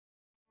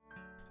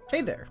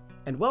Hey there,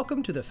 and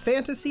welcome to the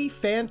Fantasy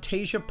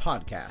Fantasia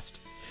Podcast,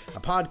 a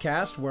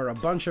podcast where a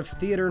bunch of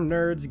theater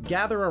nerds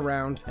gather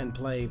around and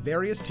play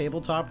various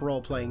tabletop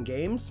role-playing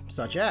games,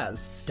 such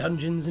as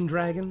Dungeons &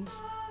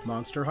 Dragons,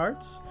 Monster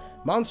Hearts,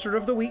 Monster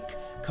of the Week,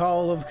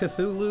 Call of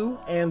Cthulhu,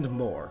 and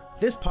more.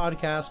 This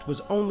podcast was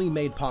only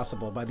made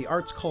possible by the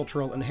Arts,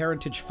 Cultural, and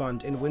Heritage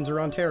Fund in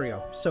Windsor,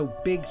 Ontario, so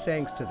big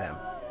thanks to them.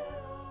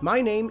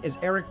 My name is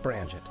Eric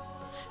Branget,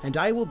 and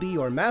I will be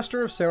your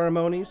Master of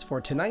Ceremonies for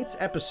tonight's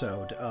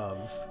episode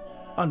of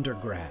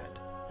Undergrad,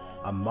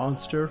 a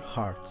Monster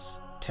Hearts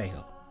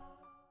Tale.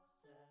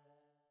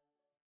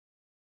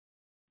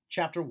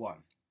 Chapter 1.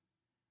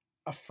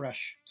 A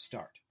Fresh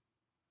Start.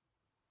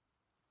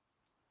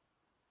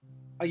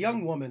 A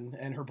young woman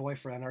and her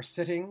boyfriend are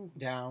sitting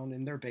down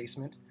in their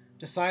basement,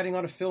 deciding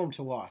on a film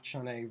to watch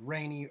on a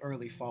rainy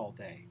early fall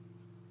day.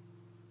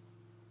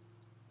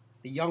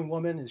 The young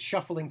woman is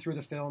shuffling through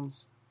the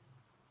films,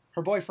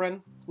 her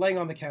boyfriend laying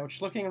on the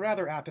couch, looking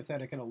rather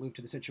apathetic and aloof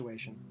to the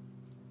situation.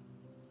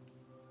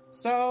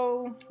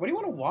 So, what do you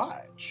want to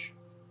watch?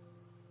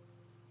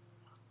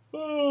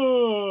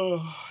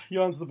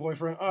 Yawns the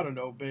boyfriend. I don't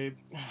know, babe.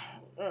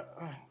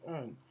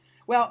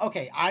 Well,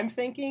 okay, I'm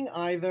thinking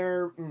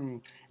either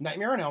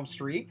Nightmare on Elm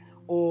Street,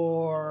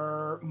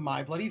 or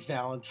My Bloody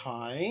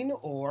Valentine,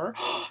 or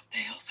The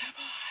Hills Have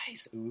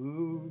Eyes.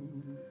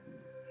 Ooh.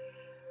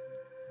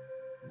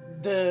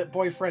 The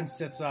boyfriend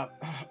sits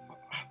up.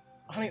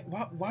 Honey,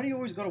 why do you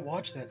always gotta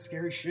watch that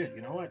scary shit,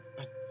 you know? I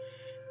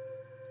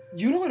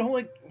don't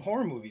like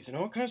horror movies, you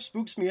know? It kind of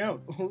spooks me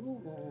out.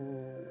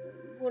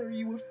 What are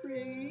you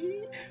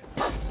afraid?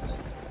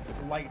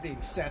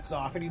 Lightning sets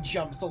off and he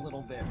jumps a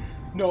little bit.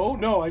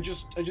 No, I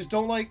just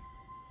don't like,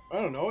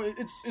 I don't know,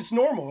 it's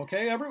normal,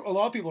 okay? A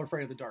lot of people are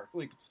afraid of the dark.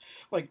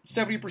 Like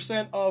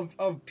 70%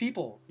 of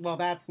people. Well,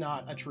 that's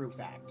not a true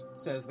fact,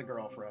 says the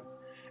girlfriend,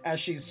 as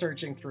she's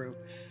searching through.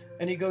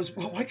 And he goes,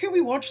 well, why can't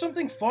we watch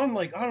something fun,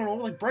 like, I don't know,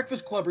 like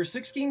Breakfast Club or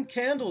 16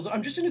 Candles?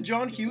 I'm just in a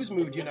John Hughes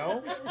mood, you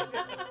know?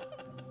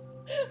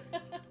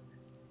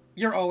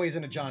 You're always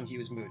in a John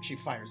Hughes mood, she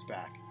fires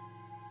back.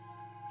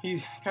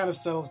 He kind of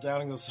settles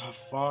down and goes, oh,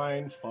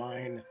 fine.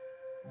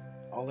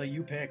 I'll let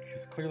you pick.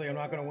 Clearly I'm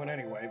not going to win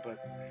anyway, but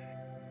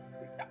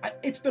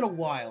it's been a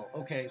while,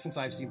 okay, since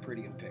I've seen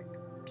Pretty in Pink.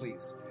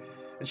 Please.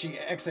 And she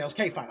exhales,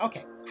 okay, fine.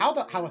 Okay, how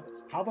about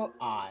this? How about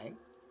I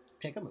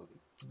pick a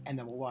movie, and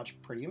then we'll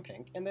watch Pretty in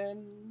Pink, and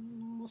then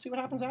we'll see what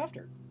happens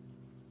after.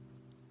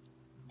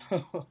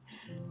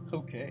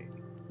 Okay,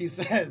 he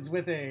says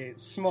with a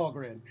small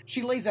grin.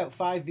 She lays out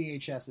 5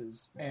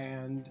 VHSs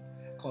and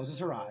closes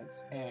her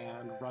eyes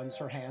and runs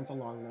her hands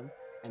along them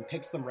and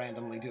picks them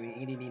randomly, doing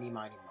eeny, meeny,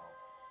 miny, mo.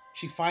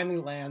 She finally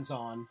lands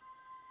on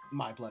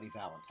My Bloody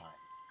Valentine.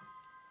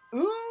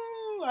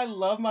 Ooh, I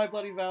love My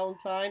Bloody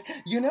Valentine.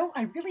 You know,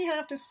 I really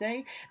have to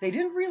say, they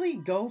didn't really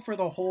go for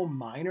the whole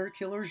minor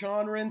killer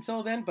genre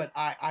until then, but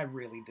I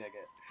really dig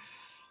it.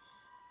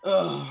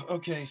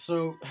 Okay,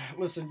 so,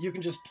 listen, you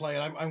can just play it.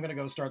 I'm gonna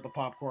go start the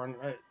popcorn.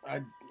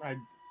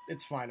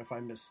 It's fine if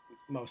I miss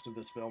most of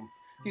this film.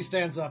 He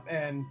stands up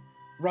and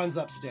runs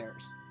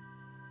upstairs.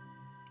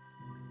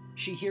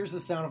 She hears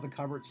the sound of the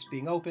cupboards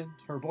being opened,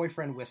 her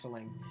boyfriend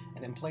whistling,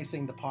 and then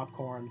placing the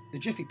popcorn, the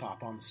Jiffy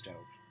Pop, on the stove.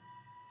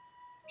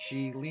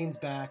 She leans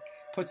back,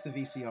 puts the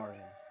VCR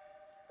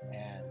in,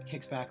 and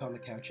kicks back on the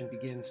couch and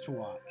begins to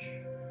watch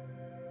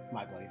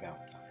My Bloody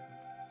Valentine.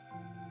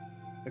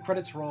 The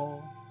credits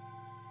roll,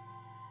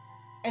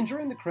 and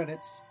during the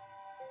credits,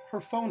 her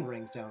phone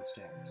rings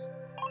downstairs.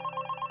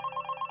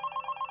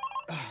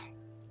 Ugh,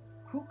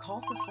 who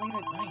calls this late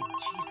at night?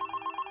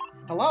 Jesus.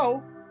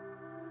 Hello?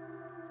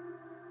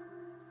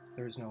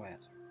 There is no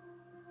answer.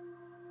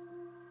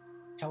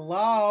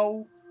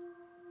 Hello?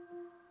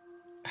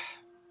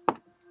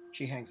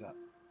 She hangs up.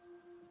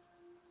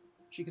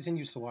 She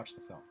continues to watch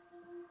the film.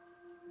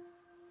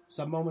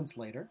 Some moments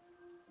later,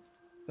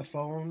 the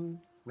phone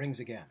rings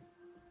again.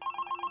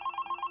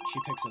 She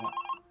picks it up.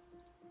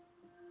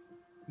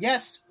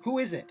 Yes, who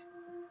is it?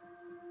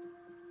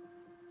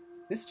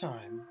 This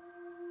time,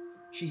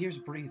 she hears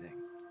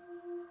breathing.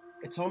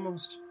 It's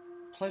almost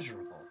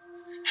pleasurable.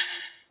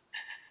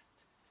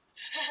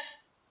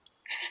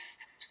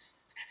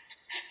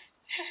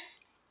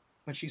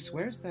 But she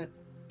swears that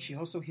she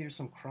also hears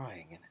some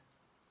crying in it.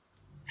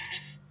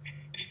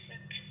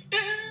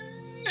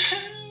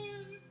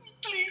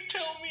 Please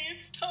tell me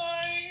it's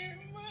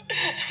time.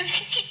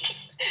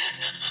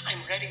 I'm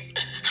ready.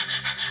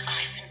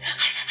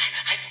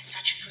 I've been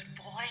such a good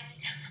boy.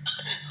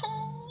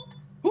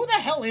 Who the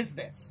hell is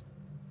this?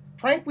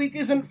 Prank week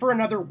isn't for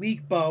another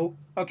week, Bo,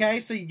 okay?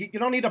 So you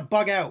don't need to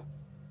bug out.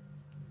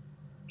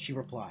 She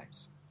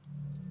replies.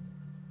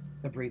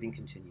 The breathing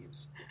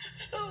continues.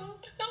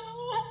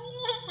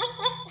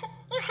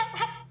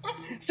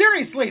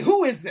 Seriously,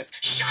 who is this?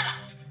 Shut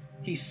up!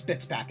 He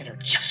spits back at her.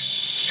 Just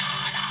shut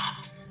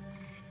up!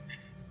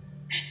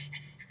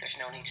 There's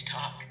no need to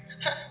talk.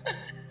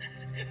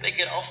 They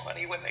get all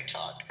funny when they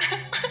talk.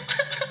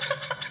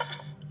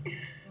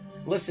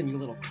 Listen, you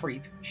little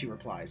creep, she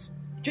replies.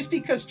 Just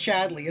because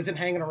Chadley isn't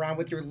hanging around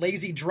with your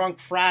lazy drunk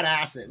frat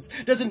asses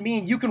doesn't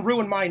mean you can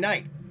ruin my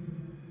night.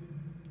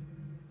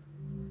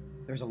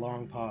 There's a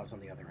long pause on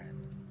the other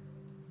end.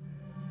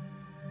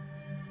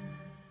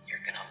 You're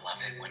gonna love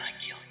it when I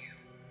kill you.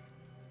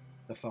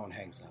 The phone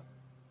hangs up.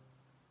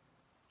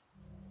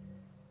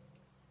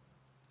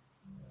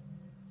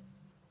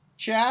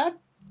 Chad?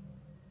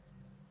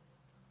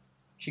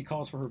 She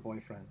calls for her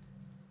boyfriend.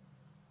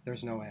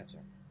 There's no answer.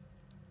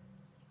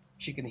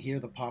 She can hear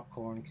the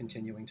popcorn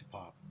continuing to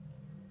pop.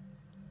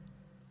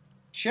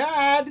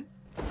 Chad!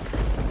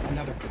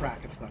 Another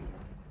crack of thunder.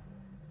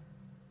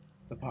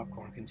 The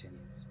popcorn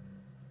continues.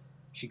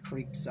 She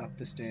creaks up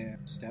the stair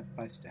step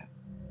by step,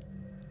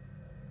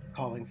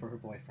 calling for her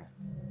boyfriend,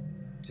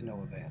 to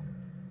no avail.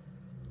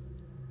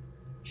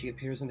 She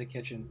appears in the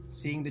kitchen,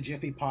 seeing the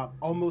Jiffy Pop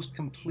almost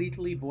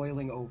completely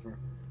boiling over,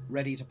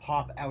 ready to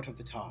pop out of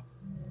the top.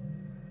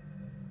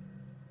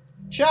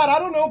 Chad, I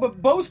don't know,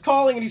 but Bo's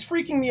calling and he's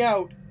freaking me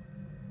out.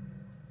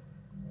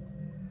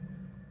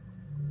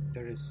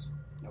 There is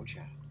no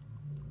Chad.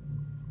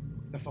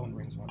 The phone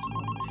rings once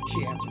more.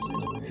 She answers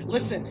it.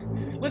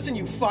 Listen,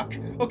 you fuck,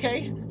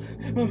 okay?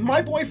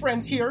 My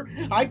boyfriend's here.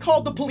 I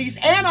called the police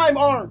and I'm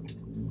armed.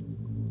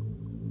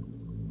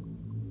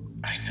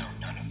 I know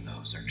none of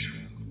those are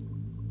true.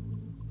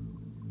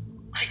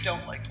 I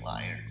don't like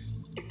liars.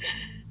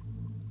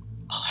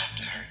 I'll have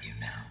to hurt you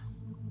now.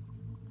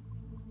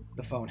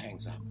 The phone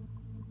hangs up.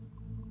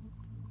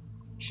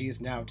 She is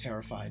now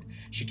terrified.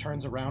 She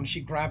turns around,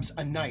 she grabs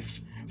a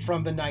knife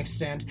from the knife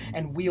stand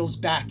and wheels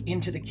back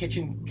into the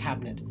kitchen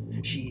cabinet.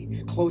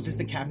 She closes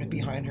the cabinet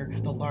behind her,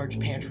 the large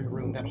pantry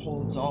room that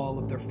holds all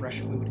of their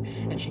fresh food,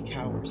 and she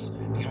cowers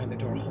behind the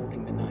door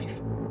holding the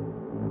knife.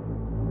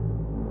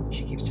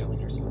 She keeps telling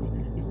herself,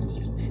 no, it's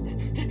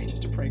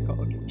just a prank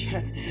call.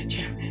 Okay,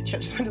 Chad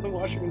just went to the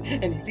washroom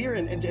and he's here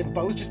and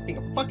Bo's just being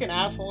a fucking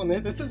asshole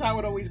and this is how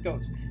it always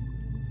goes.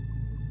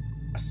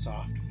 A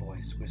soft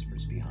voice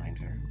whispers behind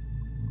her.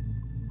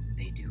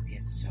 They do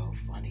get so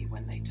funny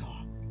when they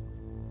talk.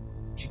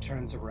 She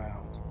turns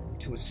around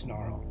to a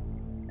snarl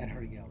and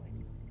her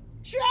yelling,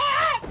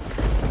 Chad!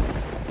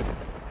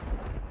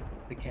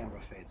 The camera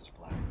fades to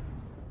black.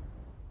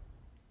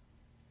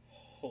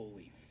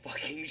 Holy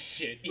fucking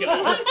shit,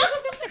 yo.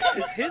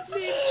 Is his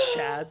name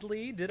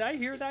Chadley? Did I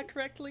hear that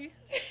correctly?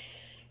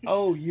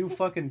 Oh, you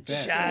fucking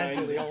bet.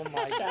 Chadley, oh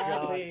my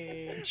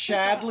Chadley. god.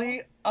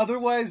 Chadley,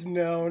 otherwise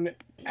known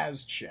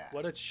as Chad.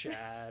 What a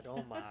Chad,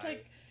 oh my. That's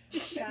like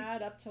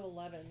Chad up to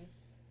 11.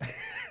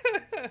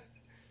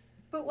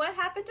 But what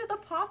happened to the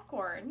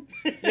popcorn?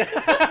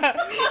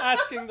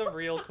 Asking the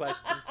real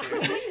questions here.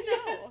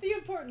 That's the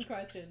important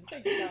question.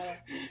 Thank you,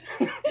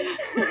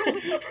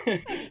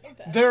 Tyler.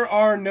 There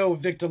are no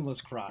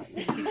victimless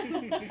crimes.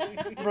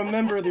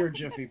 Remember your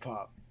Jiffy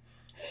Pop.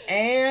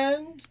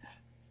 And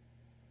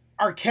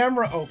our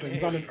camera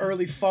opens on an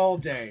early fall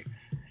day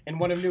in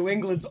one of New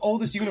England's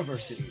oldest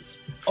universities,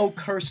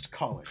 Oakhurst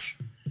College.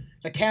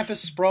 The campus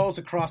sprawls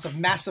across a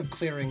massive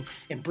clearing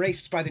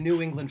embraced by the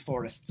New England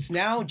forests,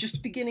 now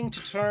just beginning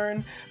to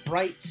turn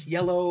bright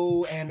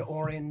yellow and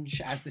orange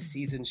as the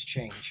seasons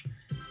change.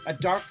 A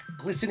dark,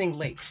 glistening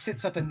lake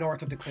sits at the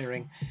north of the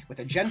clearing, with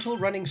a gentle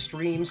running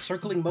stream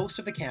circling most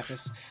of the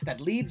campus that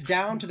leads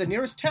down to the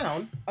nearest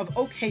town of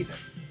Oak Haven.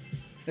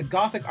 The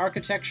Gothic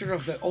architecture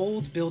of the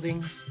old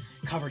buildings,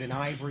 covered in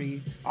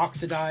ivory,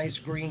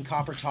 oxidized green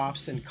copper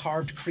tops, and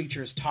carved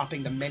creatures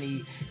topping the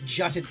many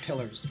jutted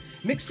pillars,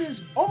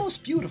 mixes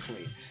almost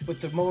beautifully with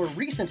the more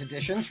recent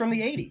additions from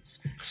the 80s,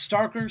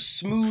 starker,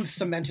 smooth,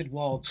 cemented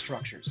walled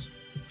structures.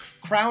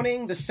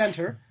 Crowning the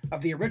center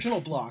of the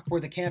original block where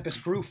the campus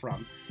grew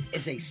from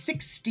is a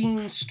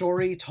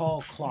 16-story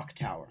tall clock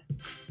tower.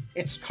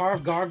 Its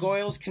carved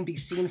gargoyles can be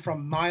seen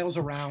from miles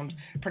around,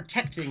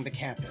 protecting the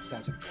campus,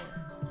 as it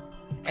were.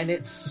 And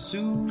its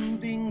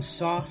soothing,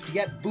 soft,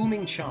 yet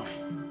booming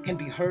chime can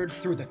be heard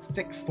through the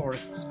thick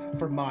forests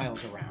for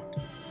miles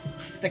around.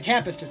 The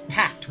campus is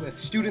packed with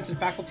students and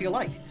faculty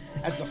alike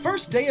as the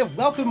first day of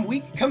Welcome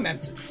Week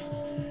commences.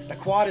 The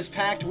quad is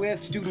packed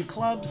with student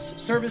clubs,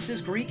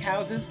 services, Greek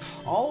houses,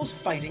 all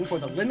fighting for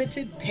the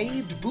limited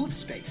paved booth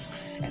space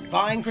and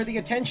vying for the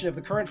attention of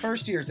the current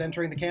first years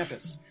entering the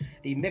campus.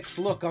 The mixed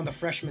look on the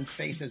freshmen'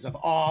 faces of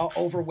awe,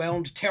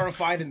 overwhelmed,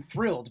 terrified, and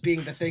thrilled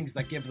being the things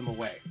that give them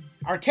away.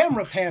 Our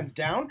camera pans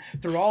down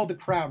through all the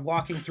crowd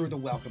walking through the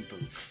welcome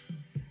booths.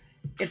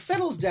 It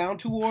settles down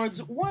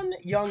towards one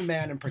young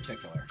man in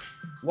particular,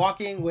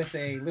 walking with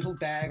a little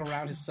bag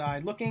around his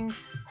side, looking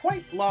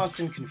quite lost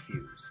and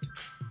confused.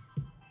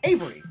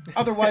 Avery,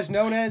 otherwise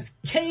known as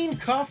Kane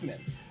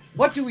Kaufman.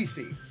 What do we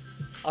see?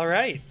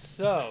 Alright,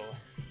 so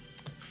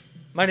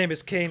my name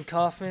is Kane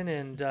Kaufman,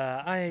 and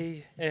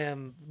I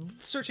am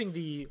searching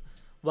the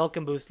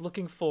welcome booths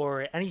looking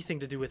for anything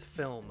to do with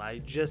film. I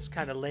just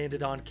kind of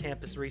landed on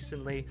campus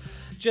recently,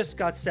 just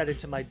got set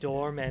into my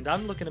dorm, and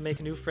I'm looking to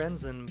make new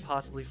friends and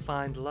possibly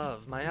find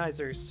love. My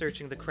eyes are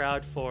searching the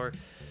crowd for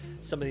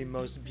some of the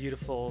most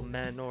beautiful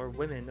men or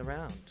women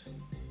around.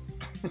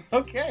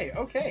 Okay,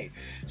 okay.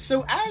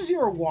 So as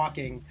you're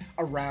walking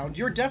around,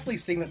 you're definitely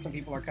seeing that some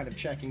people are kind of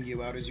checking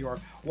you out as you're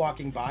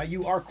walking by.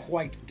 You are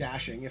quite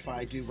dashing, if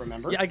I do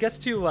remember. Yeah, I guess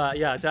to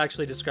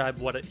actually describe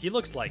what he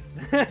looks like.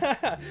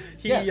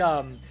 he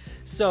Yes.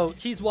 So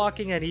he's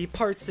walking and he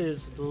parts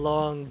his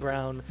long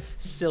brown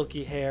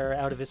silky hair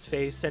out of his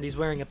face, and he's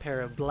wearing a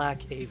pair of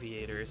black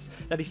aviators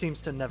that he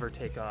seems to never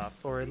take off,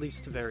 or at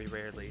least very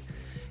rarely.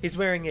 He's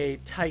wearing a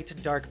tight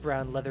dark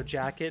brown leather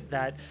jacket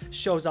that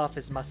shows off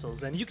his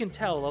muscles, and you can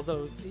tell,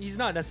 although he's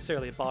not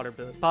necessarily a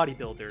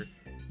bodybuilder,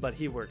 but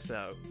he works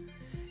out.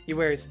 He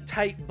wears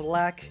tight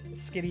black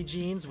skinny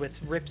jeans with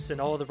rips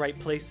in all the right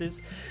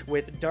places,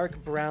 with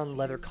dark brown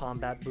leather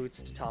combat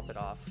boots to top it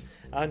off.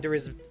 Under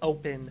his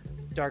open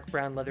dark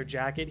brown leather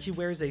jacket, he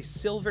wears a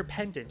silver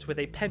pendant with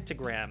a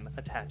pentagram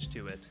attached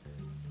to it.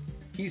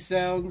 He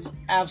sounds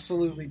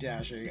absolutely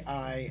dashing.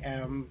 I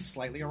am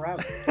slightly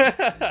aroused.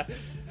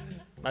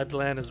 My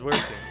plan is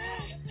working.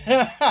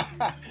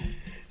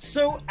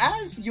 So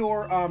as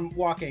you're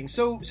walking,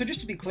 so just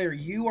to be clear,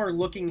 you are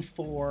looking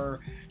for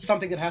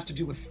something that has to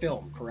do with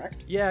film,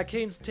 correct? Yeah,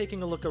 Kane's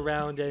taking a look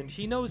around, and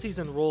he knows he's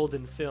enrolled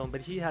in film,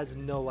 but he has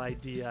no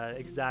idea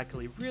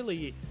exactly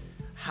really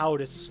how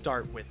to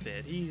start with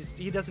it.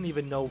 He doesn't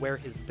even know where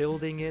his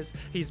building is.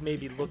 He's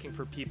maybe looking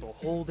for people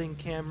holding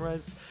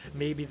cameras.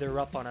 Maybe they're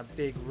up on a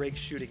big rig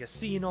shooting a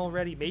scene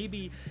already.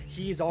 Maybe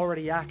he's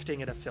already acting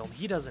in a film.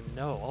 He doesn't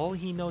know. All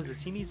he knows is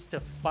he needs to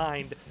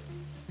find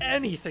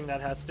anything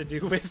that has to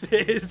do with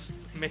his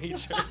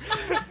major.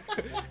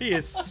 He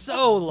is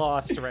so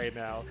lost right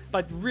now,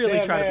 but really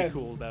Damn, trying to man. be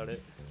cool about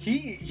it.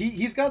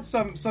 He's got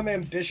some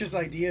ambitious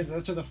ideas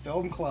as to the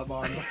film club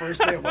on the first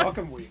day of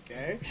welcome week,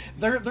 eh?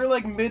 They're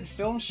like mid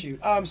film shoot.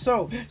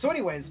 So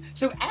anyways,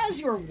 so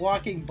as you're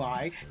walking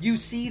by, you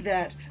see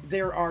that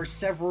there are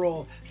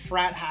several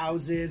frat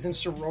houses and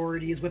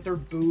sororities with their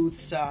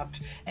booths up,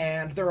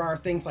 and there are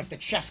things like the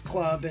chess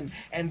club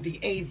and the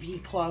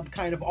AV club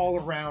kind of all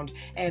around.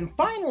 And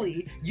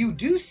finally, you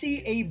do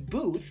see a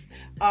booth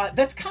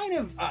that's kind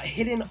of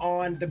hidden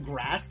on the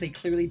grass. They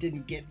clearly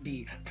didn't get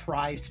the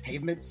prized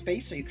pavement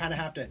space, so you kind of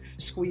have to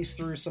squeeze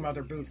through some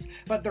other booths.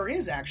 But there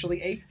is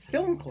actually a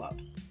film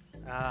club.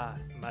 Ah,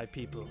 my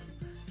people.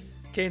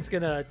 Kane's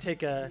gonna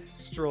take a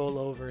stroll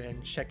over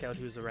and check out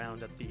who's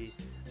around at the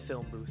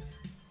film booth.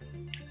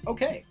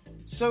 Okay,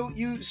 so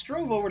you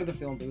strove over to the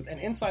film booth, and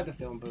inside the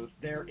film booth,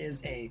 there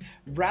is a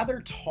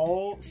rather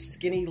tall,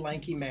 skinny,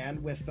 lanky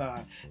man with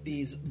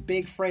these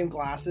big frame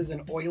glasses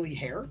and oily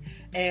hair,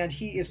 and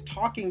he is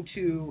talking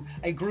to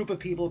a group of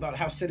people about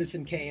how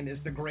Citizen Kane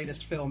is the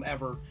greatest film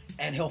ever,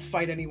 and he'll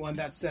fight anyone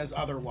that says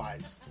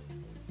otherwise.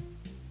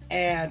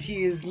 And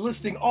he is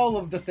listing all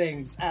of the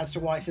things as to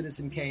why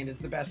Citizen Kane is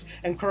the best,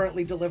 and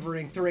currently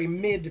delivering through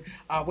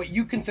a what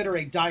you consider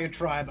a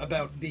diatribe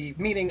about the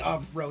meaning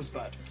of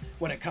Rosebud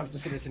when it comes to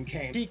Citizen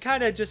Kane. He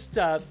kind of just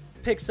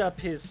picks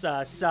up his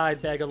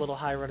side bag a little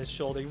higher on his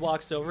shoulder. He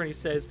walks over and he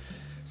says,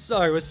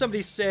 "Sorry, was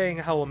somebody saying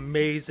how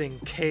amazing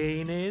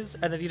Kane is?"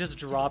 And then he just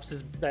drops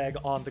his bag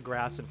on the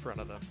grass in front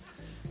of them.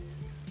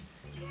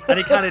 And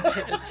he kind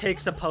of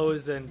takes a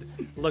pose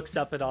and looks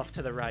up and off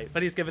to the right.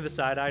 But he's giving the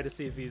side eye to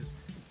see if he's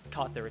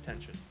caught their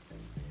attention.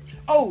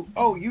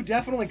 Oh, you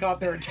definitely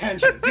caught their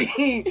attention.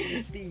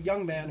 The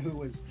young man who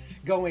was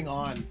going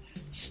on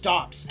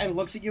stops and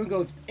looks at you and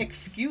goes,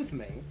 "Excuse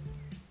me,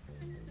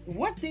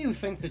 what do you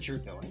think that you're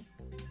doing?"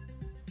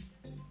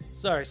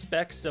 Sorry,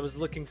 Specs, I was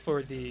looking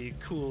for the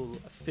cool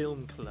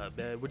film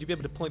club. Would you be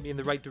able to point me in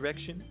the right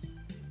direction?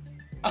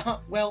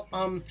 Well,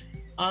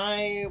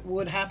 I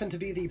would happen to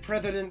be the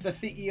president, the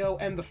CEO,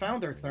 and the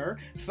founder, sir.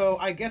 So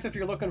I guess if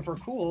you're looking for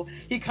cool,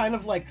 he kind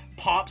of like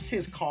pops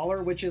his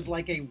collar, which is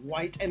like a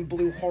white and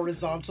blue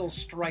horizontal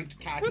striped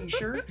khaki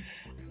shirt.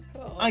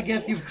 I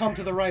guess you've come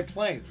to the right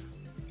place.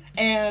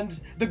 And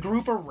the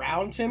group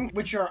around him,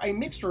 which are a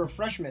mixture of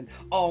freshmen,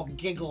 all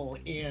giggle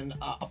in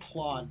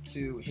applaud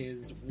to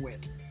his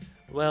wit.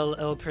 Well,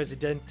 El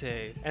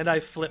Presidente. And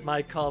I flip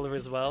my collar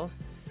as well.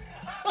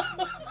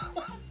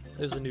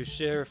 There's a new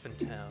sheriff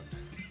in town.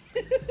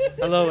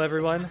 Hello,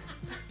 everyone.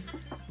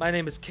 My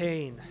name is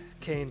Kane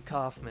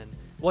Kaufman.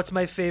 What's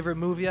my favorite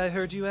movie, I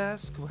heard you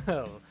ask?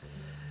 Well,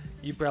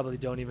 you probably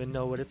don't even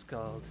know what it's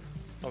called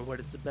or what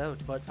it's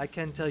about, but I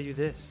can tell you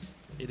this.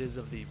 It is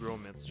of the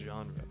romance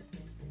genre.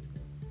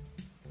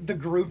 The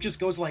group just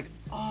goes like,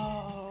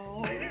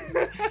 "Oh."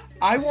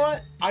 I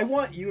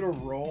want you to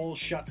roll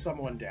Shut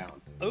Someone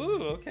Down.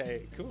 Ooh,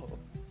 okay, cool.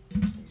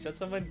 Shut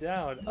someone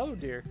down. Oh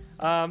dear.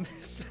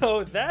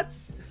 So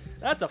that's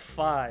a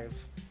 5.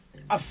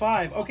 A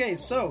 5. Okay,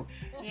 so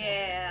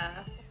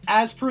Yeah.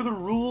 as per the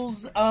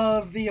rules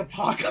of the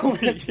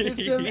apocalypse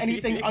system,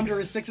 anything under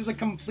a 6 is a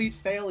complete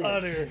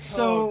failure.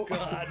 So, oh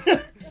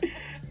god.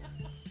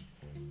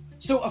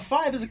 So a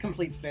 5 is a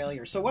complete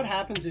failure. So what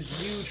happens is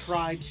you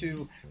try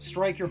to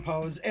strike your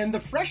pose, and the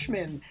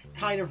freshmen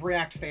kind of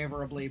react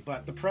favorably,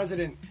 but the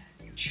president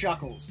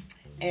chuckles.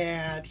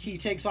 And he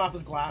takes off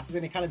his glasses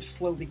and he kind of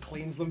slowly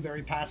cleans them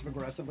very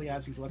passive-aggressively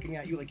as he's looking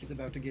at you like he's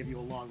about to give you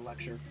a long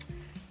lecture.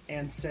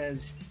 And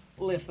says,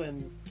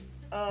 "Listen,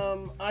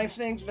 I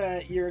think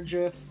that you're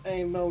just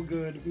a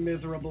no-good,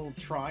 miserable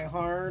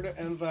tryhard,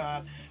 and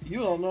that you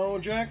don't know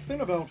jack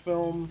thing about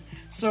film.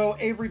 So,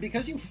 Avery,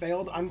 because you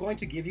failed, I'm going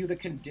to give you the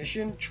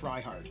condition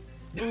tryhard.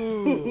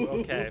 Ooh,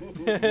 okay.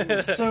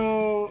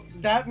 So,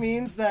 that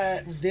means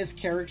that this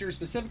character,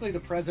 specifically the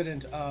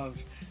president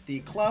of the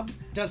club,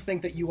 does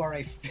think that you are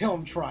a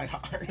film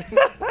tryhard.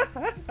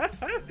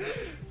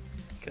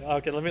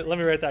 Okay, let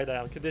me write that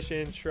down.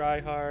 Condition,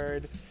 try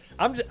hard.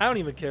 I don't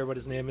even care what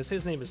his name is.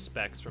 His name is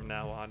Specs from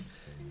now on.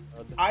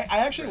 I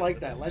actually like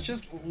that.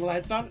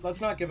 Let's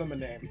not give him a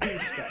name.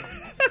 He's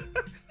Specs.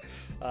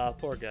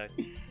 Poor guy.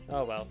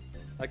 Oh well.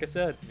 Like I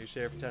said, new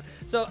sheriff of town.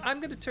 So I'm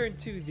gonna turn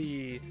to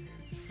the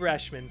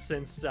freshman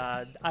since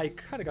I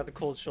kind of got the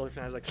cold shoulder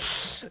from him. I was like,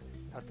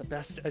 not the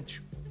best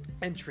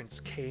entrance,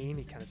 Kane.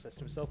 He kind of says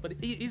to himself, but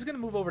he's gonna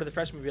move over to the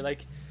freshman and be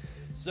like,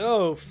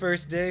 so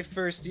first day,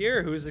 first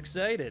year. Who's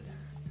excited?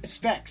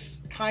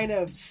 Specs kind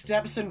of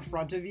steps in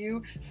front of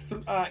you,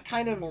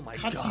 kind of Oh my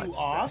cuts God, you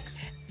off.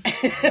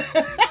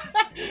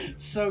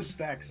 So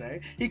Specs, eh?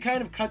 He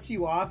kind of cuts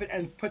you off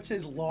and puts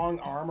his long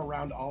arm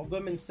around all of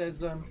them and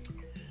says,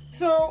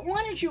 so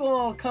why don't you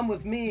all come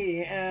with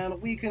me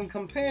and we can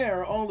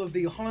compare all of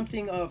the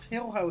Haunting of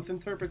Hill House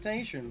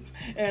interpretations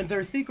and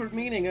their secret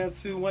meaning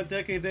as to what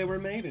decade they were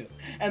made in.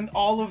 And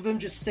all of them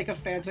just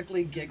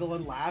sycophantically giggle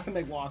and laugh and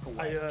they walk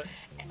away.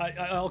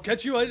 I'll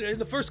catch you in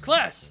the first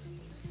class.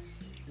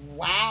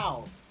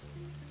 Wow.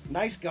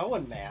 Nice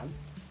going, man.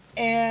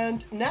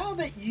 And now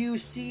that you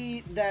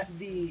see that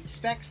the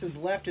Specs has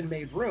left and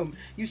made room,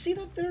 you see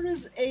that there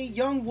is a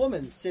young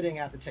woman sitting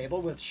at the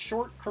table with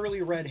short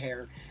curly red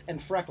hair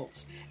and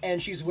freckles.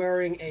 And she's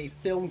wearing a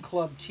film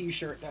club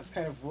t-shirt that's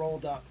kind of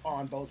rolled up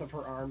on both of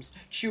her arms,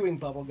 chewing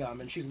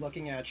bubblegum, and she's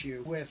looking at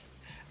you with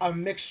a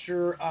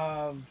mixture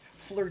of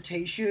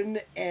flirtation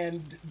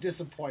and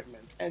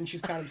disappointment. And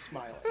she's kind of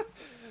smiling.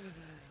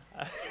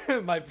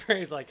 My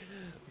brain's like,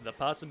 the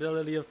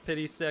possibility of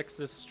pity sex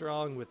is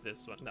strong with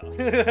this one. No.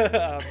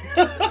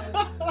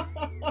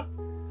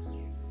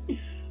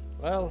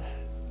 Well,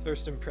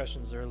 first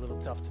impressions are a little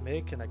tough to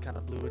make, and I kind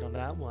of blew it on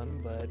that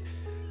one, but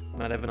I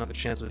might have another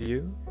chance with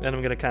you. And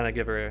I'm going to kind of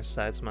give her a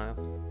side smile.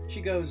 She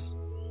goes,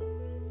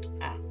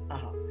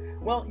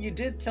 Well, you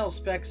did tell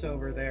Specs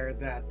over there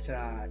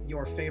that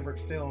your favorite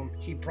film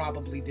he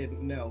probably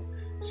didn't know.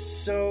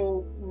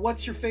 So,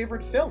 what's your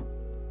favorite film?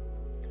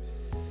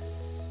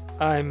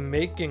 I'm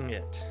making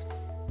it.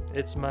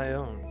 It's my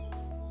own.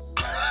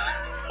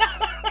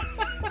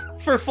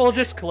 For full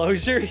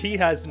disclosure, he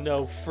has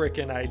no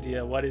frickin'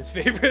 idea what his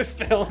favorite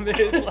film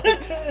is. Like,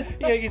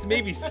 yeah,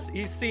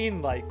 he's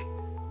seen like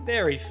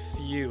very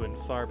few and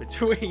far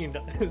between.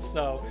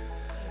 So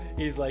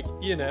he's like,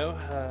 I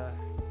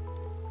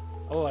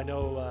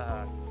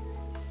know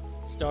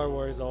Star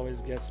Wars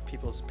always gets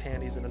people's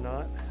panties in a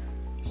knot.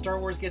 Star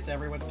Wars gets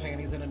everyone's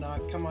panties in a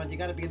knot. Come on, you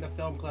gotta be in the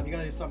film club. You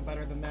gotta do something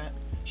better than that.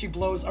 She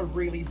blows a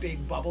really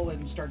big bubble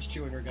and starts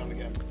chewing her gum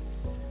again.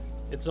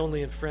 It's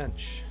only in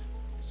French,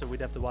 so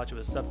we'd have to watch it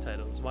with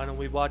subtitles. Why don't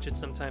we watch it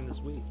sometime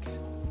this week?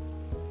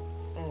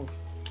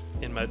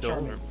 In my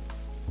dorm room.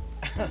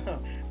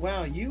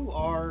 Wow, you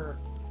are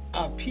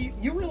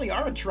you really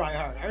are a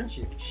tryhard, aren't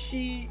you?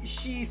 She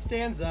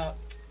stands up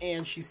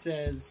and she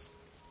says,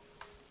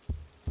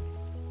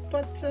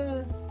 but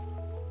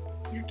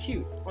you're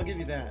cute. I'll give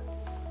you that.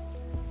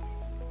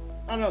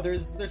 I don't know,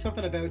 there's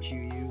something about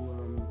you.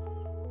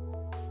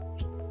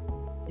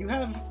 You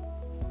have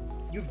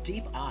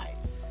deep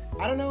eyes.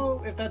 I don't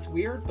know if that's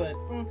weird, but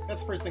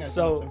that's the first thing I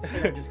saw, so I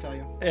think I'd just tell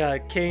you. Yeah,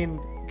 Kane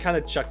kind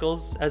of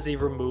chuckles as he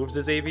removes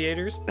his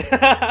aviators.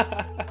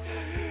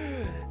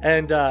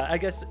 And I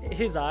guess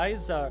his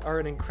eyes are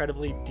an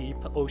incredibly deep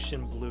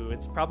ocean blue.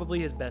 It's probably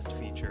his best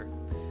feature,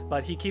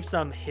 but he keeps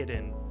them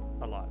hidden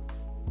a lot.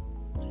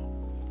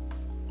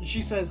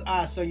 She says,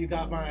 so you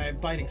got my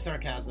biting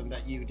sarcasm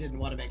that you didn't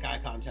want to make eye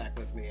contact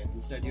with me, and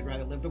instead you'd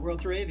rather live the world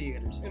through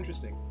aviators.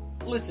 Interesting.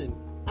 Listen,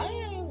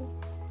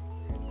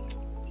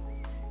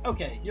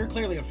 okay, you're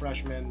clearly a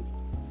freshman.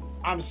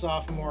 I'm a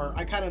sophomore.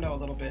 I kind of know a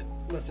little bit.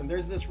 Listen,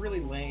 there's this really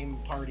lame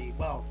party.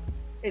 Well,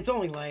 it's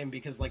only lame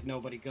because, like,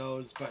 nobody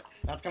goes, but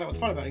that's kind of what's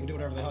fun about it. You can do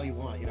whatever the hell you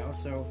want, you know?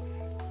 So,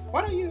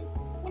 why don't you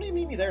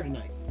meet me there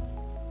tonight?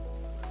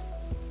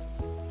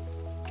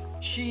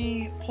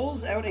 She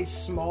pulls out a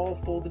small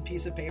folded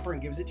piece of paper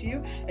and gives it to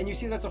you, and you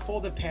see that's a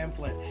folded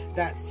pamphlet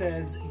that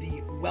says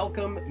the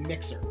Welcome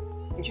Mixer.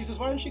 And she says,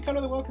 why don't you come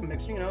to the Welcome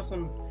Mixer? You know,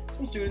 some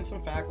students,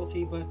 some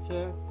faculty, but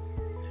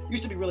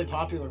used to be really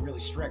popular and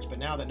really strict, but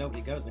now that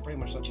nobody goes, they pretty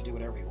much let you do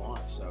whatever you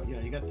want. So, you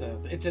know, you got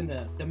it's in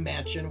the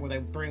mansion where they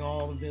bring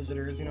all the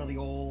visitors, you know, the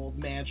old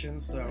mansion.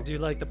 So I do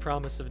like the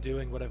promise of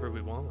doing whatever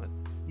we want.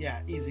 Yeah,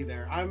 easy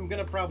there. I'm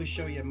going to probably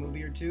show you a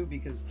movie or two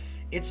because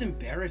it's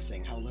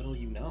embarrassing how little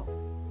you know.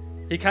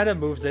 He kind of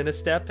moves in a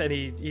step and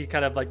he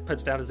kind of like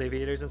puts down his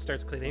aviators and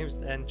starts cleaning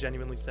and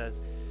genuinely says,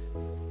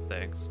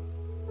 thanks.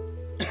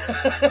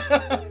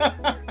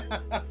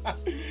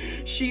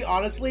 She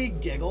honestly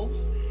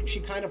giggles. She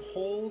kind of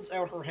holds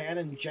out her hand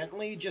and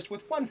gently, just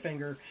with one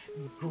finger,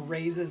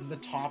 grazes the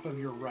top of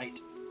your right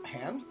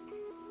hand.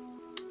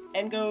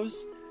 and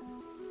goes,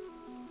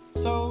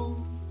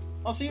 "So,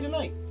 I'll see you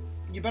tonight.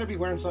 You better be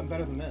wearing something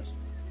better than this."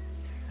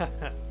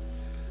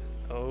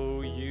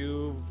 Oh,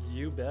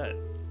 you bet.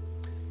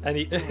 And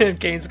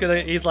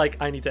and he's like,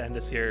 "I need to end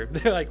this here."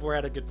 They're like, "We're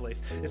at a good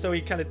place." And so he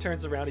kind of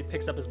turns around, he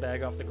picks up his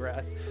bag off the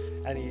grass,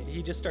 and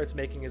he just starts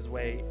making his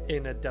way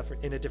in a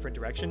different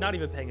direction, not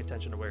even paying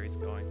attention to where he's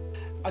going.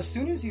 As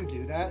soon as you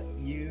do that,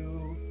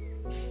 you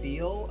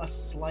feel a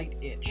slight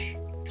itch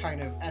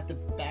kind of at the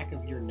back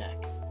of your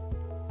neck.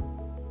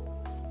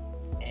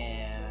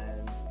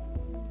 And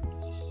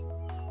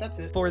that's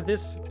it. For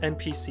this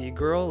NPC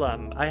girl,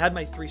 I had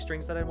my 3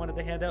 strings that I wanted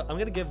to hand out. I'm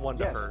gonna give one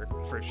to Yes. her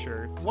for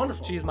sure.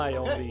 Wonderful. She's my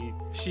Okay. only.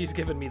 She's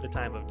given me the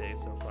time of day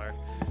so far.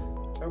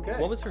 Okay.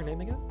 What was her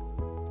name again?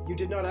 You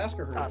did not ask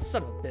her. Ah,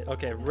 son of a bit.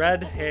 Okay,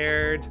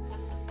 red-haired,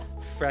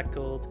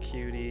 freckled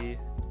cutie.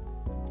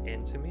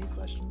 Into me?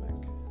 Question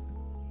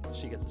mark.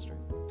 She gets a string.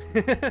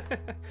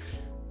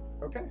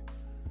 Okay.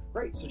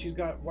 Great. So she's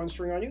got 1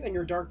 string on you, and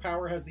your dark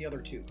power has the other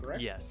 2,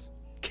 correct? Yes.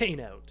 Cane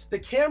out. The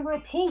camera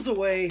pulls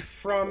away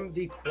from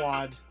the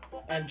quad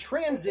and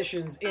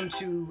transitions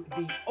into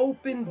the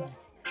open,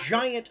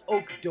 giant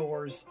oak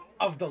doors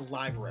of the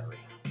library.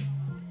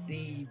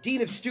 The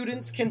Dean of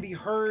Students can be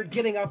heard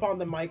getting up on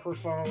the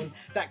microphone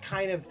that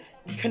kind of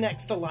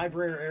connects the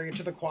library area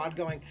to the quad,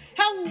 going,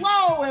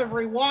 "Hello,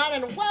 everyone,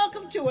 and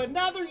welcome to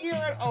another year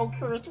at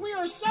Oakhurst. We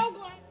are so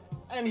glad..."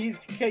 And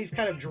he's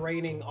kind of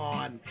draining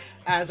on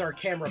as our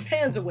camera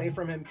pans away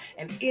from him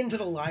and into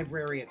the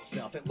library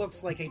itself. It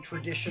looks like a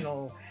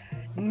traditional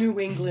New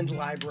England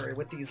library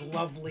with these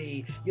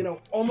lovely,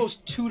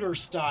 almost Tudor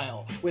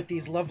style, with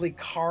these lovely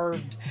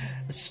carved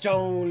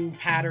stone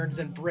patterns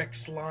and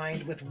bricks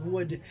lined with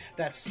wood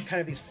that's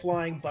kind of these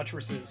flying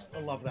buttresses.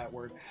 I love that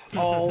word.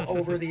 All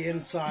over the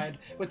inside,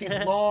 with these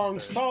long,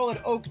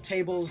 solid oak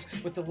tables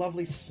with the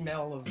lovely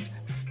smell of,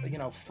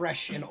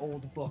 fresh and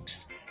old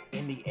books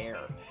in the air.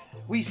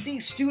 We see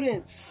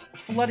students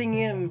flooding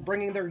in,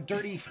 bringing their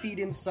dirty feet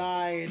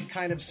inside,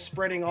 kind of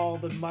spreading all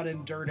the mud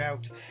and dirt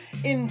out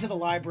into the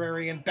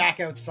library and back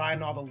outside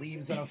and all the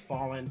leaves that have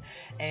fallen.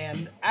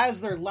 And as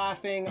they're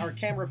laughing, our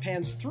camera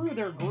pans through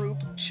their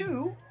group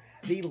to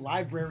the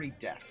library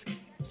desk.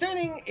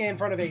 Standing in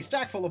front of a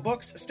stack full of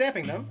books,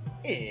 stamping them,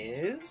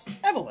 is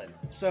Evelyn.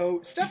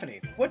 So,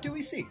 Stephanie, what do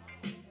we see?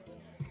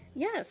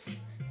 Yes.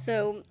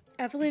 So,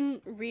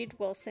 Evelyn Reed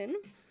Wilson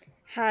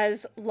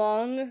has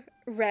long,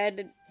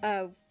 red,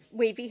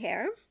 wavy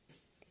hair,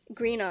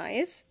 green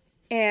eyes,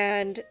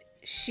 and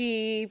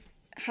she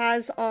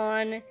has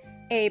on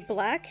a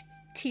black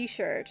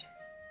t-shirt,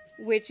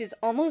 which is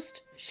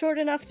almost short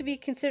enough to be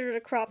considered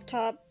a crop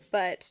top,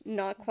 but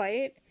not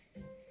quite,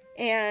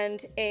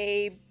 and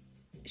a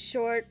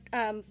short,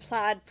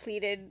 plaid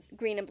pleated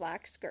green and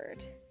black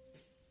skirt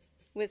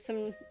with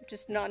some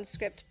just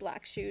nondescript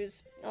black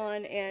shoes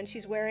on, and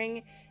she's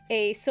wearing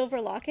a silver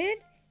locket,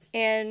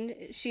 and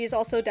she is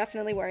also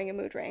definitely wearing a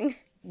mood ring.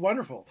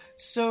 Wonderful.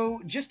 So,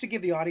 just to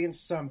give the audience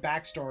some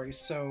backstory,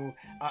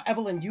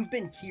 Evelyn, you've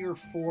been here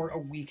for a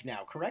week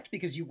now, correct?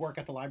 Because you work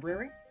at the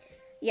library?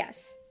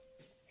 Yes.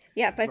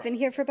 Yep, I've been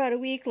here for about a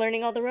week,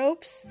 learning all the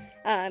ropes,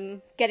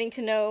 getting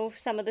to know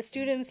some of the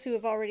students who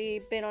have already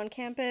been on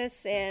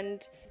campus,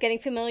 and getting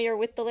familiar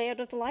with the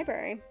layout of the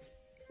library.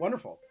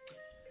 Wonderful.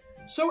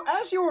 So,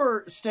 as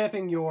you're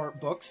stamping your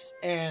books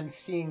and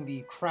seeing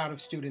the crowd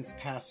of students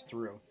pass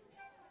through,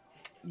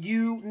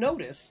 you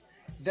notice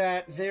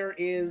that there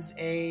is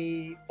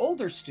a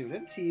older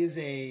student, he is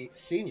a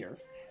senior,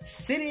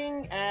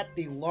 sitting at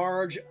the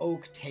large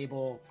oak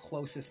table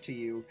closest to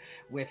you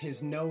with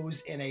his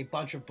nose in a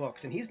bunch of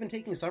books. And he's been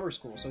taking summer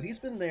school, so he's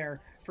been there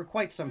for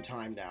quite some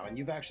time now, and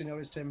you've actually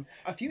noticed him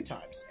a few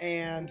times.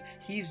 And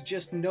he's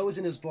just nose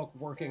in his book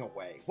working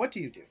away. What do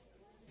you do?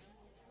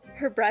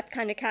 Her breath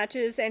kind of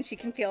catches, and she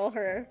can feel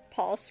her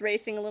pulse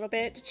racing a little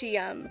bit. She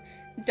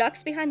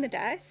ducks behind the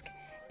desk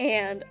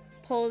and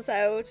pulls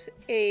out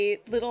a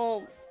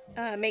little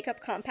makeup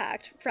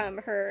compact from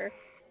her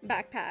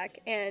backpack,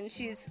 and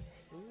she's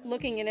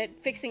looking in it,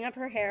 fixing up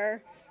her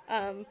hair,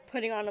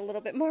 putting on a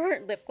little bit more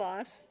lip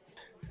gloss.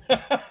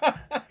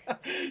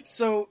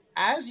 So,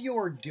 as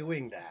you're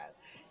doing that,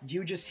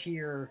 you just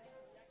hear,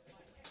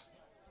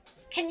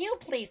 "Can you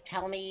please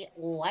tell me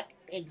what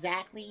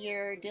exactly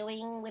you're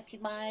doing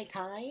with my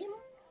time?"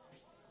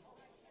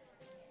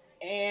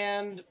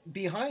 and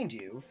behind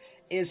you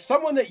is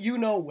someone that you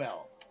know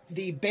well.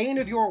 The bane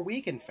of your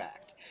week, in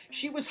fact.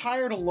 She was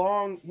hired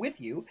along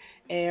with you,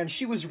 and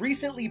she was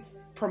recently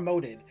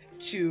promoted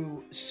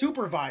to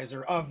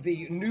supervisor of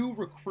the new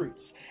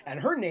recruits, and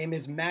her name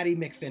is Maddie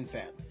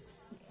McFinfan.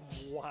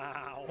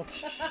 Wow.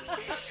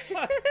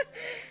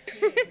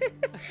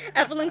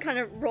 Evelyn kind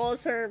of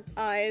rolls her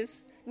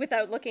eyes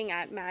without looking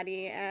at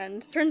Maddie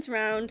and turns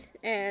around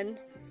and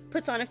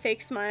puts on a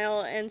fake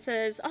smile and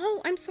says,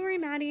 "Oh, I'm sorry,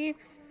 Maddie.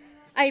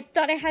 I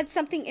thought I had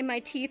something in my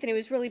teeth and it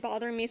was really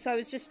bothering me, so I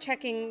was just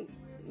checking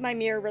my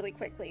mirror really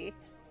quickly."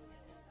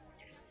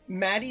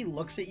 Maddie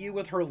looks at you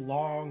with her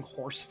long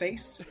horse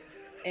face,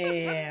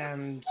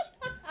 and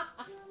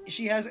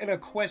She has an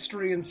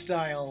equestrian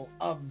style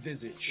of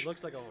visage. She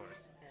looks like a horse.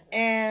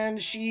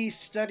 And she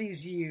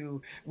studies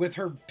you with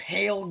her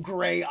pale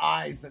gray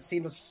eyes that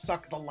seem to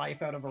suck the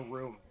life out of a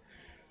room.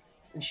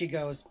 And she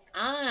goes,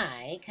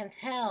 I can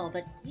tell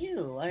that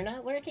you are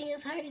not working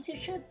as hard as you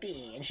should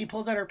be. and she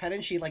pulls out her pen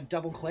and she like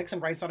double clicks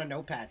and writes on a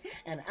notepad.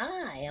 And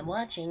I am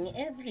watching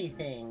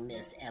everything,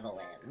 Miss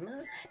Evelyn.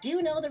 Do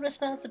you know the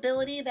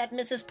responsibility that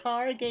Mrs.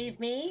 Parr gave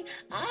me?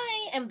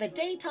 I am the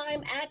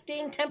daytime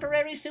acting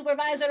temporary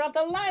supervisor of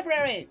the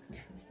library.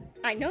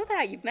 I know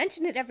that. You've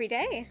mentioned it every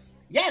day.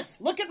 Yes,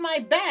 look at my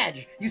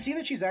badge. You see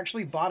that she's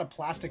actually bought a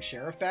plastic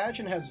sheriff badge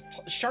and has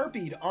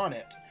sharpied on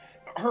it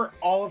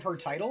all of her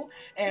title,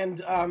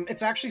 and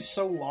it's actually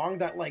so long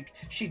that like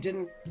she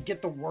didn't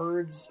get the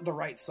words the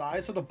right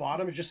size, so the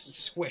bottom just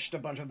squished a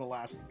bunch of the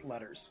last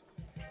letters.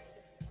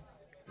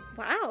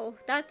 Wow,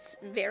 that's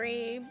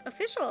very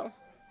official.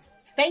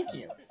 Thank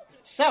you.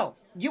 So,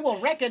 you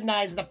will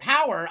recognize the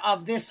power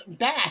of this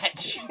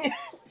badge.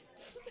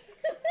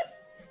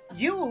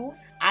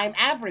 I'm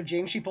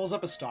averaging, she pulls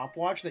up a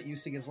stopwatch that you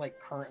see is like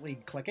currently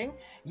clicking.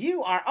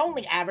 You are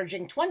only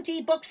averaging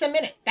 20 books a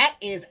minute. That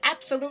is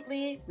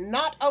absolutely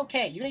not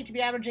okay. You need to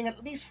be averaging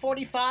at least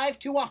 45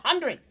 to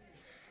 100.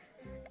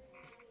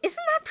 Isn't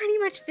that pretty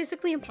much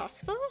physically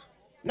impossible?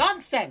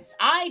 Nonsense.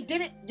 I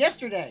did it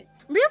yesterday.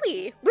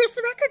 Really? Where's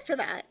the record for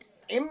that?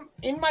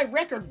 In my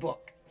record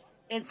book.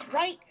 It's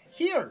right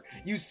here.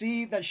 You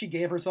see that she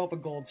gave herself a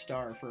gold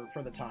star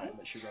for the time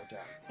that she wrote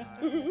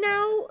down.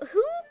 Now,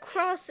 who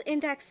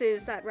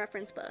cross-indexes that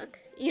reference book?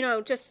 You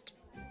know, just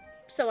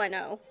so I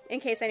know, in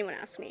case anyone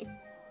asks me.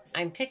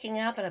 I'm picking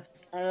up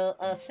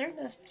a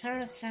certain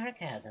sort of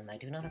sarcasm I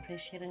do not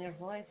appreciate in your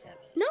voice,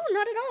 Abby. No,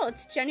 not at all.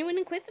 It's genuine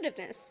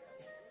inquisitiveness.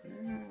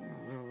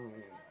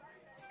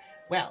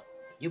 Well,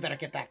 you better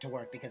get back to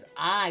work because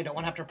I don't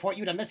want to have to report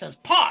you to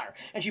Mrs. Parr.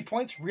 And she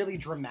points really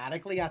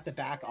dramatically at the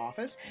back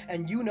office,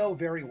 and you know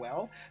very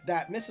well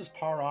that Mrs.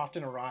 Parr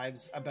often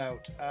arrives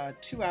about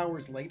 2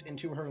 hours late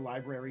into her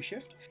library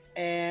shift,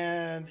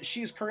 and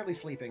she is currently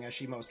sleeping, as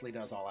she mostly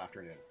does all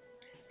afternoon.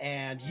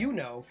 And you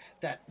know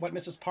that what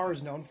Mrs. Parr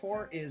is known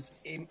for is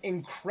an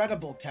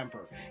incredible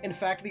temper. In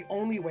fact, the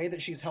only way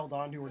that she's held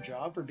on to her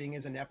job for being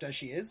as inept as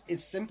she is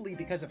simply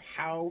because of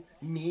how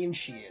mean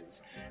she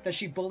is. That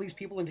she bullies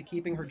people into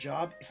keeping her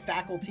job.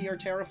 Faculty are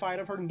terrified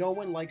of her. No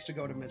one likes to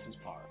go to Mrs.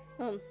 Parr.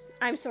 Well,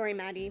 I'm sorry,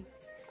 Maddie.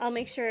 I'll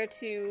make sure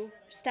to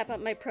step up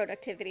my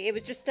productivity. It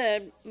was just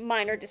a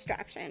minor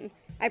distraction.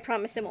 I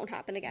promise it won't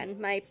happen again.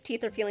 My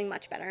teeth are feeling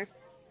much better.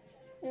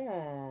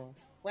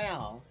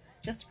 Well,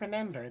 just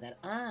remember that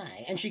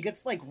and she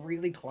gets like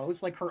really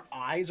close, like her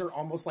eyes are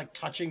almost like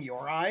touching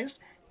your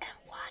eyes, am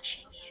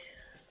watching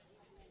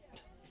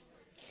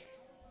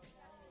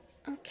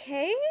you.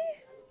 Okay.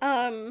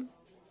 Have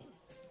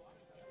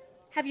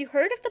you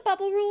heard of the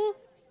bubble rule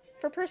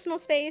for personal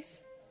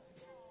space?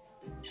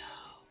 No.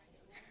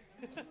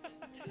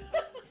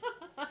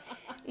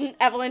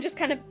 Evelyn just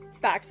kind of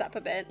backs up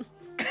a bit.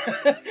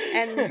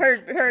 And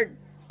her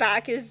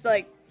back is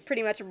like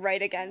pretty much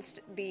right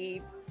against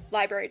the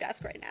library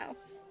desk right now.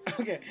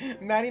 Okay,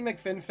 Maddie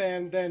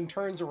McFinfan then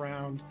turns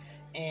around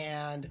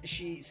and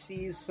she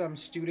sees some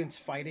students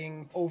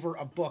fighting over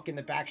a book in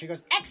the back. She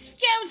goes,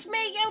 "Excuse me,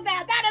 you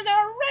there! That is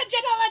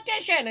original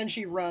edition!" And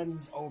she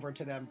runs over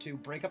to them to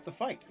break up the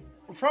fight.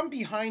 From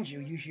behind you,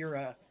 you hear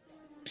a,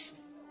 "Psst.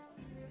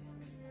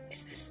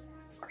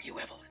 Are you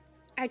Evelyn?"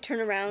 I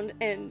turn around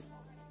and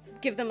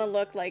give them a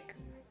look like,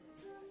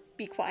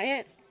 be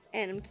quiet.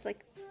 And I'm just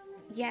like,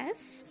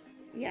 yes,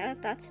 yeah,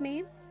 that's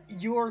me.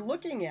 You're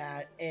looking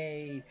at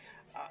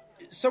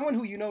someone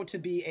who you know to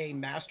be a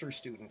master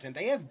student, and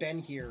they have been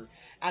here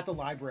at the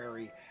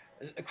library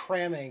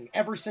cramming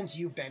ever since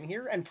you've been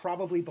here, and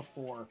probably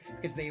before,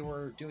 because they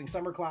were doing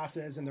summer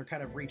classes and they're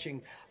kind of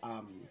reaching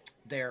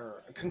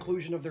their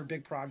conclusion of their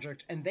big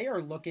project, and they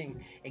are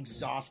looking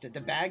exhausted.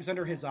 The bags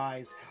under his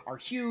eyes are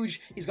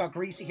huge. He's got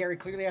greasy hair. He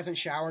clearly hasn't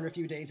showered in a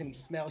few days, and he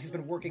smells. He's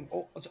been working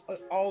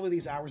all of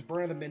these hours,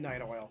 burning the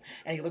midnight oil,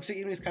 and he looks at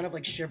you and he's kind of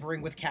like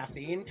shivering with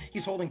caffeine.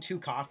 He's holding 2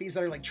 coffees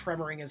that are like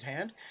tremoring his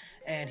hand,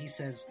 and he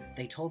says,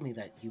 "They told me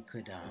that you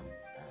could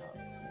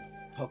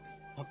hook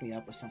me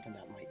up with something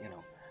that might,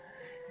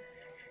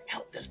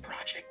 help this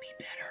project be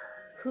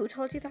better." Who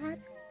told you that?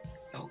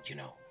 Oh,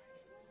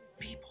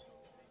 people.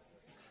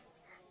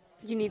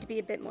 You need to be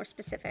a bit more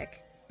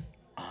specific.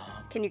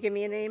 Can you give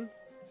me a name?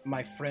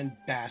 My friend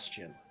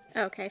Bastion.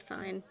 Okay,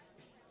 fine.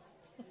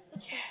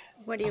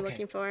 Yes. What are you Okay.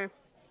 looking for?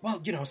 Well,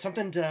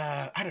 something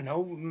to, I don't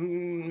know,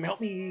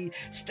 help me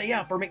stay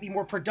up or make me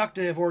more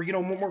productive or,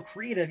 more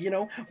creative,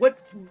 What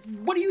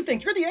do you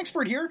think? You're the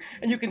expert here.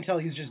 And you can tell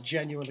he's just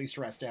genuinely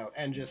stressed out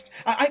and just,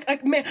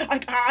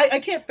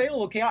 I can't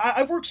fail, okay?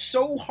 I've worked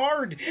so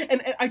hard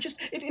and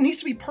it needs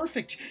to be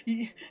perfect.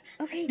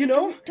 Okay,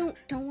 don't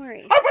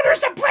worry. I'm under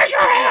some pressure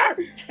here!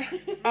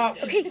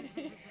 Okay,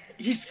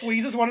 He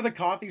squeezes one of the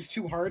coffees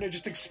too hard and it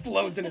just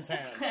explodes in his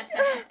hand.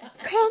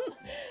 calm.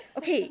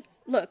 Okay,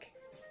 look.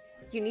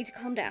 You need to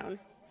calm down.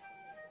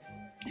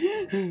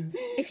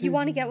 If you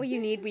want to get what you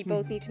need, we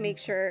both need to make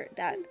sure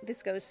that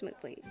this goes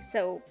smoothly.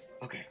 So,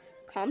 Okay.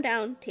 calm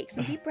down, take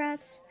some deep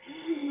breaths.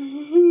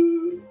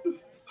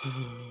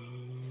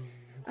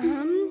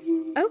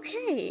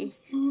 Okay.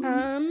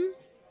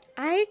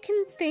 I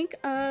can think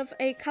of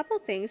a couple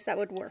things that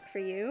would work for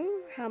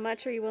you. How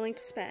much are you willing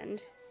to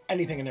spend?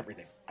 Anything and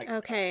everything.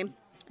 Okay.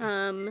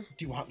 Do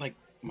you want, like,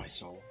 my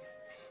soul?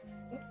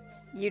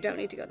 You don't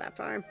need to go that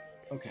far.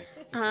 Okay.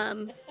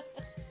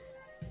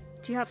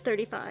 Do you have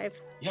 35?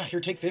 Yeah,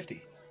 here, take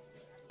 50.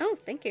 Oh,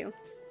 thank you.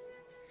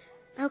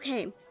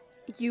 Okay.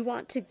 You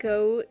want to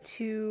go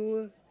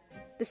to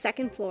the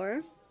second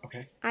floor,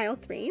 Okay. aisle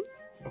 3,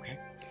 Okay.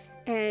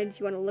 and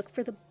you want to look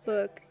for the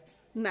book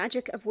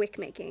Magic of Wick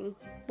Making.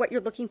 What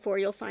you're looking for,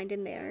 you'll find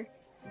in there.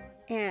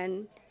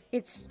 And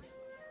it's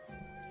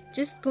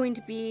just going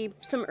to be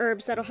some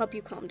herbs that'll help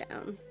you calm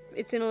down.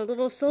 It's in a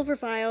little silver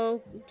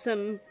vial,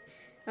 some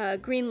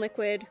green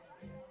liquid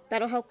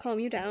that'll help calm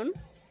you down.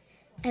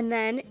 And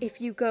then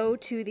if you go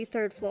to the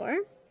third floor,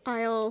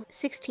 aisle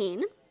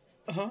 16,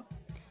 Uh-huh.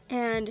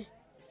 and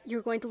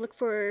you're going to look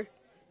for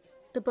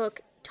the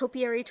book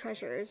Topiary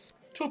Treasures.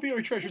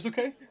 Topiary treasures,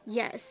 okay?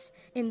 Yes.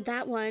 In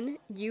that one,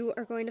 you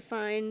are going to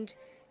find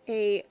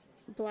a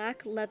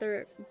black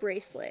leather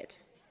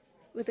bracelet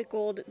with a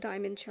gold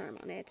diamond charm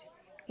on it.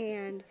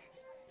 And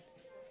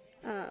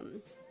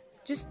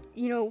just,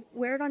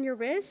 wear it on your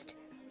wrist,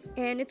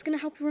 and it's going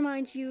to help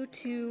remind you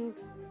to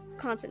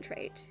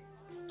concentrate.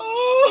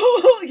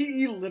 Oh,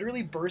 he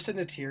literally bursts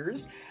into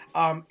tears,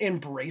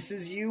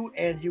 embraces you,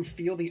 and you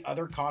feel the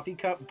other coffee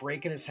cup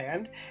break in his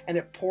hand, and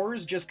it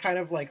pours just kind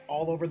of like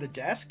all over the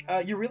desk.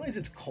 You realize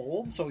it's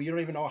cold, so you don't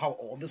even know how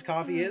old this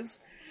coffee is.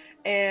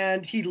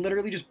 And he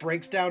literally just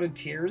breaks down in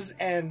tears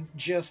and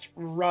just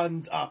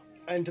runs up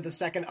into the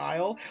second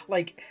aisle,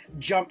 like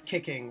jump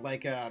kicking,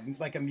 like a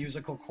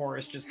musical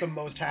chorus, just the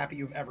most happy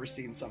you've ever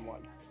seen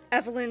someone.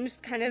 Evelyn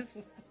just kind of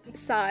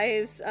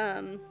sighs,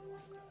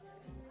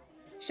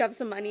 shoves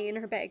some money in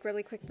her bag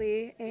really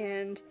quickly,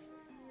 and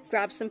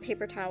grabs some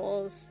paper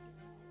towels,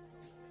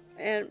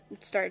 and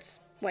starts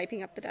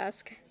wiping up the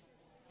desk.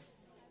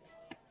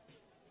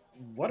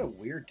 What a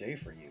weird day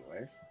for you,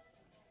 eh?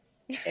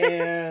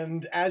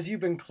 And as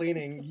you've been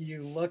cleaning,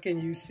 you look and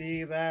you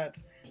see that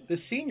the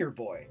senior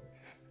boy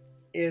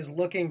is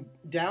looking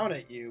down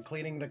at you,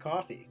 cleaning the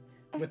coffee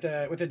with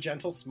a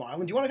gentle smile.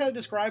 And do you want to kind of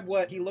describe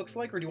what he looks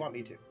like, or do you want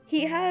me to?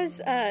 He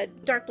has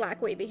dark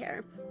black wavy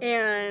hair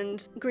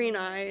and green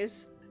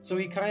eyes. So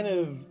he kind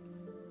of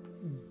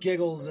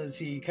giggles as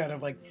he kind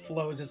of like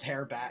flows his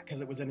hair back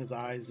because it was in his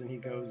eyes, and he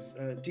goes,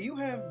 do you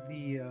have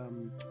the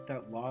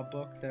that law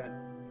book that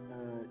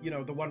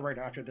the one right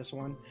after this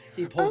one?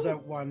 He pulls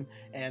out one,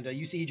 and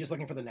you see he's just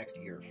looking for the next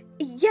year.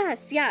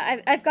 Yes, yeah,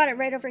 I've got it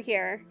right over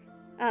here.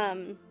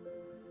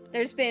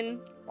 There's been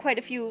quite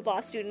a few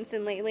law students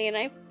in lately, and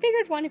I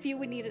figured one of you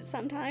would need it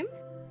sometime.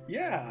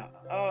 Yeah.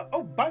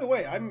 Oh, by the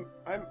way, I'm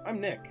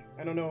Nick.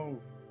 I don't know.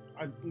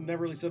 I've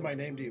never really said my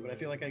name to you, but I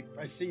feel like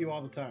I see you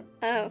all the time.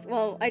 Oh,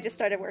 well, I just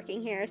started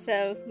working here,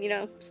 so,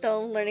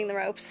 still learning the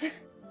ropes.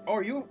 Oh,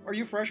 are you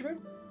a freshman?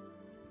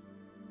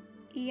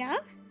 Yeah?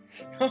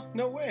 Huh,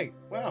 no way.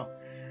 Wow.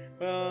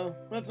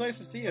 That's nice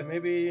to see you.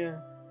 Maybe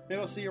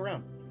I'll see you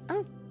around.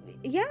 Oh,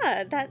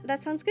 yeah,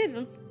 that sounds good.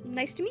 It's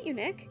nice to meet you,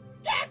 Nick.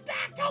 Get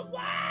back to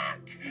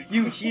work!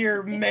 You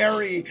hear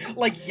Mary,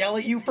 yell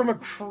at you from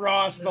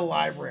across the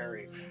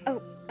library.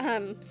 Oh,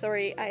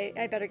 sorry,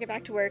 I better get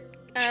back to work.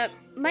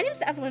 My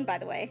name's Evelyn, by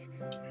the way.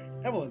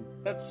 Evelyn,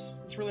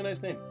 that's a really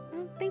nice name.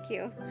 Oh, thank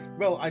you.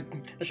 Well, I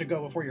should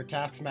go before your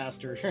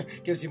taskmaster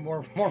gives you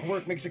more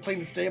work, makes you clean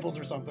the stables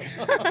or something.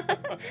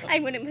 I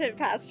wouldn't put it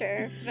past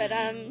her, but,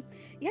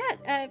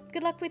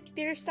 good luck with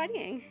your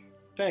studying.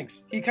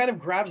 Thanks. He kind of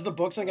grabs the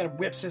books and kind of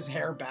whips his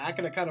hair back,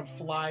 and it kind of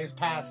flies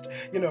past,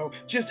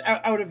 just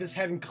out of his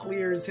head and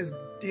clears his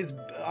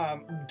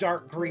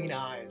dark green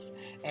eyes.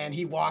 And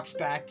he walks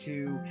back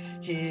to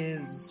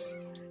his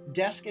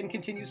desk and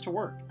continues to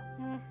work.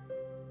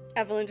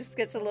 Evelyn just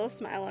gets a little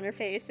smile on her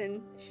face,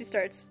 and she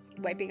finishes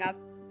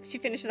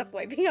up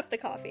wiping up the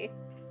coffee.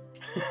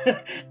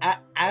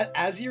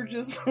 As you're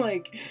just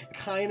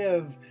kind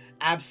of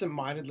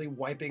absentmindedly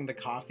wiping the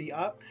coffee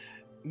up,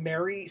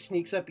 Mary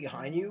sneaks up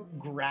behind you,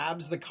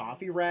 grabs the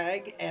coffee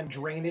rag, and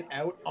drain it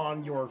out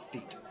on your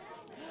feet.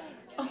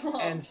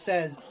 And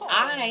says,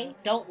 I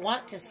don't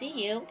want to see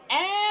you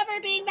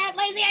ever being that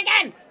lazy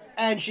again!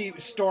 And she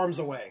storms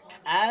away.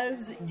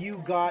 As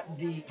you got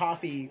the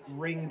coffee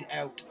wringed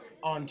out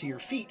onto your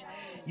feet,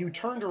 you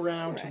turned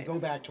around to go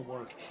back to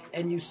work,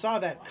 and you saw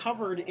that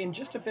covered in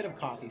just a bit of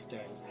coffee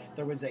stains,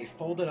 there was a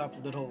folded up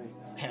little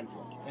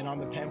pamphlet. And on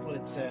the pamphlet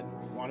it said,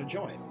 "Want to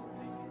join?"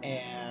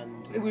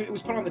 And it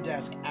was put on the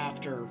desk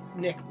after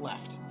Nick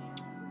left.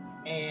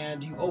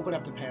 And you open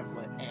up the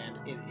pamphlet, and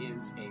it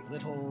is a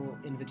little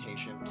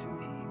invitation to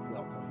the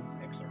welcome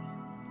mixer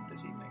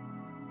this evening.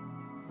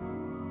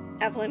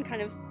 Evelyn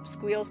kind of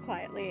squeals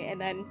quietly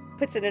and then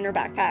puts it in her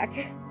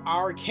backpack.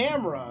 Our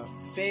camera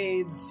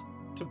fades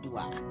to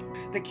black.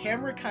 The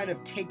camera kind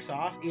of takes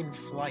off in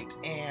flight,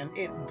 and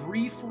it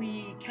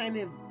briefly kind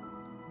of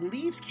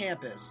leaves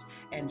campus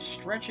and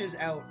stretches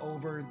out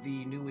over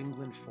the New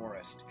England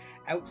forest.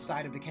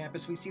 Outside of the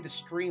campus, we see the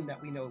stream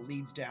that we know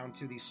leads down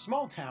to the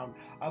small town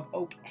of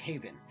Oak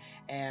Haven.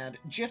 And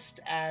just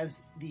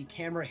as the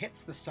camera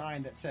hits the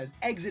sign that says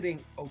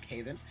exiting Oak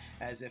Haven,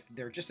 as if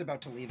they're just about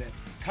to leave it,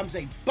 comes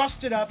a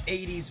busted up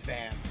 80s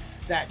van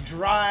that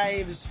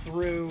drives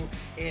through.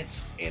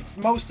 It's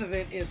most of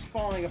it is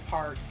falling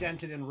apart,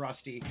 dented and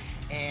rusty,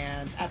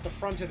 and at the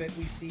front of it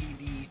we see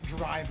the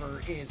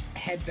driver is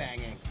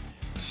headbanging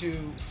to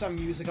some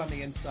music on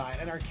the inside,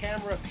 and our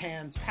camera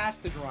pans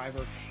past the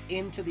driver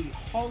into the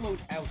hollowed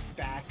out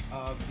back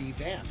of the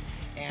van,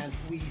 and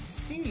we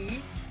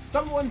see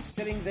someone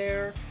sitting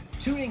there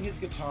tuning his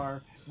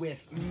guitar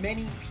with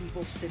many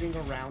people sitting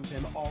around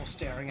him, all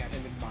staring at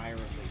him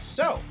admiringly.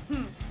 So,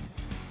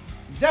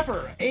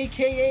 Zephyr,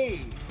 aka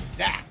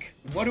Zach,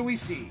 what do we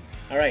see?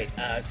 All right,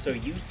 so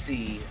you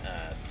see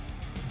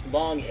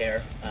long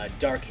hair,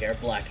 dark hair,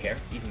 black hair,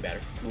 even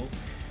better, cool.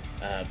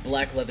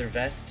 Black leather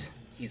vest.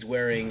 He's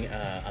wearing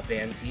a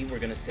band tee. We're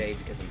gonna say,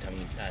 because I'm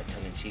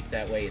tongue-in-cheek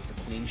that way, it's a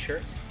Queen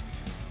shirt.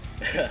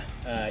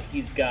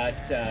 He's got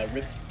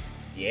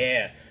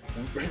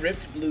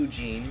ripped blue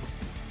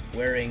jeans.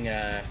 Wearing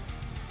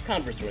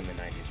Converse were in the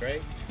 90s,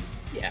 right?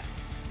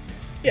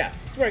 Yeah,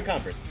 he's wearing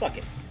Converse. Fuck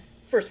it.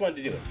 First one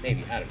to do it,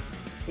 maybe. I don't know.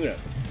 Who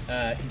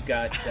knows? He's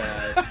got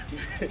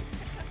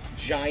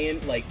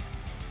giant,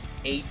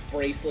 8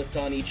 bracelets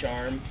on each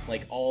arm,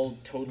 all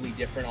totally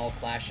different, all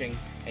clashing,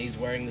 and he's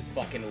wearing this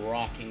fucking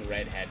rocking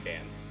red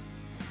headband.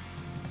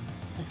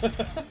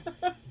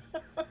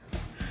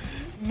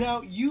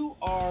 Now, you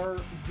are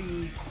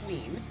the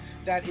Queen.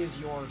 That is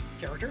your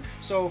character.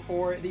 So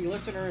for the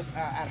listeners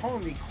at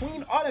home, the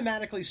Queen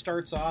automatically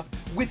starts off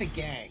with a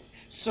gang.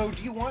 So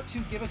do you want to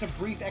give us a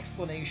brief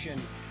explanation,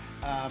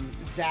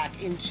 Zach,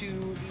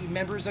 into the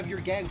members of your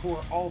gang who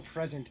are all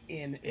present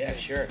in Yeah,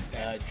 this sure.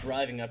 event?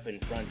 Driving up in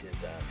front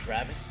is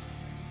Travis.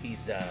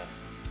 He's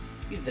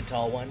the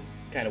tall one.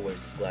 Kind of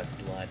wears his glasses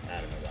a lot. I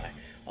don't know why.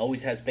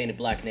 Always has painted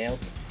black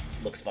nails.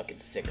 Looks fucking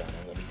sick on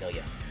him, let me tell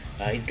you.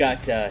 He's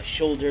got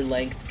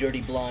shoulder-length,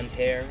 dirty blonde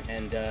hair,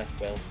 and,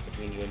 well,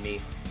 between you and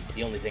me,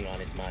 the only thing on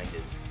his mind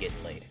is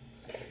getting laid.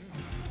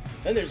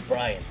 Then there's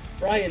Brian.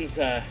 Brian's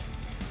a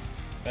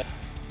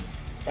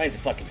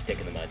fucking stick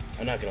in the mud.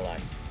 I'm not gonna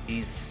lie.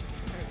 He's...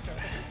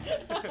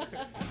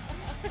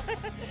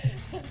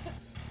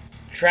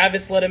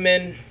 Travis let him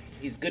in.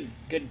 He's good.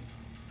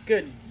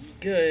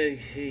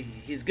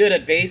 He's good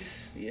at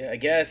bass, yeah, I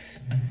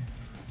guess.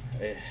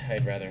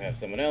 I'd rather have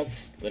someone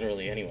else,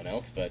 literally anyone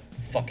else, but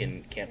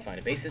fucking can't find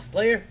a bassist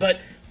player. But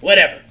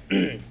whatever.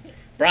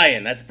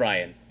 Brian, that's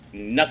Brian.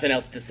 Nothing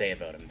else to say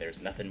about him.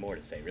 There's nothing more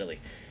to say, really.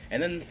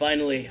 And then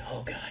finally,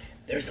 oh god,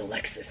 there's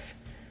Alexis.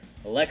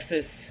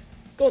 Alexis,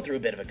 going through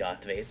a bit of a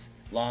goth phase.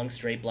 Long,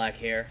 straight black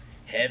hair,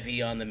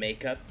 heavy on the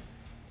makeup,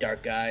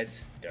 dark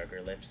eyes,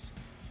 darker lips.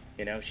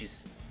 You know,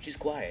 she's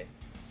quiet.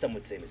 Some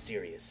would say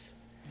mysterious.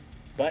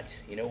 But,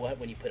 you know what?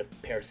 When you put a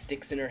pair of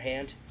sticks in her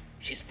hand,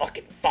 she's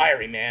fucking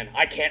fiery, man.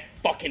 I can't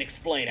fucking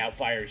explain how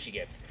fiery she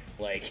gets.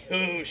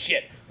 Oh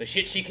shit. The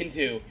shit she can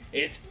do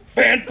is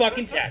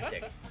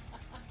fan-fucking-tastic.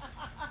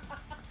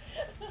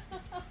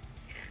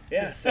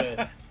 Yeah,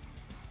 so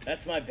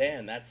that's my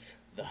band. That's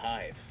The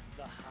Hive.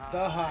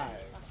 The Hive.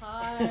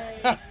 Hi.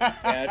 Yeah,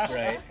 that's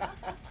right.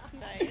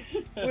 Nice.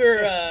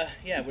 We're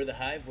The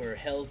Hive. We're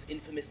Hell's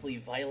infamously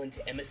violent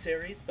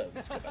emissaries, but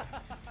we'll just go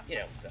back. You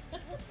know, so.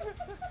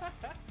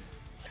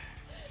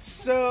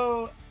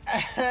 So,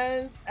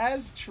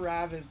 as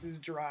Travis is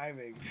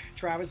driving,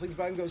 Travis looks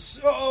by and goes,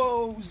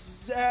 "So,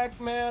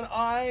 Zach, man,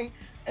 I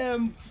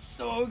am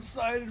so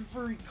excited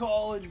for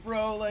college,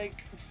 bro.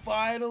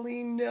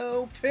 Finally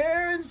no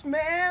parents,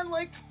 man.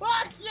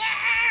 Fuck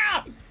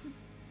yeah!"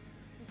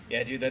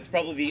 Yeah, dude, that's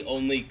probably the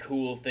only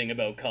cool thing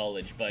about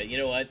college, but you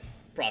know what?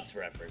 Props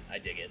for effort. I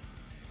dig it.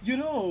 You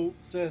know,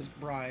 says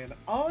Brian,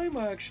 I'm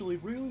actually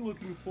really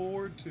looking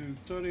forward to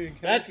studying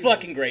That's calculus.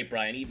 fucking great,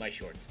 Brian. Eat my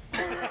shorts.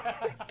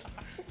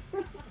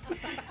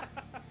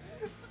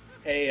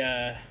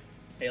 Hey,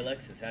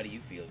 Alexis, how do you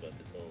feel about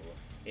this whole,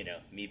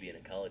 me being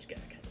a college guy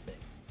kind of thing?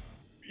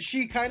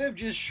 She kind of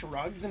just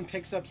shrugs and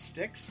picks up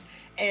sticks,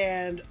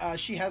 and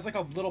she has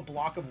a little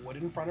block of wood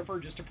in front of her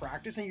just to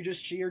practice, and she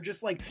just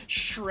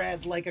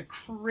shred a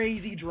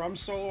crazy drum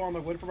solo on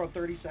the wood for about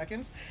 30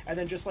 seconds, and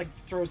then just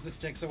throws the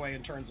sticks away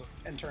and turns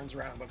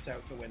around and looks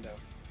out the window.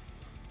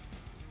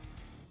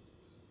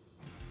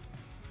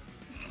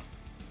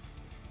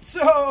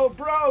 So,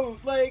 bro,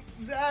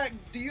 Zach,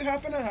 do you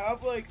happen to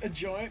have a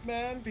joint,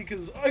 man?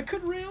 Because I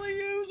could really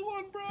use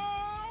one, bro,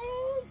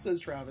 says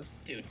Travis.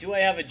 Dude, do I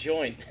have a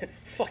joint?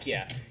 Fuck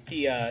yeah.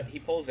 He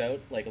pulls out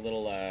a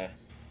little a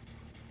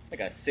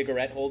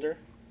cigarette holder.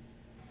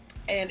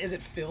 And is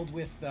it filled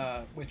with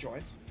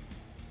joints?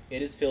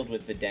 It is filled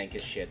with the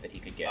dankest shit that he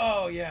could get.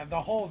 Oh yeah,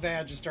 the whole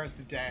van just starts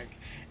to dank,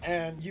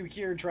 and you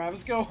hear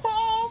Travis go,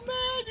 "Oh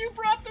man, you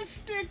brought the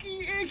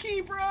sticky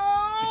icky, bro!"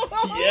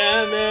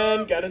 Yeah,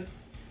 man,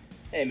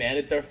 Hey man,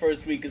 it's our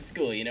first week of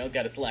school, you know,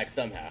 gotta slack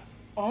somehow.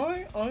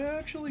 I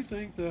actually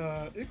think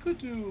that it could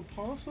do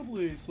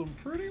possibly some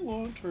pretty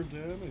long-term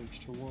damage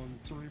to one's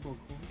cerebral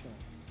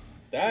cortex.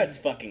 That's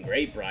fucking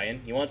great,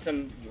 Brian. You want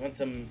some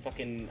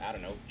fucking, I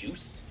don't know,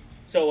 juice?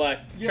 So,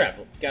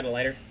 Travel, got a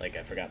lighter? Like,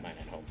 I forgot mine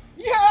at home.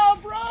 Yeah,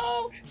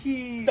 bro!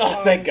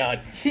 Oh, thank God.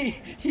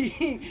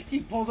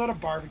 He pulls out a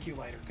barbecue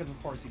lighter, because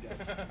of course he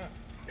does.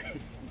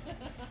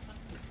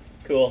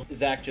 Cool.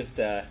 Zach just,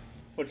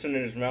 puts it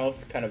in his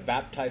mouth, kind of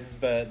baptizes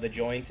the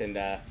joint,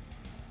 and,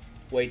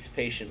 waits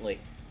patiently.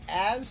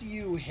 As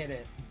you hit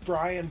it,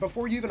 Brian,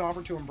 before you even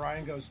offer to him,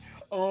 Brian goes,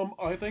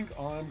 I think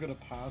I'm gonna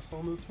pass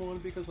on this one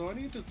because I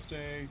need to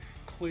stay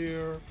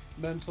clear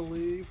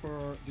mentally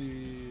for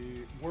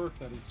the work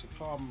that is to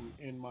come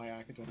in my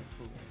academic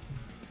career.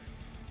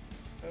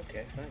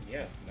 Okay, fine,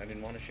 yeah. I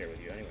didn't want to share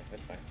with you anyway.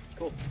 That's fine.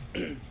 Cool.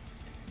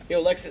 Yo,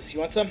 Alexis, you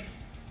want some?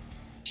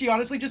 She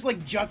honestly just,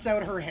 like, juts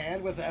out her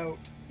hand without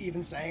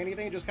even saying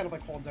anything, just kind of,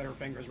 like, holds out her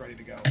fingers ready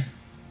to go.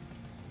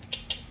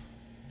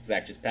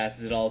 Zach just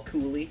passes it all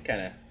coolly, kind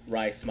of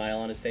wry smile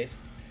on his face.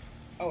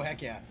 Oh, heck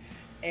yeah.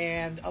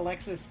 And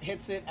Alexis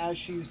hits it as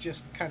she's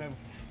just kind of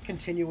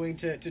continuing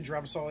to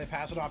drum solo. They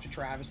pass it off to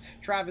Travis.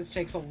 Travis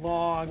takes a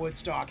long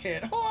Woodstock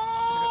hit.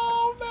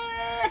 Oh,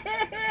 man!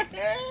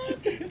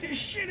 This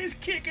shit is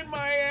kicking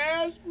my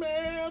ass,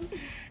 man!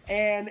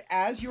 And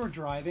as you're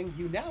driving,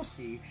 you now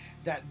see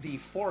that the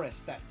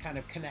forest that kind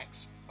of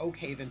connects Oak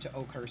Haven to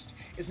Oakhurst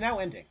is now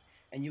ending.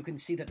 And you can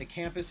see that the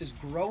campus is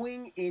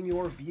growing in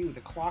your view. The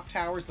clock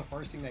tower is the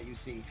first thing that you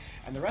see.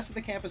 And the rest of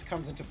the campus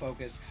comes into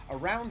focus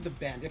around the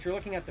bend. If you're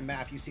looking at the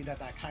map, you see that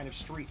that kind of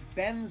street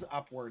bends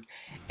upward.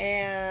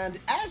 And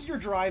as you're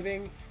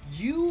driving,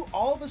 you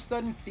all of a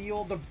sudden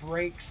feel the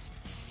brakes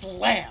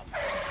slam.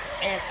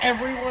 And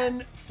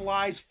everyone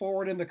flies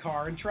forward in the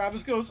car. And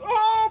Travis goes,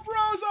 "Oh,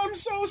 bros, I'm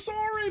so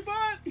sorry,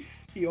 but..."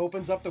 He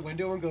opens up the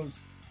window and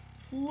goes,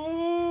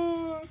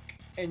 "Look."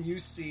 And you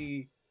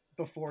see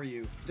before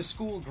you the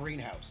school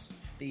greenhouse,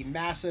 the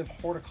massive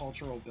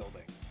horticultural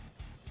building.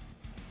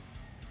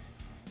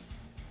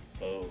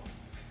 Oh.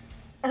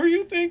 Are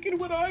you thinking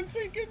what I'm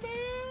thinking,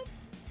 man?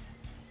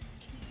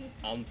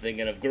 I'm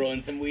thinking of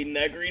growing some weed in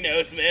that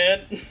greenhouse,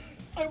 man.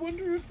 I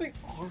wonder if they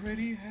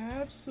already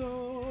have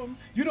some.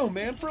 You know,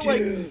 man, for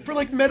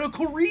like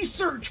medical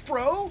research,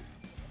 bro.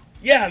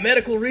 Yeah,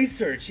 medical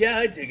research. Yeah,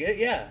 I dig it,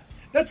 yeah.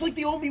 That's like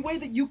the only way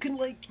that you can,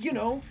 like, you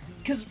know,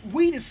 because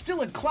weed is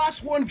still a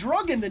class 1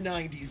 drug in the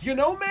 90s, you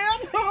know,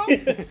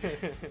 man?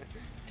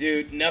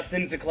 Dude,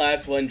 nothing's a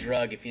class 1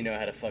 drug if you know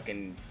how to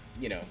fucking,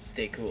 you know,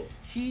 stay cool.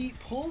 He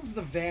pulls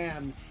the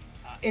van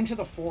into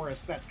the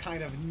forest that's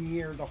kind of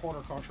near the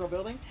horticultural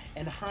building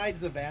and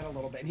hides the van a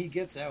little bit, and he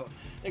gets out.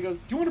 And he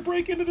goes, "Do you want to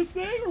break into this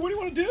thing, or what do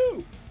you want to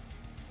do?"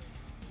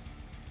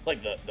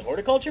 Like the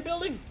horticulture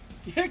building?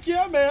 Heck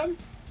yeah, man.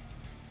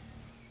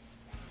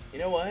 You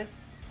know what?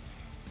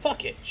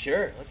 Fuck it,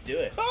 sure, let's do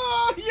it.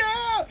 Oh,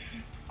 yeah!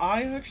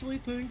 I actually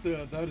think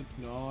that is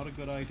not a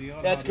good idea.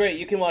 That's great,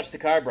 you can watch the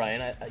car,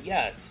 Brian.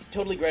 Yeah, it's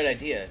totally great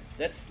idea.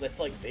 That's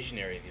like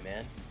visionary of you,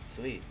 man.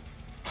 Sweet.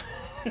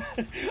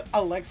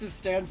 Alexis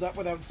stands up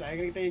without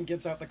saying anything and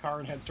gets out the car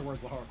and heads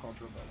towards the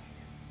horticultural building.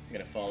 I'm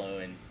gonna follow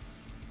and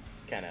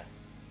kind of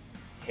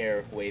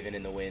hair waving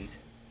in the wind.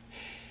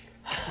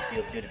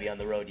 Feels good to be on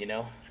the road, you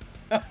know?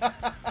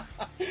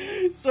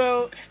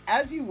 So,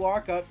 as you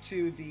walk up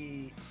to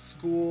the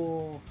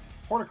school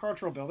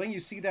horticultural building, you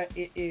see that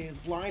it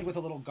is lined with a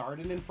little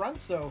garden in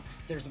front. So,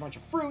 there's a bunch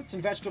of fruits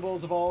and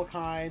vegetables of all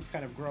kinds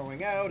kind of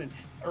growing out, and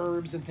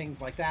herbs and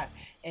things like that.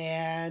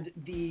 And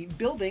the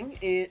building,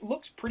 it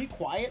looks pretty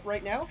quiet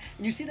right now.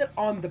 And you see that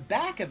on the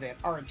back of it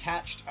are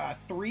attached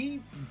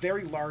 3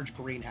 very large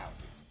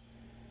greenhouses.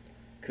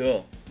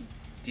 Cool.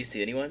 Do you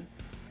see anyone?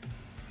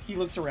 He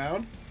looks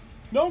around.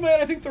 No,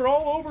 man, I think they're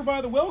all over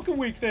by the Welcome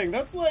Week thing.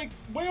 That's like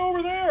way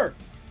over there.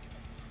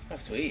 Oh,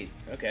 sweet.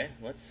 Okay,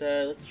 let's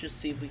just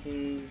see if we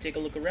can take a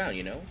look around.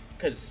 You know,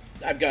 because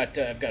I've got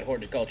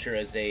horticulture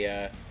as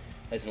an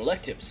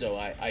elective, so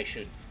I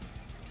should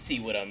see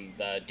what I'm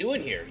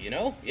doing here. You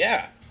know?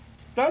 Yeah.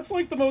 That's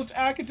like the most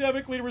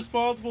academically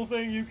responsible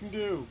thing you can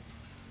do.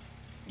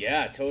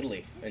 Yeah,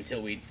 totally.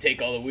 Until we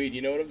take all the weed.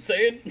 You know what I'm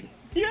saying?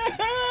 Yeah!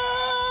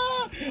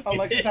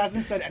 Alexis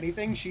hasn't said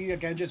anything. She,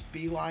 again, just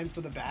beelines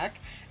to the back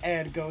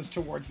and goes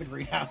towards the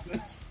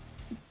greenhouses.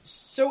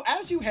 So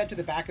as you head to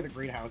the back of the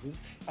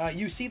greenhouses,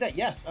 you see that,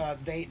 yes,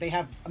 they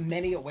have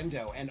many a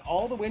window, and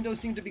all the windows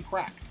seem to be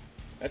cracked.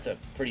 That's a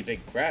pretty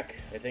big crack.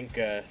 I think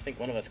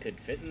one of us could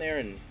fit in there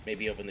and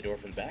maybe open the door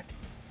from the back.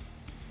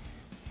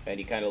 And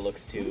he kind of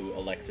looks to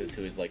Alexis,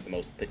 who is like the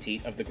most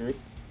petite of the group.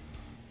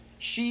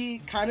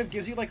 She kind of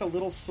gives you like a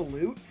little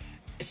salute,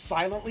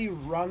 silently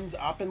runs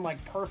up in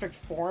like perfect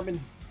form and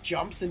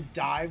jumps and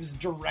dives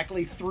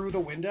directly through the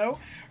window,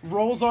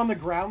 rolls on the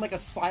ground like a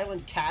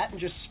silent cat, and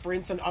just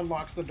sprints and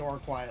unlocks the door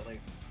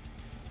quietly.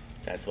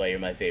 That's why you're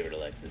my favorite,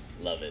 Alexis.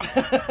 Love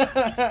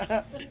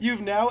it. You've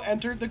now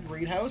entered the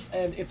greenhouse,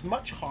 and it's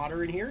much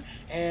hotter in here,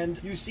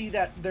 and you see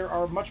that there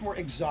are much more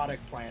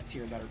exotic plants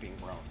here that are being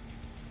grown.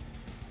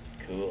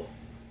 Cool.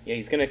 Yeah,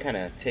 he's gonna kind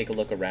of take a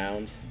look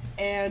around.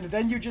 And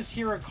then you just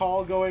hear a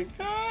call going,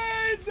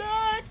 "Hey,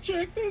 Zach,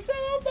 check this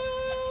out,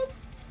 man!"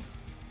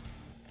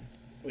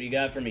 What do you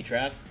got for me,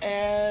 Trav?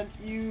 And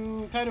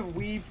you kind of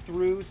weave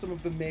through some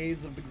of the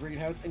maze of the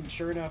greenhouse, and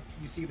sure enough,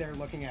 you see there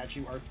looking at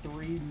you are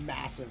 3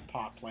 massive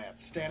pot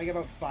plants, standing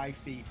about 5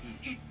 feet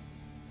each.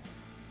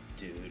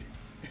 Dude,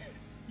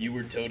 you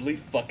were totally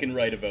fucking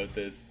right about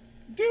this.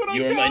 Dude, I'm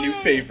You're my new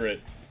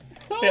favorite.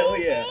 Hell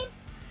yeah.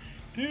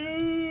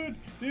 Man.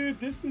 Dude,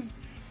 this is...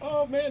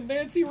 Oh, man,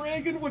 Nancy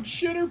Reagan would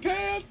shit her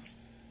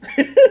pants.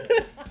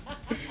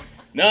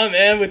 Nah,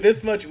 man, with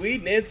this much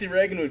weed, Nancy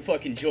Reagan would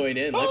fucking join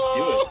in. Let's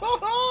do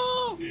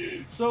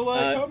it. So,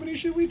 like, how many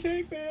should we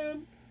take,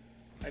 man?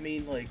 I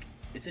mean, like,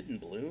 is it in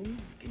bloom?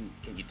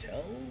 Can you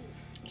tell?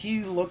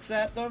 He looks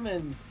at them,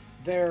 and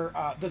they're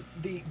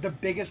the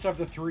biggest of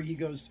the 3. He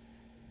goes,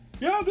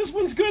 "Yeah, this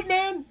one's good,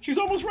 man. She's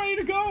almost ready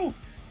to go."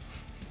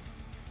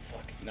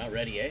 Fuck, not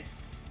ready, eh?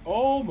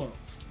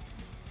 Almost.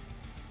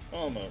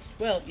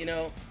 Well, you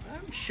know,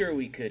 I'm sure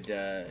we could.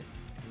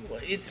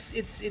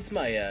 It's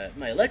my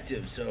my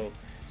elective, so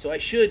I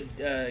should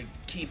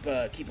keep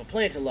a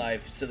plant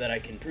alive so that I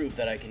can prove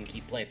that I can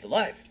keep plants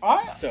alive.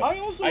 I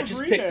also I just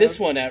agree, picked man. this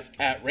one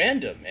at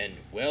random, and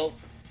well,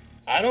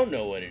 I don't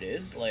know what it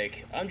is.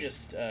 Like, I'm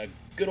just a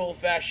good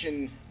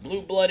old-fashioned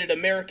blue-blooded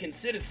American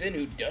citizen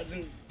who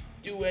doesn't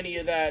do any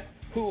of that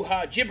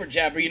hoo-ha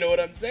jibber-jabber, you know what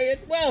I'm saying?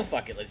 Well,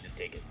 fuck it, let's just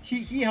take it.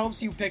 He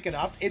helps you pick it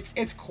up.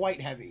 It's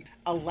quite heavy.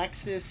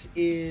 Alexis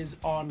is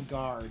on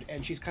guard,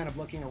 and she's kind of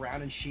looking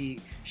around, and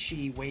she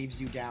waves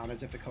you down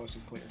as if the coast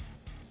is clear.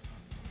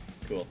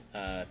 Cool.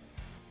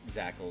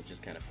 Zach will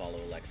just kind of follow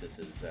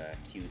Alexis's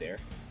cue there.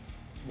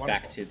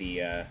 Wonderful. Back to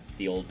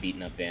the old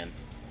beaten-up van.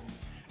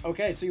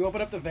 Okay, so you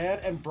open up the van,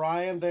 and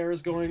Brian there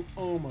is going,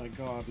 "Oh my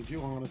god, did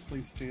you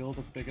honestly steal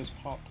the biggest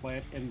pot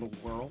plant in the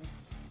world?"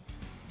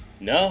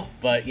 No,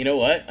 but you know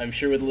what? I'm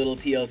sure with a little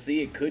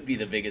TLC, it could be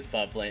the biggest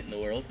pot plant in the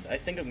world. I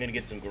think I'm gonna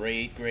get some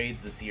great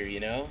grades this year, you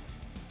know?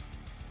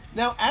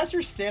 Now, as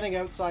you're standing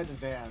outside the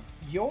van,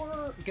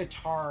 your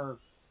guitar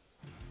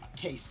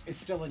case is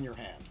still in your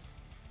hand.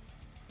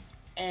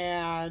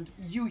 And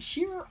you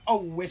hear a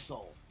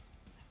whistle,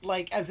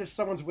 like as if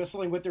someone's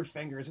whistling with their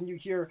fingers, and you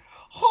hear,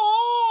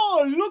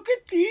 "Oh, look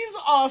at these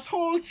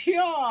assholes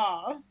here!"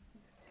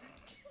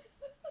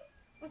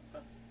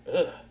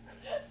 Ugh.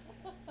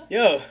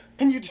 Yo.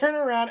 And you turn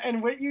around,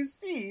 and what you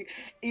see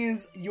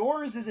is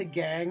yours is a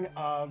gang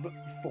of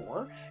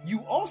 4.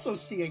 You also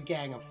see a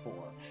gang of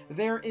 4.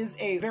 There is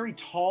a very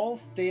tall,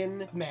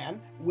 thin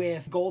man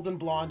with golden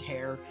blonde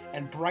hair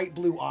and bright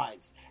blue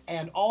eyes.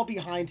 And all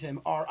behind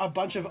him are a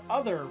bunch of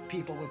other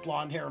people with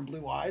blonde hair and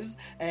blue eyes.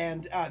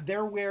 And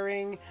they're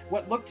wearing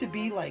what look to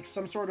be like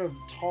some sort of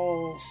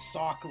tall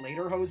sock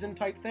lederhosen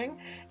type thing.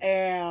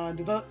 And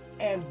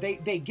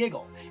they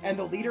giggle. And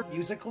the leader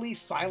musically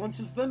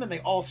silences them, and they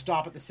all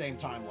stop at the same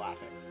time laughing.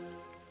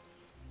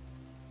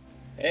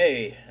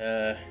 Hey,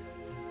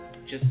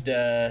 just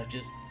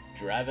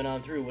driving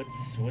on through.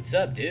 What's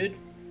up, dude?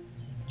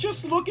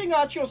 Just looking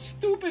at your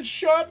stupid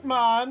shirt,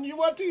 man.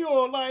 What do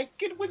you like?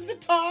 It was the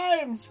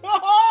times.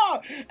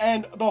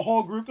 And the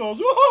whole group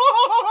goes,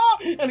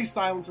 and he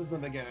silences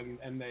them again,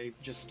 and they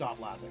just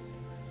stop laughing.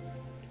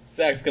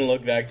 Zach's gonna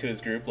look back to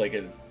his group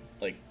as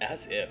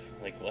if,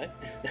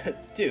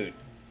 what? Dude,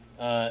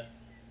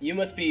 you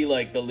must be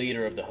like the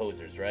leader of the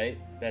hosers, right?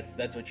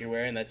 That's what you're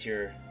wearing. That's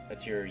your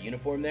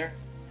uniform there.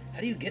 How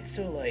do you get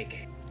so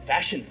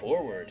fashion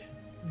forward?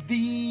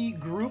 The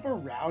group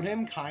around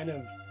him kind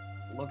of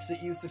looks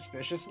at you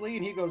suspiciously,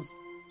 and he goes,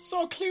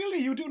 "So clearly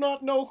you do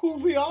not know who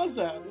we are,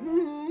 then."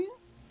 Mm-hmm.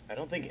 I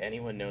don't think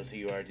anyone knows who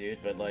you are, dude,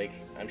 but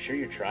I'm sure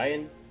you're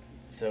trying.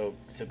 So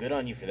good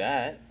on you for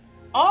that.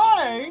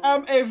 I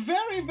am a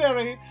very,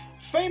 very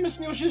famous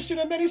musician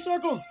in many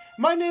circles.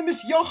 My name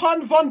is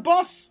Johann von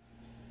Boss.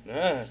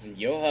 Ah,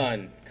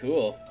 Johann,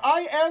 cool.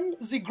 I am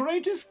the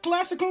greatest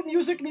classical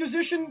music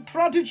musician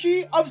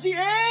prodigy of the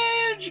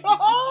age!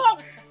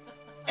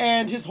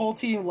 And his whole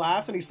team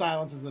laughs, and he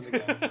silences them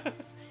again.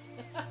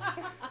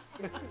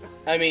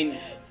 I mean,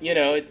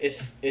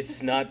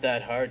 it's not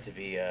that hard to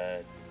be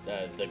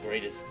the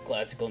greatest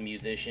classical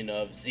musician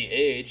of the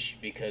age,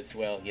 because,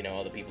 well,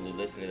 all the people who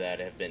listen to that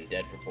have been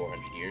dead for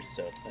 400 years,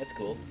 so that's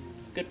cool.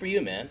 Good for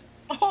you, man.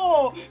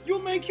 Oh, you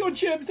make your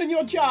jibs and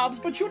your jabs,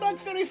 but you're not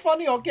very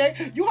funny,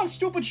 okay? You have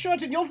stupid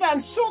shirt and your van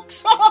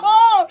sucks.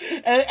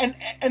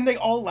 and they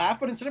all laugh,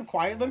 but instead of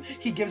quiet them,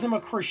 he gives them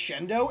a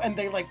crescendo, and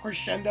they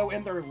crescendo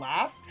in their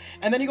laugh.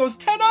 And then he goes,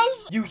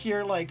 "Tenors!" You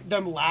hear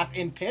them laugh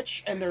in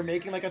pitch, and they're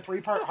making a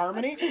 3-part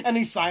harmony, and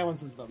he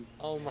silences them.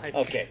 Oh my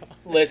Okay, God.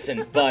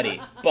 listen, buddy,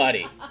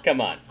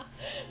 come on.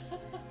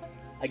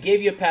 I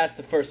gave you a pass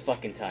the first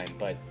fucking time,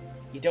 but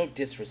you don't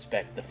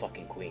disrespect the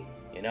fucking queen,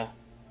 you know?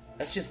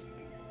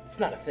 It's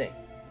not a thing.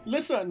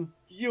 Listen,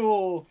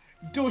 you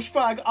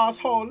douchebag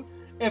asshole.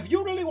 If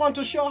you really want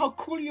to show how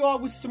cool you are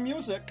with some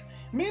music,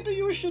 maybe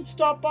you should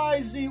stop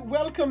by the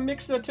welcome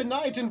mixer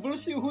tonight and we'll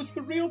see who's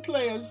the real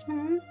players,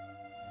 hmm?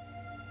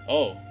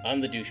 Oh, I'm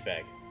the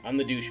douchebag. I'm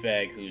the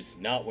douchebag who's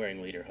not wearing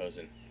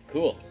lederhosen.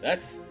 Cool.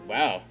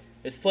 Wow.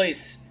 This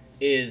place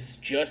is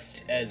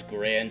just as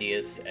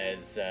grandiose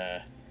as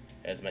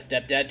my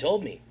stepdad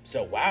told me.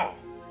 So wow,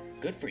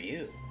 good for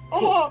you.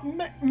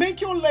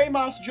 Make your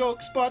lame-ass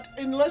jokes, but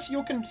unless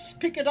you can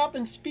pick it up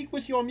and speak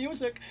with your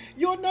music,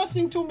 you're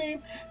nothing to me.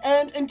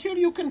 And until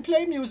you can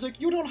play music,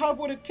 you don't have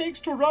what it takes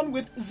to run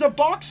with the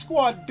Box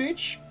Squad,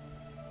 bitch.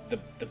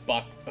 The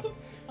box.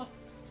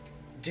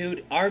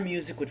 Dude, our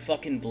music would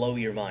fucking blow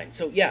your mind.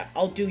 So yeah,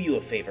 I'll do you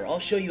a favor. I'll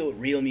show you what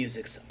real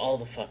music's all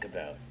the fuck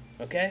about.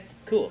 Okay?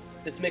 Cool.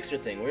 This mixer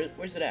thing,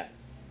 where's it at?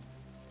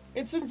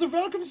 It's in the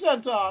welcome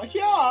center.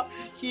 Yeah.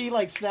 He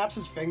snaps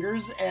his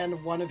fingers,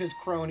 and one of his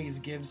cronies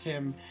gives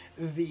him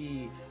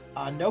the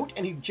note,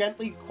 and he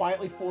gently,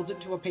 quietly folds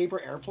it to a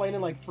paper airplane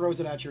and throws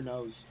it at your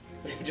nose.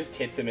 Just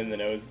hits him in the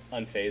nose,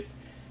 unfazed.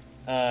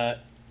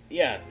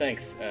 Yeah,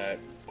 thanks.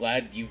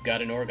 Glad you've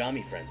got an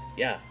origami friend.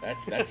 Yeah,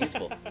 that's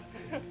useful.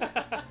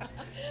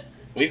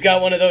 We've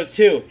got one of those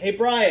too. Hey,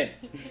 Brian.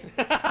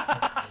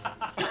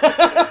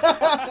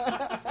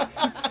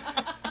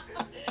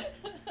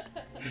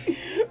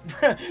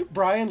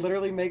 Brian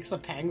literally makes a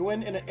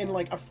penguin in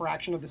a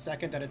fraction of the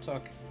second that it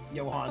took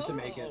Johan to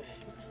make it.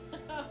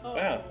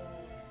 Wow.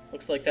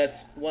 Looks like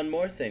that's one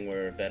more thing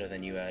we're better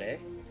than you at, eh?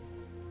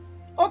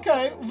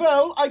 Okay,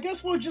 well, I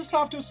guess we'll just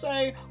have to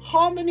say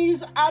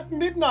harmonies at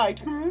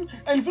midnight,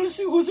 And we'll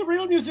see who the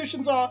real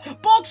musicians are.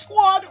 Box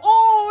Squad,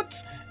 out!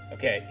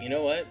 Okay, you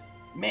know what?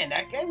 Man,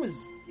 that guy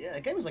was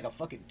like a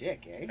fucking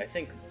dick, eh? I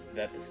think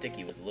that the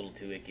sticky was a little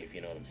too icky, if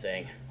you know what I'm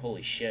saying.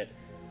 Holy shit.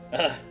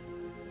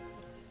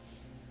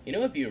 You know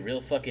what'd be a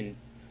real fucking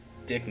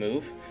dick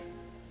move?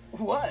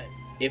 What?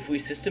 If we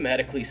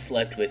systematically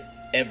slept with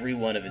every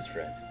one of his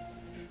friends.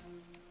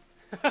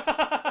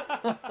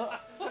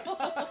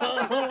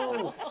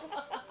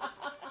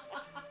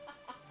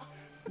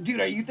 Dude,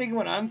 are you thinking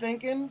what I'm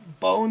thinking?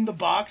 Bone the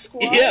Box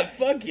Squad? Yeah,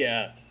 fuck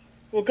yeah.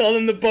 We'll call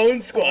them the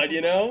Bone Squad, you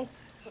know?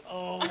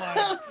 Oh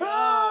my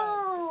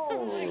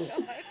god.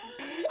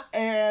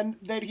 And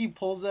then he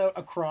pulls out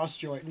a cross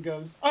joint and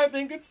goes, I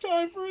think it's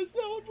time for a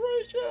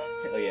celebration.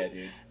 Hell yeah,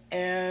 dude.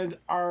 And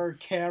our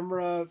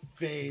camera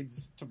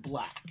fades to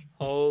black.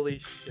 Holy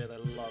shit, I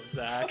love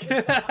Zach.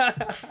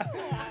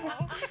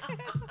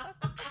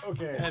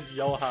 Okay. And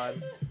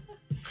Johan.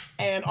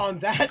 And on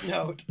that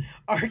note,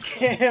 our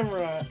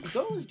camera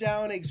goes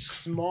down a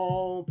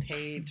small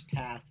paved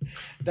path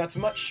that's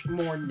much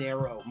more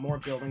narrow. More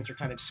buildings are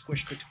kind of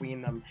squished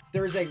between them.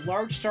 There is a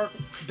large, stark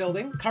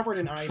building covered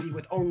in ivy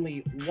with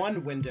only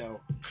one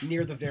window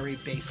near the very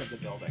base of the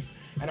building.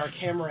 And our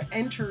camera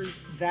enters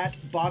that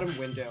bottom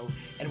window,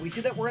 and we see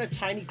that we're in a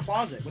tiny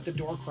closet with the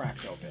door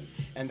cracked open.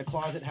 And the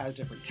closet has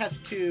different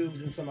test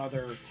tubes and some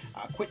other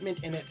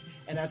equipment in it.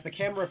 And as the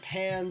camera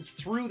pans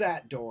through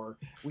that door,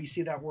 we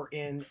see that we're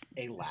in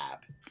a lab.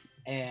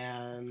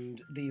 And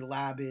the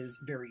lab is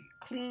very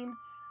clean,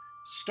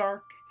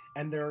 stark,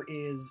 and there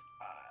is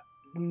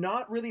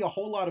not really a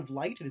whole lot of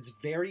light. It is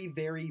very,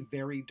 very,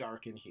 very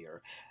dark in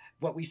here.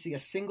 But we see a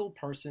single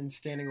person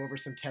standing over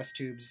some test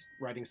tubes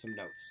writing some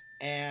notes.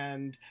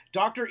 And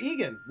Dr.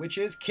 Egan, which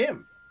is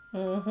Kim.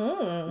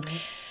 Mm-hmm.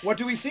 What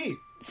do we see?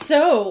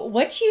 So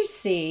what you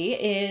see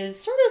is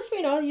sort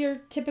of, your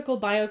typical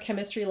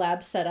biochemistry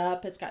lab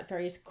setup. It's got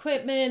various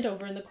equipment.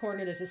 Over in the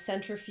corner, there's a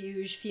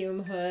centrifuge,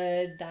 fume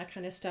hood, that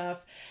kind of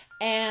stuff.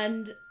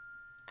 And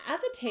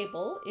at the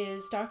table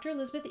is Dr.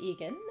 Elizabeth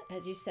Egan,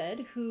 as you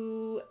said,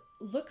 who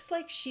looks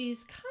like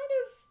she's kind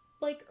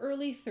of like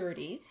early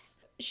 30s.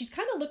 She's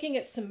kind of looking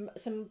at some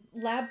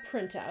lab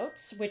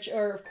printouts, which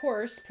are, of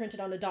course,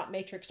 printed on a dot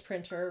matrix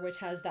printer, which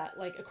has that,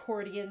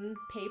 accordion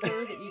paper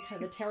that you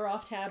kind of tear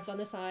off tabs on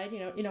the side. You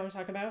know what I'm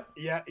talking about?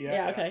 Yeah.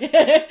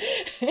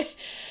 Okay.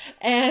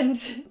 And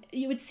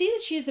you would see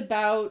that she's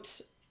about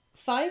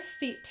 5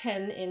 feet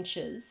 10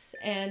 inches,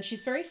 and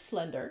she's very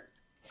slender.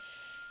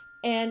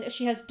 And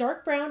she has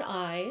dark brown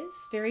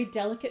eyes, very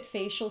delicate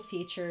facial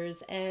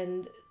features,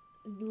 and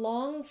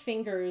long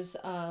fingers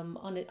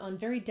on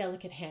very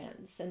delicate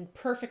hands, and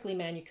perfectly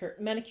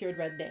manicured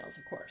red nails,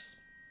 of course.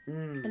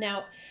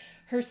 Now,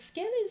 her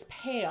skin is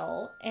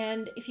pale,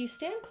 and if you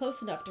stand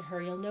close enough to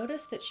her, you'll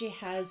notice that she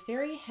has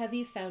very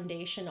heavy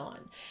foundation on,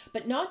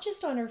 but not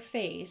just on her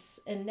face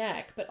and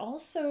neck, but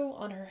also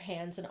on her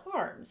hands and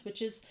arms,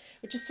 which is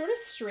sort of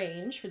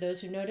strange for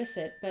those who notice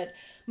it, but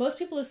most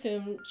people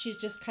assume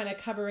she's just kind of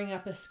covering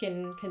up a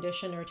skin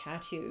condition or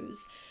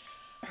tattoos.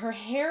 Her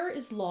hair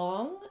is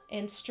long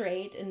and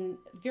straight and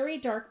very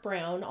dark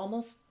brown,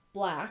 almost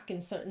black in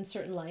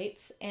certain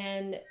lights,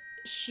 and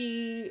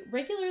she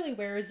regularly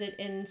wears it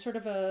in sort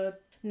of a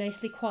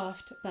nicely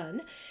coiffed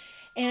bun.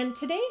 And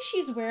today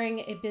she's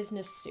wearing a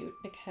business suit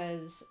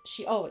because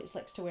she always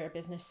likes to wear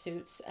business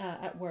suits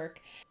at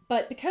work.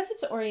 But because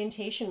it's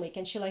orientation week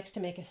and she likes to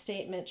make a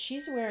statement,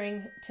 she's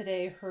wearing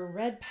today her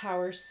red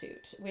power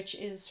suit, which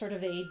is sort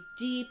of a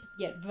deep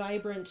yet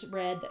vibrant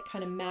red that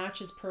kind of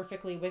matches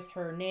perfectly with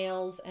her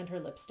nails and her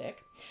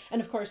lipstick. And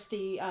of course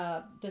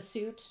the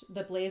suit,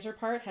 the blazer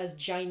part, has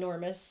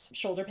ginormous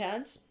shoulder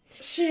pads.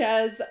 She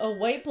has a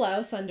white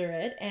blouse under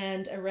it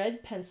and a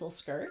red pencil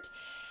skirt.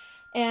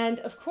 And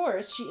of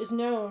course, she is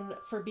known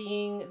for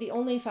being the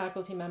only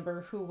faculty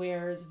member who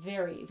wears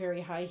very,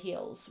 very high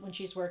heels when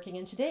she's working.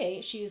 And today,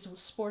 she is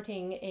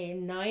sporting a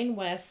 9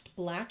 West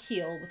black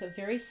heel with a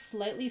very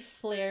slightly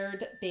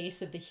flared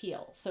base of the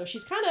heel. So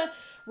she's kind of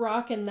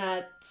rocking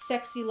that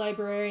sexy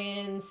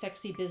librarian,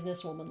 sexy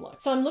businesswoman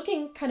look. So I'm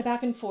looking kind of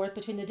back and forth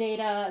between the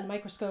data and the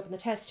microscope and the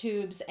test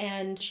tubes,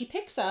 and she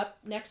picks up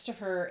next to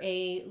her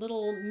a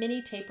little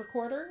mini tape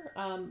recorder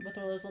with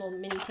one of those little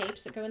mini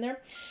tapes that go in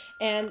there.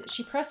 And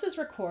she presses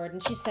record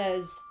and she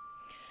says,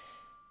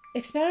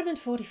 "Experiment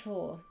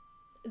 44.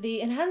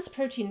 The enhanced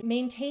protein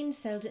maintained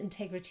cell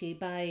integrity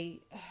by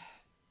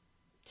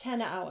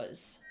 10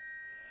 hours.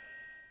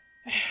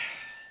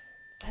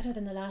 Better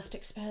than the last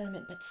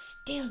experiment, but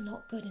still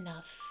not good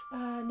enough.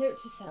 Note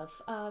to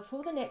self,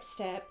 for the next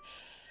step..."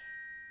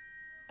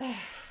 Oh,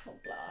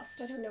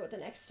 blast. I don't know what the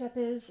next step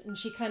is. And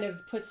she kind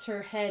of puts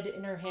her head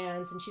in her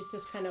hands and she's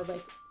just kind of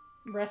like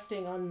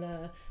resting on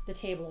the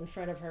table in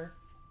front of her.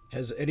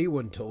 Has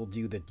anyone told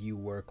you that you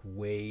work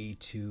way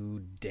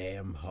too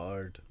damn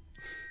hard?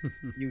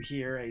 You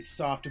hear a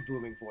soft,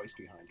 booming voice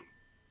behind you.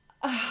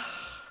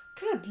 Oh,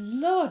 good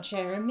Lord,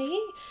 Jeremy.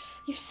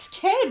 You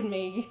scared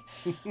me.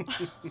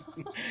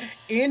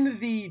 In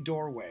the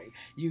doorway,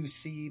 you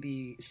see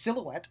the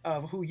silhouette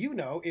of who you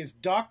know is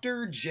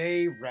Dr.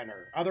 J.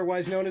 Renner,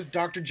 otherwise known as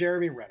Dr.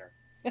 Jeremy Renner.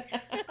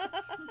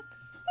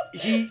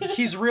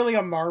 He's really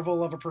a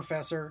marvel of a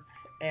professor,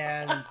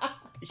 and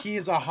he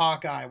is a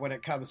Hawkeye when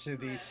it comes to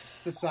the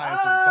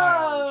science of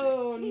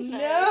biology. Oh,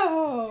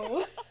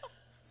 no.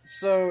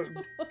 So,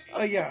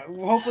 yeah,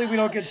 hopefully we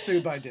don't get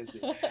sued by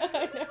Disney.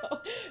 I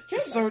know.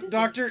 So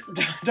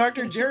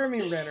Dr.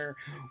 Jeremy Renner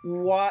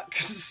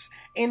walks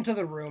into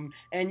the room,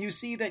 and you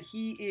see that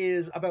he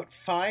is about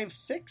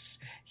 5'6".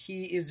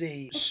 He is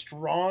a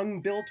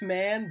strong-built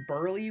man,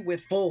 burly,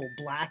 with full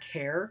black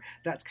hair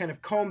that's kind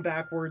of combed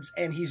backwards,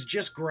 and he's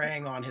just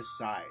graying on his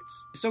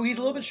sides. So he's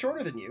a little bit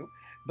shorter than you,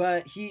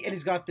 but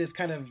he's got this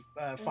kind of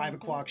 5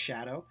 o'clock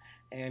shadow,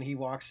 and he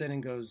walks in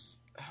and goes,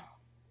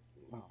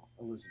 "Oh,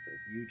 Elizabeth,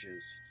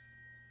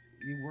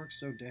 you work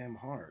so damn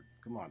hard.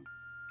 Come on.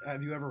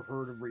 Have you ever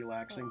heard of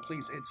relaxing?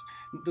 Please,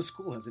 the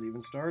school hasn't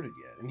even started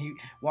yet." And he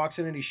walks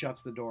in and he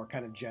shuts the door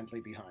kind of gently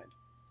behind.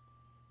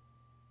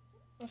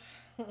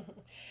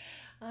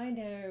 I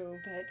know,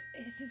 but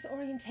this is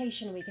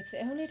orientation week. It's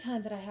the only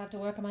time that I have to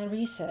work on my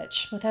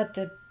research without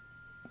the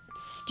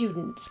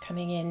students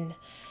coming in.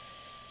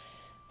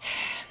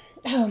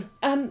 Oh,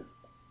 I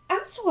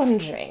was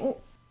wondering,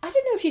 I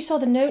don't know if you saw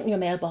the note in your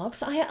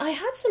mailbox. I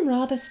had some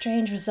rather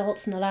strange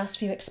results in the last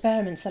few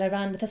experiments that I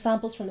ran with the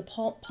samples from the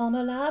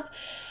Palmer lab.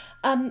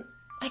 I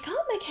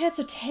can't make heads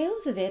or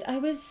tails of it. I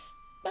was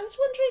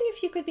wondering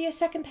if you could be a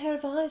second pair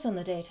of eyes on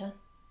the data.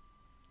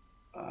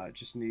 I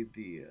just need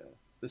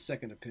the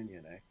second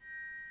opinion,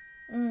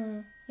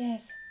 eh?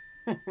 Yes.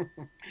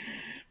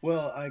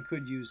 Well, I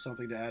could use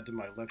something to add to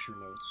my lecture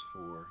notes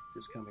for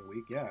this coming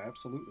week. Yeah,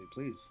 absolutely,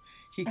 please.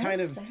 He kind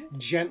of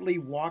gently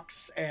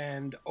walks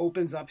and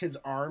opens up his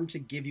arm to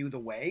give you the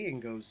way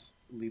and goes,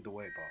 "Lead the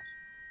way,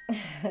 boss."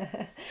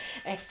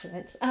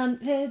 Excellent.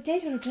 The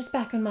data are just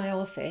back in my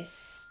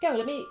office. Go,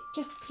 let me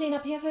just clean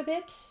up here for a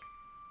bit,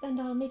 and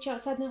I'll meet you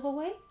outside in the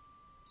hallway.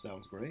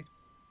 Sounds great.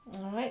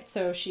 All right,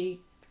 so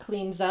she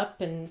cleans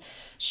up and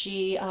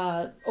she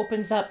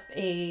opens up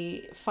a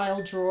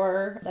file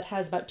drawer that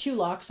has about 2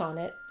 locks on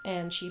it,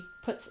 and she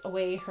puts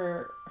away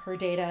her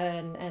data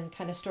and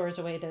kind of stores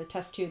away the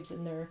test tubes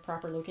in their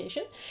proper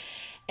location,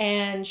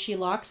 and she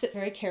locks it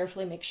very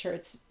carefully, makes sure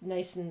it's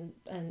nice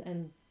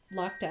and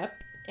locked up,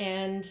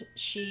 and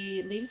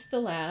she leaves the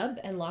lab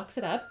and locks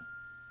it up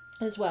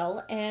as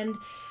well, and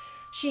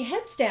she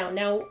heads down.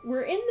 Now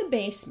we're in the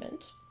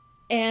basement,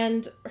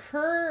 and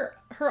her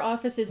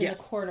office is in the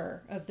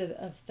corner of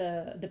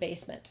the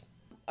basement.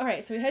 All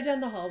right, so we head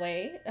down the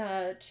hallway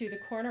to the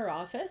corner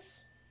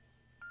office,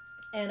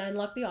 and I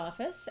unlock the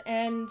office.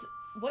 And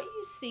what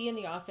you see in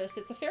the office,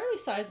 it's a fairly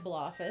sizable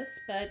office,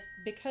 but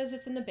because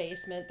it's in the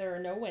basement, there are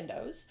no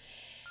windows,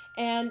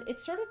 and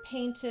it's sort of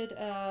painted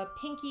a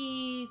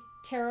pinky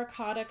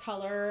terracotta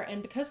color,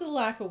 and because of the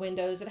lack of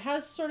windows, it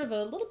has sort of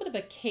a little bit of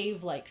a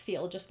cave-like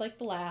feel, just like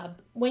the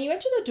lab. When you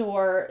enter the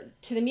door,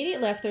 to the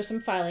immediate left there's some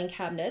filing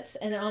cabinets,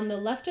 and on the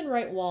left and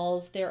right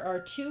walls there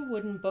are 2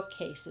 wooden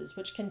bookcases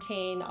which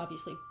contain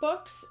obviously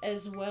books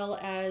as well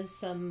as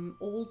some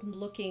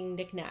old-looking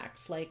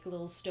knickknacks like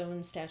little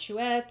stone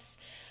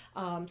statuettes,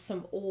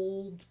 some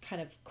old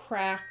kind of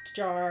cracked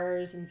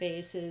jars and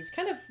vases,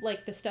 kind of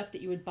like the stuff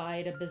that you would buy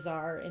at a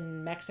bazaar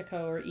in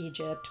Mexico or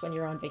Egypt when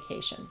you're on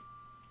vacation.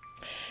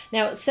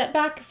 Now, set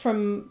back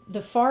from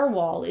the far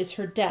wall is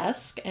her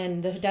desk,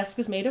 and the desk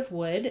is made of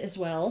wood as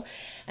well,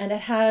 and it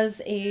has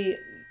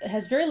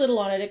very little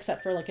on it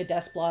except for like a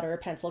desk blotter, a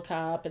pencil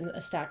cup, and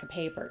a stack of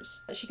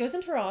papers. She goes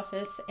into her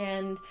office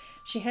and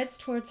she heads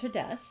towards her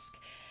desk,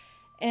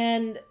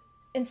 and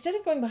instead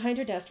of going behind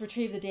her desk to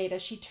retrieve the data,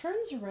 she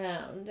turns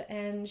around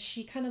and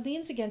she kind of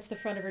leans against the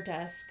front of her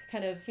desk,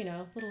 kind of,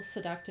 a little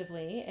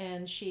seductively,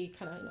 and she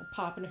kind of,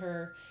 popping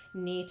her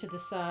knee to the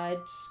side,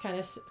 just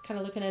kind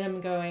of looking at him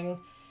and going,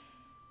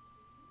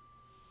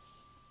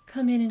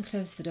 "Come in and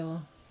close the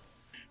door."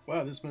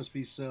 Wow, this must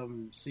be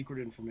some secret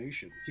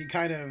information. He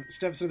kind of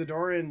steps to the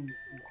door and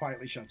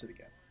quietly shuts it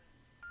again.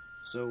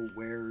 So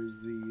where is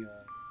the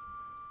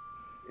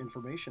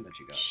information that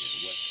you got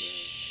here?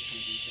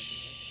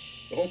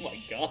 Oh my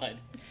god.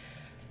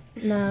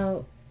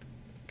 Now,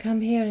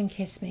 come here and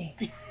kiss me.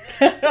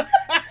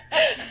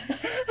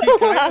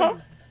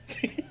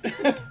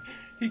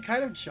 He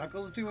kind of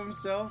chuckles to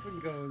himself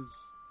and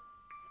goes,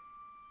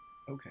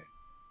 "Okay."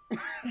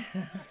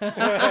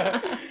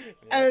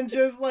 And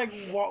just like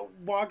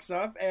walks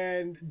up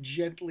and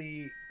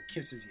gently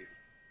kisses you.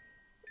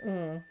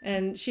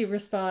 And she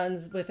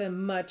responds with a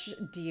much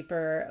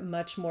deeper,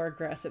 much more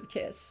aggressive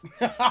kiss.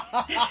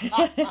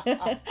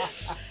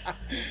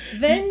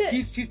 Then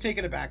he's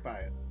taken aback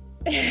by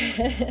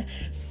it.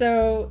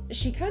 So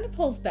she kind of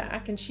pulls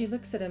back and she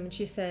looks at him and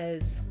she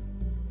says,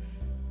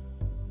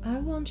 "I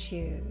want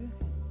you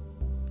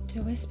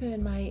to whisper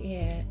in my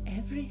ear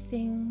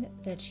everything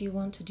that you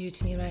want to do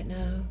to me right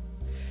now.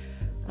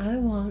 I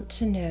want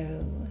to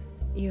know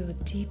your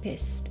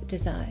deepest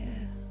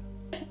desire."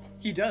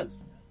 He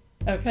does.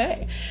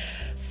 Okay.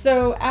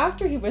 So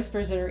after he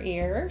whispers in her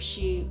ear,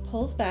 she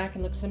pulls back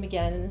and looks at him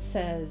again and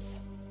says,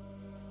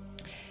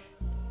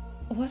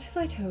 "What if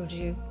I told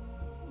you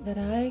that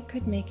I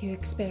could make you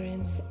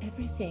experience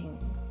everything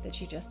that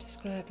you just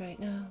described right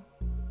now?"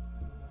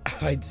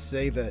 I'd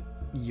say that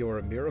you're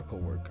a miracle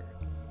worker.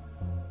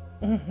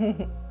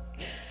 Of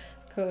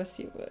course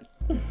you would.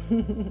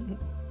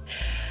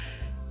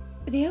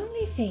 The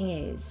only thing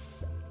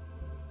is,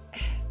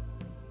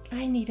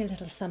 I need a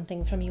little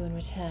something from you in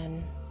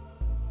return.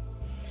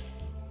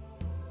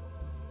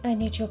 I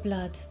need your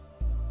blood.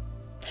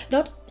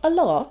 Not a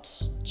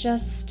lot,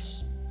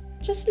 just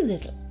a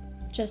little.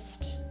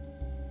 Just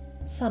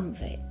some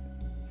of it.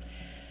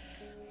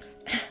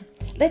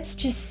 Let's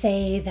just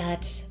say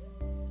that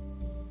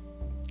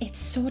it's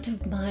sort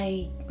of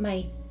my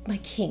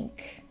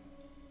kink.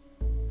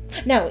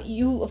 Now,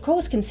 you of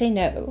course can say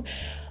no,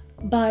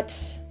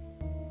 but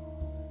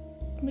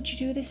would you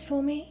do this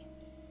for me?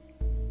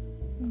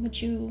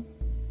 Would you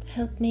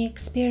help me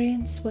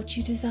experience what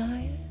you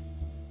desire?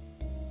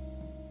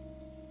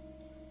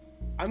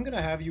 I'm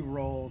gonna have you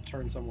roll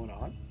Turn Someone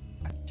On.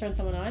 Turn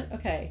someone on?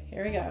 Okay,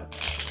 here we go.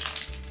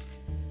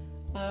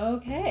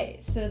 Okay,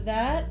 so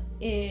that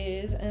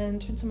is,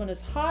 and turn someone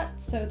is hot,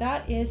 so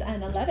that is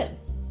an 11.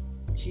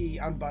 He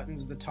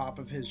unbuttons the top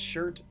of his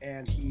shirt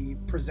and he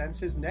presents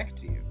his neck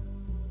to you.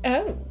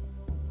 Oh.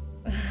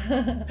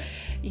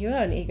 You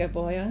are an ego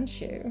boy,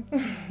 aren't you?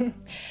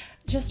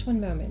 Just one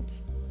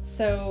moment.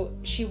 So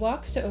she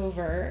walks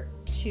over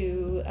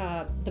to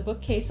the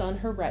bookcase on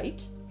her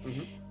right,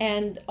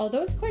 and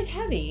although it's quite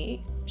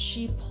heavy,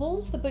 she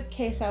pulls the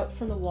bookcase out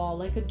from the wall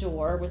like a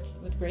door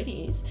with great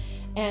ease,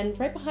 and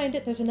right behind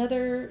it there's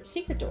another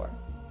secret door,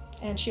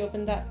 and she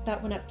opened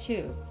that one up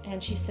too,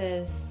 and she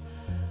says,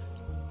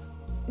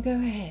 "Go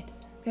ahead,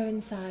 go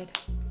inside."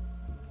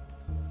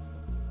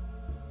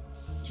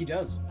 He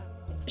does.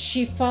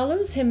 She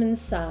follows him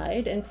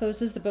inside and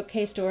closes the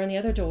bookcase door and the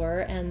other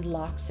door and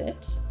locks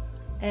it.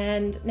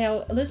 And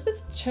now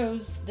Elizabeth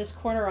chose this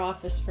corner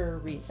office for a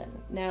reason.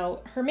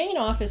 Now, her main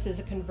office is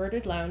a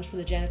converted lounge for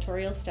the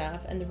janitorial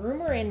staff, and the room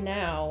we're in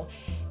now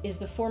is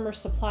the former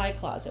supply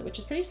closet, which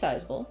is pretty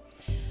sizable.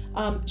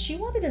 She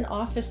wanted an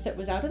office that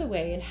was out of the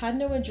way and had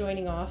no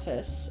adjoining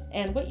office,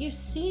 and what you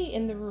see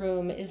in the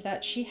room is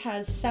that she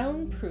has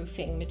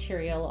soundproofing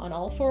material on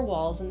all four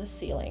walls and the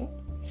ceiling.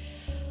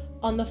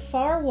 On the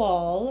far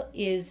wall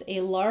is a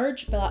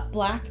large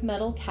black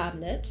metal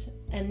cabinet,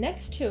 and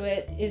next to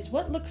it is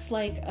what looks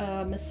like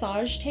a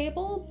massage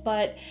table,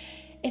 but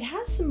it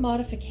has some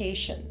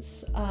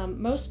modifications.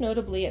 Most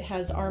notably, it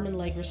has arm and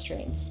leg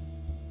restraints.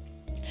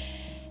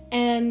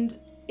 And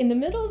in the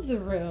middle of the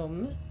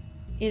room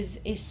is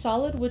a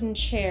solid wooden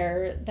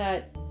chair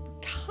that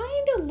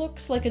kind of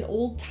looks like an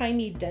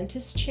old-timey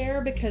dentist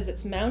chair because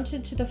it's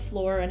mounted to the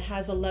floor and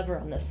has a lever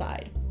on the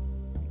side.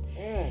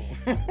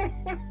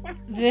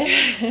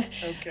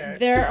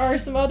 There are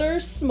some other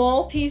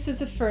small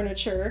pieces of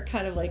furniture,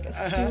 kind of like a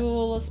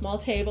stool, a small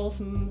table,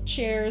 some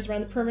chairs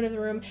around the perimeter of the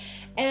room,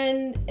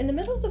 and in the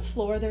middle of the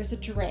floor there's a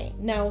drain.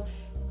 Now,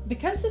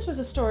 because this was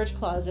a storage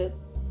closet,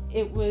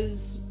 it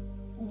was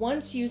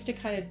once used to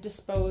kind of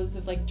dispose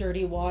of like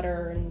dirty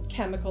water and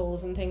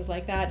chemicals and things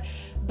like that,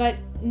 but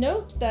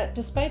note that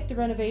despite the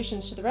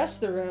renovations to the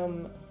rest of the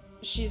room,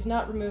 she's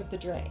not removed the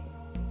drain.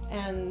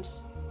 And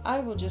I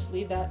will just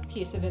leave that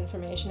piece of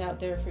information out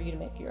there for you to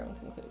make your own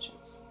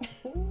conclusions.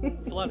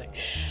 Flooding.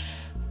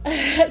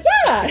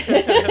 Yeah!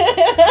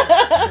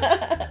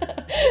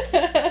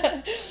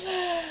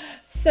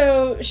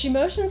 So she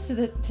motions to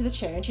the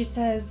chair and she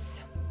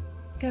says,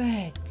 "Go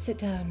ahead, sit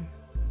down."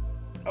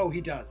 Oh,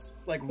 he does.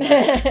 Like,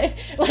 right.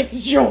 Like,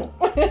 zoom.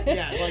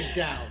 Yeah, like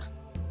down.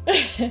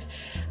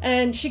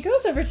 And she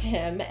goes over to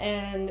him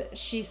and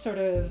she sort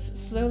of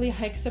slowly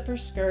hikes up her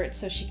skirt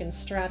so she can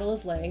straddle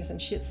his legs,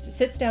 and she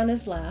sits down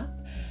his lap,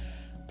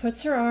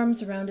 puts her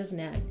arms around his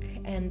neck,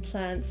 and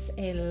plants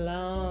a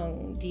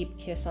long, deep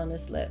kiss on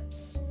his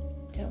lips.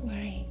 Don't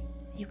worry,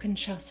 you can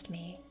trust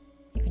me.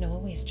 You can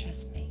always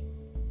trust me.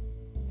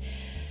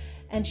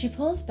 And she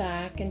pulls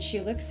back and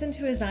she looks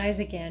into his eyes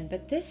again,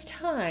 but this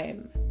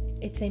time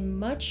it's a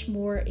much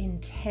more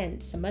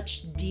intense, a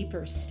much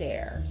deeper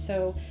stare.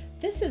 So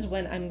this is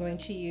when I'm going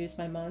to use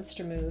my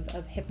monster move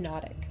of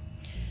Hypnotic.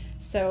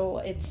 So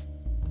it's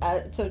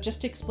so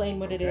just to explain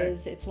what it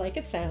is, it's like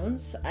it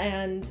sounds,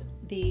 and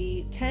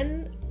the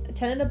 10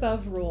 and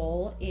above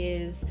roll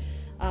is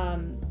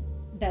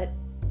that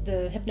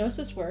the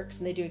hypnosis works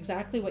and they do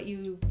exactly what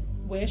you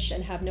wish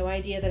and have no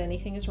idea that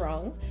anything is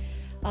wrong.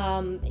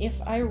 If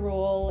I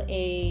roll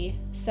a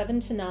 7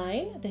 to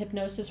 9, the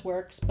hypnosis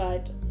works,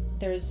 but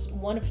there's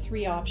one of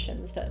 3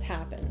 options that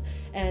happen,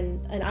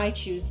 and I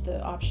choose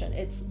the option.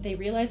 It's they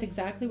realize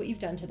exactly what you've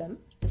done to them.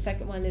 The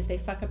second one is they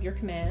fuck up your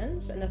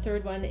commands, and the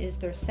third one is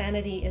their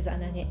sanity is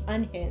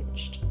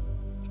unhinged.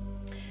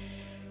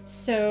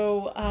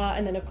 So,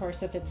 and then of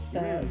course if it's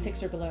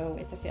 6 or below,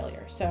 it's a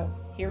failure. So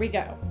here we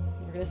go.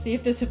 We're gonna see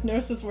if this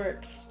hypnosis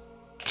works.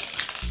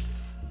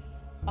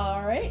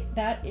 All right,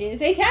 that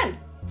is a 10.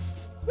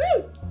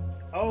 Woo!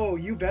 Oh,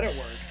 you bet it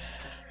works.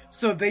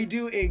 So they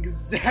do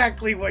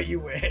exactly what you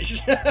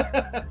wish.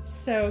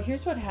 So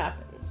here's what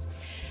happens.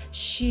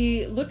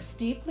 She looks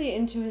deeply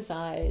into his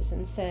eyes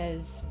and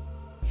says,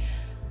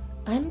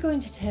 I'm going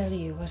to tell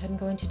you what I'm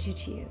going to do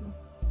to you,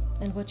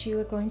 and what you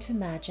are going to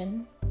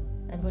imagine,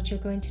 and what you're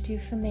going to do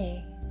for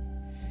me.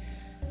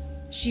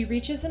 She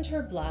reaches into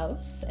her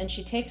blouse and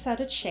she takes out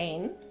a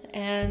chain,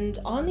 and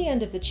on the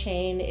end of the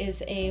chain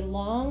is a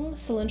long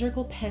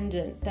cylindrical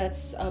pendant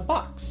that's a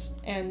box,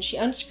 and she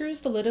unscrews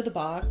the lid of the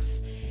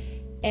box,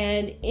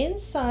 and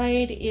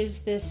inside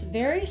is this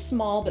very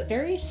small but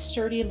very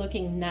sturdy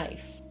looking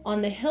knife.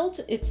 On the hilt,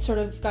 it's sort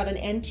of got an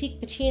antique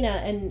patina,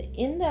 and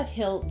in that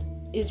hilt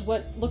is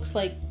what looks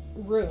like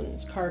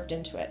runes carved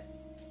into it.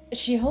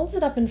 She holds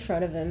it up in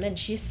front of him and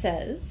she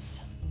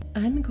says,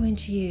 I'm going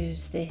to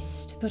use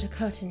this to put a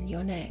cut in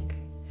your neck.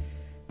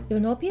 It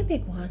will not be a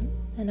big one,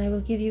 and I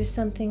will give you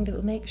something that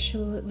will make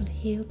sure it will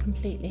heal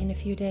completely in a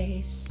few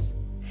days.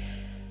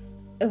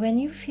 When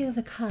you feel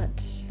the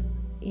cut,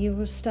 you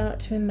will start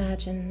to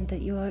imagine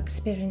that you are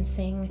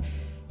experiencing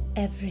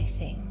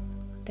everything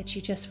that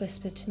you just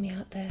whispered to me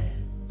out there.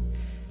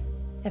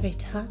 Every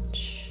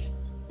touch,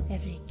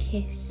 every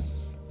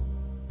kiss,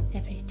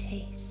 every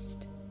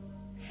taste.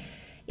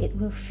 It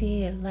will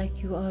feel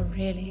like you are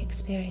really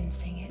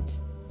experiencing it.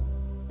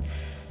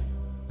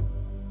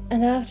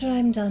 And after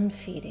I'm done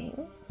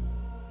feeding,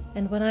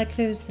 and when I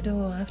close the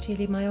door after you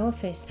leave my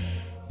office,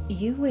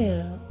 you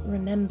will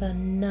remember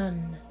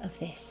none of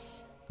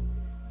this.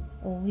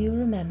 All you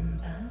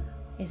remember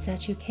is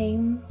that you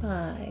came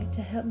by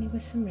to help me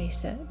with some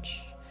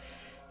research.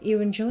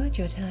 You enjoyed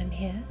your time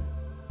here,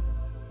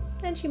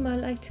 and you might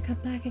like to come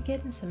back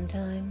again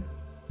sometime.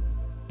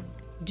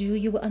 Do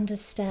you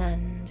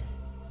understand?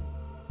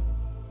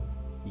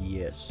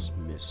 Yes,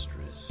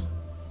 mistress.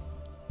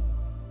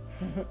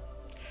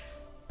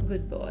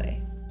 Good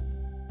boy.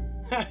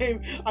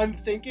 I'm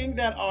thinking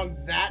that on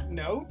that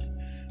note,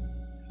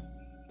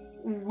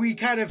 we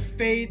kind of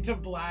fade to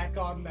black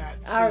on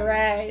that scene. All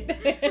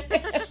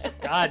right.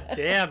 God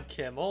damn,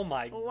 Kim. Oh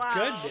my Wow,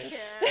 goodness.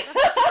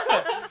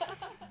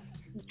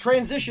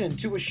 Transition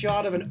to a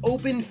shot of an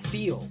open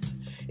field.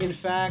 In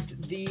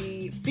fact,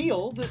 the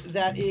field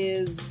that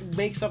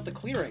makes up the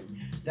clearing.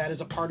 That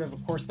is a part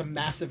of course, the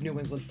massive New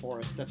England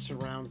forest that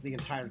surrounds the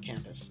entire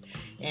campus.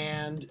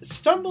 And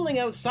stumbling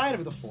outside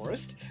of the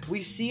forest,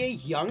 we see a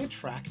young,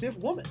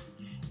 attractive woman.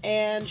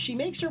 And she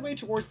makes her way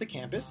towards the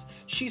campus.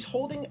 She's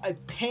holding a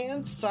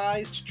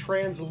pan-sized,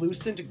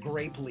 translucent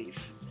grape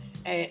leaf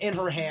in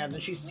her hand,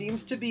 and she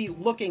seems to be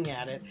looking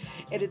at it,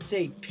 and it's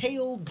a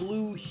pale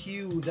blue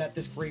hue that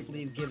this grape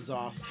leaf gives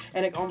off,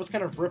 and it almost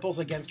kind of ripples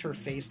against her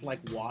face like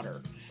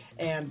water.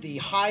 And the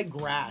high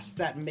grass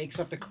that makes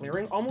up the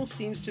clearing almost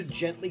seems to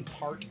gently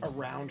part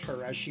around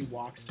her as she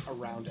walks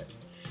around it.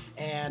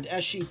 And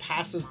as she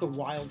passes the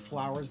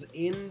wildflowers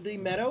in the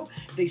meadow,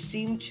 they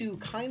seem to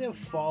kind of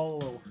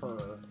follow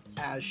her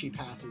as she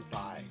passes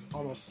by,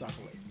 almost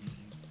subtly.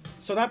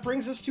 So that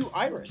brings us to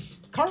Iris.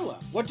 Carla,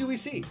 what do we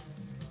see?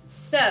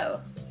 So,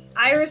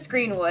 Iris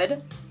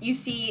Greenwood, you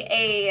see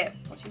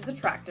she's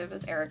attractive,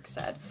 as Eric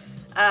said,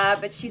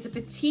 but she's a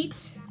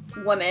petite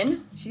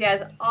woman. She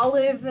has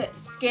olive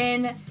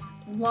skin,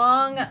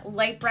 long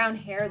light brown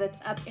hair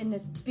that's up in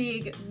this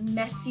big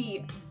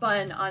messy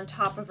bun on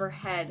top of her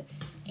head,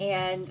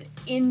 and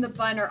in the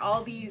bun are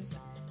all these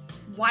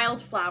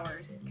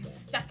wildflowers kind of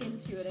stuck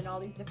into it in all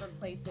these different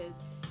places.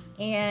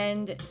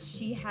 And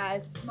she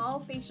has small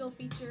facial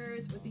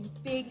features with these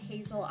big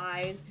hazel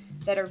eyes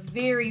that are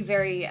very,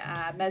 very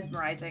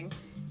mesmerizing.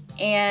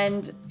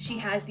 And she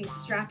has these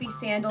strappy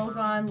sandals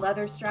on,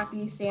 leather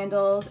strappy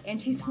sandals, and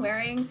she's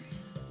wearing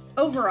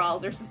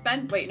overalls.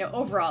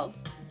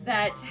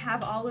 that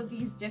have all of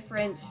these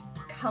different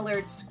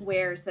colored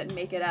squares that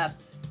make it up,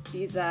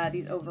 these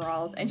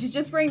overalls. And she's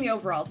just wearing the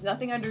overalls,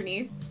 nothing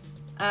underneath.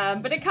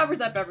 But it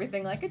covers up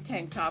everything like a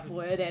tank top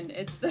would, and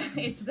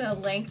it's the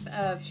length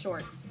of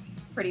shorts,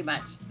 pretty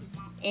much.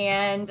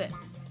 And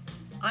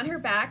on her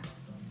back,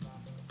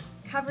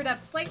 covered up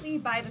slightly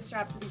by the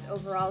straps of these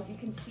overalls, you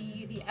can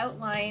see the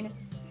outline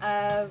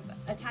of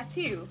a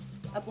tattoo,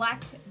 a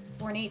black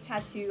ornate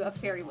tattoo of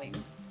fairy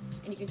wings.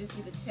 And you can just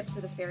see the tips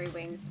of the fairy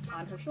wings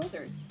on her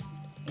shoulders.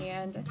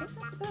 And I think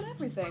that's about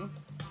everything.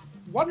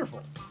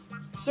 Wonderful.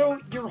 So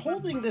you're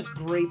holding this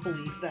grape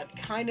leaf that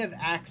kind of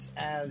acts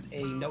as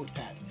a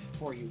notepad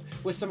for you,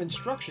 with some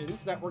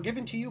instructions that were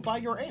given to you by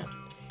your aunt.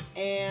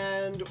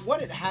 And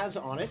what it has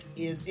on it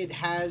is it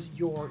has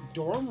your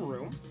dorm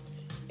room,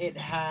 it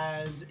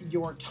has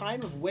your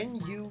time of when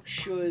you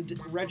should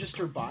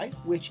register by,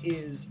 which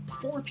is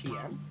 4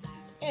 p.m.,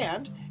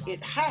 and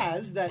it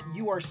has that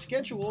you are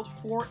scheduled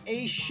for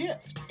a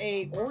shift,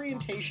 a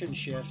orientation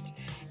shift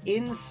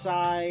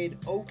inside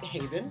Oak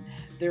Haven.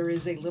 There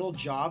is a little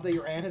job that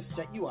your aunt has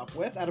set you up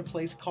with at a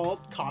place called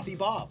Coffee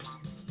Bob's.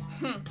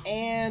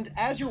 And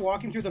as you're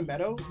walking through the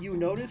meadow, you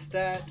notice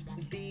that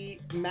the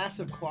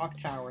massive clock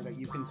tower that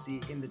you can see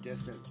in the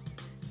distance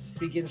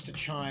begins to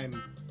chime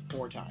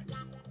 4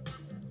 times.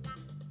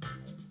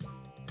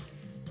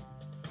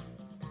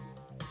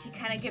 She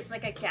kind of gives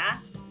like a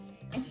gasp,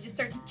 and she just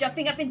starts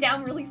jumping up and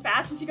down really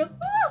fast, and she goes,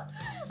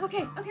 "Oh,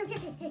 okay, let's go.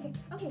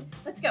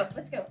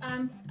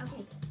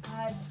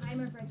 Time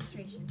of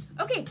registration.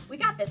 Okay, we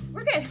got this.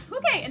 We're good.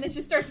 Okay." And then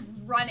she starts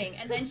running,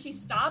 and then she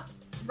stops,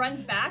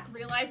 runs back,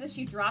 realizes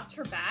she dropped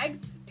her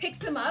bags, picks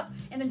them up,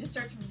 and then just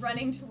starts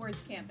running towards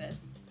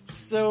campus.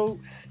 So,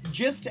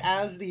 just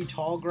as the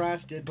tall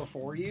grass did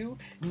before you,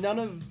 none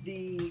of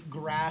the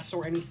grass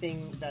or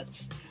anything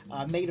that's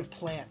made of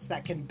plants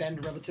that can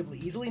bend relatively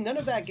easily, none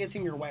of that gets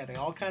in your way. They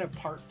all kind of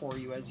part for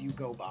you as you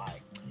go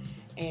by.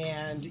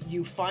 And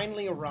you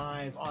finally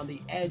arrive on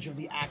the edge of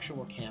the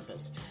actual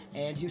campus,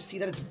 and you see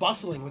that it's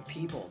bustling with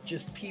people,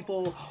 just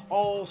people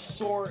all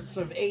sorts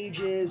of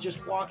ages,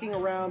 just walking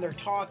around. They're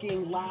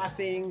talking,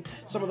 laughing,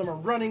 some of them are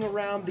running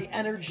around. The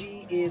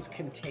energy is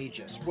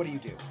contagious. What do you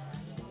do?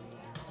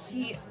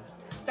 She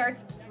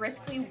starts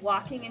briskly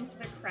walking into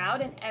the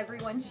crowd, and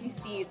everyone she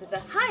sees, it's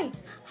a hi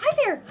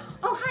there,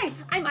 oh hi,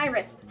 I'm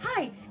Iris,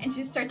 hi, and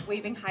she starts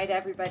waving hi to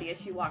everybody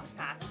as she walks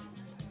past.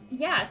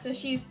 Yeah, so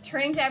she's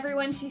turning to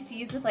everyone she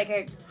sees with like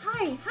a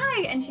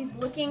hi, and she's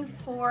looking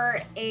for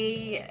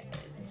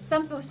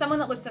someone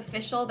that looks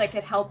official that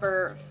could help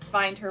her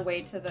find her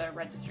way to the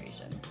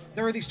registration.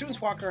 There are these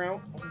students walking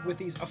around with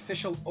these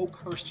official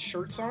Oakhurst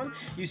shirts on.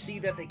 You see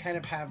that they kind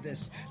of have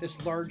this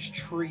large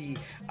tree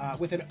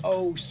with an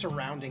O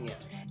surrounding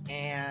it.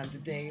 And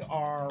they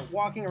are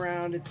walking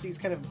around. It's these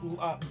kind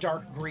of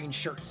dark green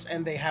shirts,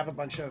 and they have a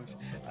bunch of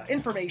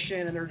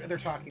information, and they're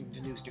talking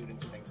to new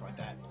students and things like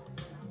that.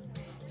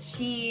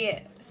 She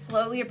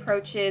slowly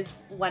approaches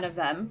one of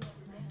them.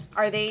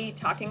 Are they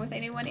talking with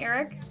anyone,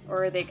 Eric?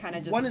 Or are they kind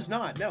of just... One is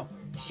not, no.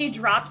 She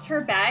drops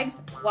her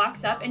bags,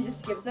 walks up, and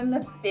just gives them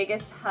the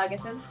biggest hug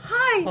and says,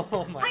 "Hi, I'm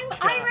God.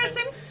 Iris.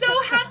 I'm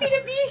so happy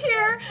to be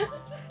here."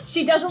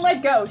 She doesn't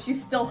let go.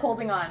 She's still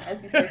holding on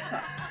as he starts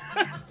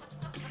talking.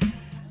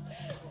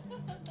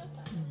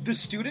 The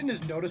student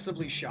is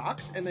noticeably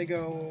shocked, and they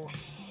go,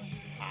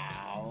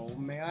 "How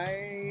may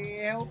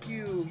I help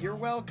you? You're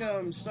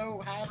welcome.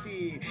 So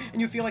happy."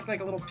 And you feel like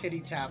a little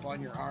pity tap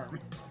on your arm.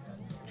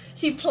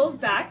 She pulls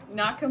back,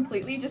 not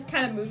completely, just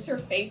kind of moves her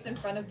face in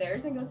front of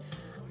theirs and goes,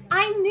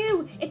 "I'm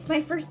new. It's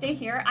my first day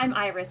here. I'm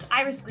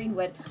Iris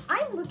Greenwood.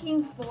 I'm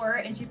looking for,"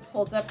 and she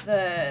pulls up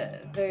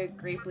the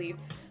grape leaf,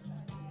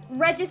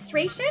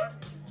 "registration?"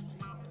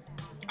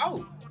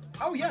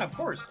 Oh yeah, of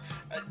course.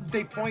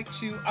 They point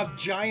to a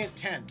giant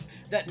tent.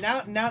 That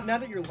now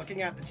that you're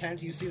looking at the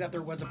tent, you see that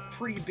there was a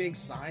pretty big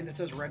sign that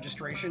says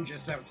registration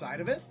just outside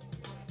of it.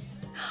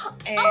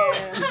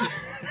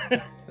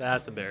 And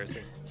That's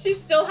embarrassing. She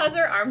still has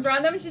her arms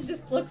around them, and she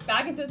just looks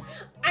back and says,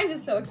 "I'm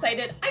just so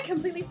excited. I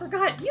completely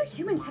forgot. You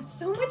humans have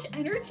so much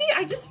energy.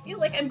 I just feel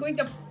like I'm going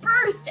to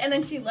burst." And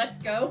then she lets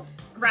go,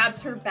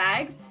 grabs her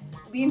bags,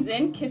 leans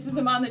in, kisses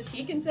him on the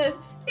cheek, and says,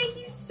 "Thank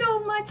you so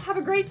much. Have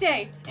a great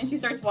day." And she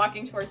starts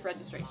walking towards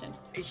registration.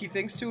 he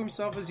thinks to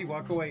himself as you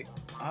walk away,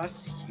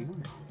 "Us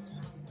humans."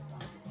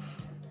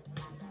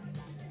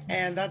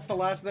 And that's the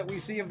last that we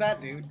see of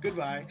that dude.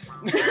 Goodbye.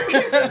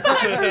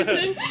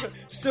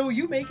 So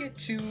you make it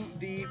to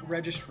the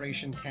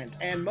registration tent,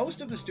 and most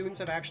of the students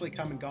have actually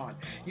come and gone.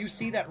 You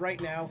see that right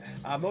now,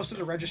 most of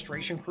the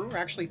registration crew are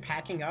actually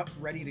packing up,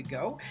 ready to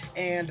go,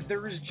 and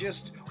there is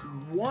just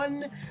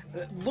one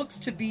looks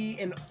to be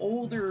an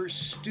older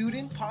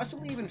student,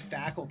 possibly even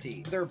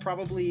faculty. They're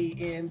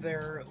probably in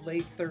their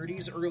late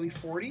 30s, early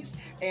 40s,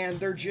 and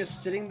they're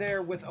just sitting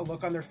there with a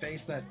look on their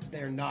face that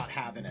they're not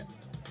having it.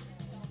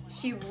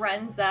 She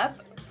runs up,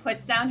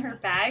 puts down her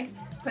bags,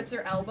 puts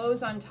her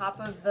elbows on top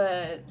of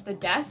the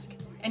desk,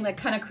 and like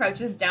kind of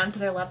crouches down to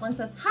their level and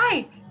says,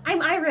 "Hi,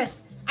 I'm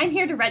Iris. I'm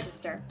here to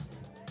register."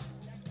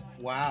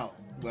 Wow.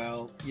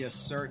 Well, you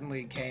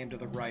certainly came to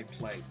the right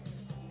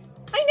place.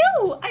 I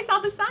know! I saw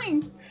the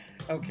sign.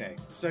 Okay,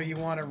 so you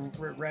want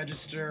to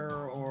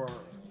register or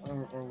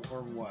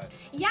what?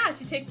 Yeah,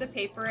 she takes the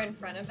paper in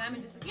front of them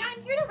and just says, yeah,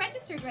 I'm here to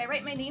register. Do I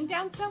write my name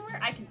down somewhere?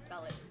 I can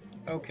spell it.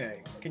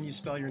 Okay, can you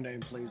spell your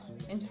name, please?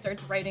 And she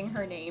starts writing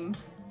her name.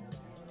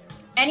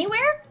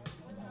 Anywhere?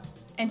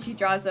 And she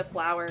draws a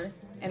flower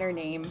and her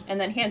name and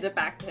then hands it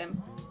back to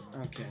him.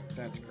 Okay,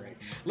 that's great.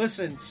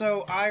 Listen,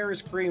 so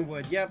Iris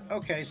Greenwood, yep,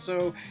 okay,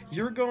 so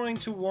you're going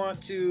to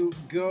want to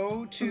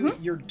go to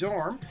your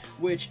dorm,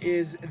 which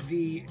is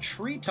the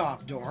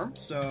Treetop dorm.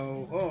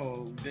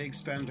 So, big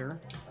spender.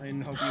 I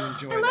hope you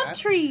enjoy that. I love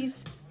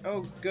trees.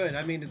 Oh, good.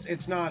 I mean,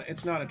 it's not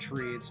a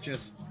tree. It's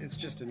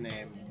just a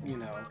name. You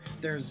know,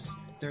 there's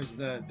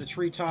the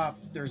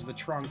treetop, there's the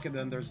trunk, and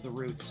then there's the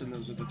roots, and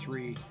those are the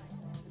three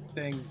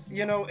things.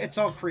 You know, it's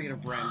all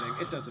creative branding.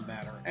 It doesn't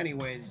matter.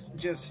 Anyways,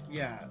 just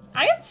yeah.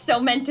 I am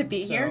so meant to be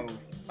here.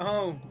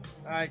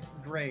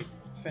 Great,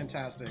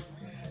 fantastic.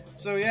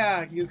 So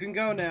yeah, you can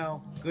go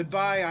now.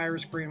 Goodbye,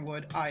 Iris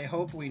Greenwood. I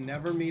hope we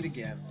never meet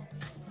again.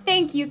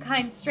 Thank you,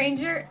 kind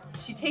stranger.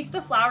 She takes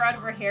the flower out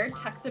of her hair,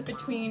 tucks it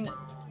between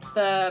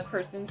the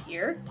person's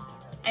ear,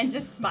 and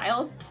just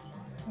smiles.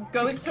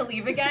 Goes to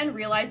leave again,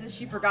 realizes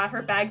she forgot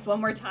her bags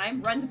one more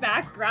time, runs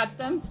back, grabs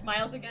them,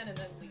 smiles again, and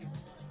then leaves.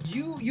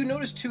 You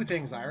notice two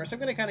things, Iris. I'm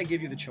going to kind of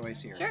give you the choice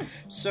here. Sure.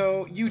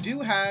 So you do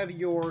have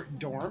your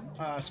dorm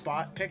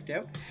spot picked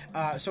out,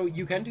 so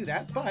you can do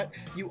that, but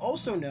you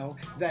also know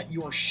that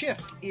your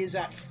shift is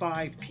at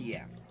 5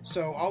 p.m.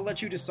 So I'll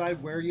let you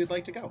decide where you'd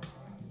like to go.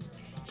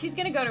 She's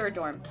going to go to her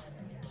dorm.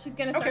 She's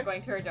going to start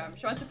going to her dorm.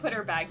 She wants to put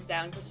her bags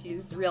down because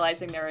she's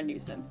realizing they're a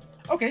nuisance.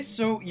 Okay,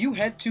 so you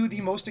head to the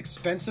most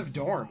expensive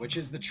dorm, which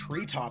is the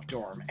Treetop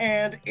dorm.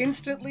 And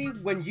instantly,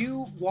 when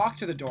you walk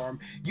to the dorm,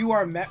 you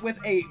are met with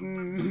a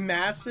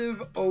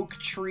massive oak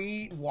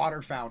tree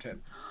water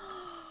fountain.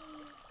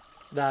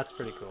 That's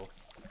pretty cool.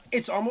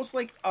 It's almost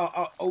like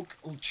a oak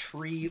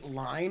tree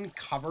line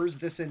covers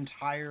this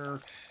entire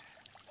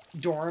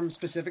dorm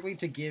specifically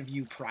to give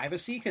you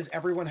privacy, because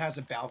everyone has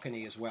a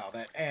balcony as well.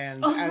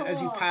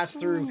 As you pass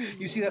through,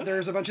 you see that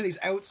there's a bunch of these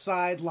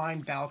outside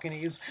lined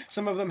balconies.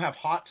 Some of them have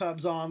hot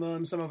tubs on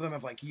them. Some of them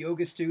have like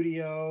yoga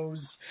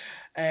studios,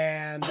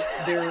 and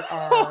there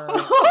are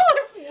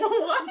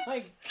Oh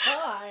my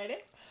god.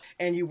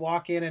 and you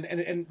walk in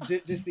and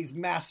just these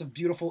massive,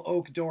 beautiful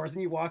oak doors,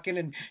 and you walk in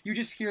and you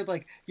just hear,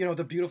 like, you know,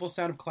 the beautiful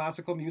sound of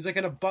classical music,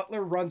 and a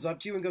butler runs up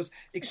to you and goes,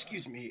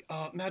 "Excuse me,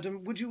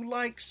 madam, would you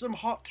like some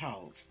hot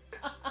towels?"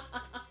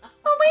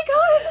 Oh my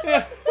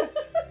god!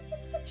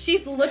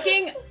 She's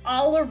looking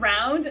all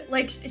around,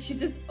 like she's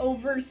just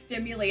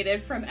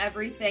overstimulated from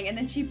everything, and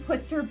then she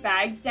puts her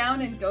bags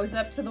down and goes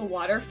up to the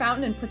water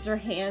fountain and puts her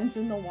hands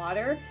in the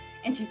water,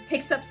 and she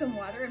picks up some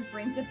water and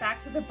brings it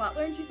back to the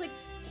butler, and she's like,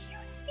 "Do you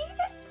see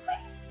this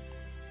place?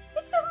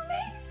 It's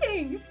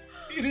amazing!"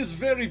 It is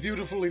very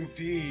beautiful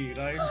indeed,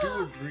 I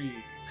do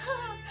agree.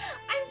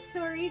 I'm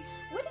sorry,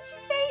 what did you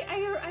say?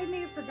 I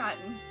may have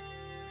forgotten.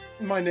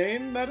 My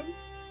name, madam?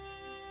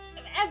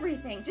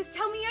 Everything. Just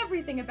tell me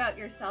everything about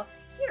yourself.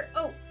 Here.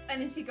 Oh,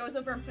 and then she goes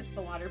over and puts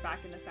the water back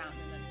in the fountain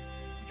and then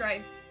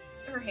dries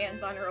her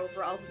hands on her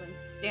overalls and then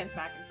stands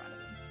back in front of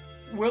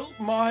him. Well,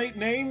 my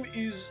name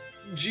is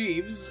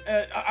Jeeves.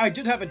 I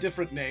did have a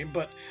different name,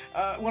 but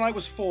when I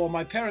was 4,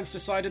 my parents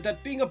decided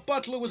that being a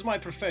butler was my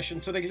profession,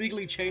 so they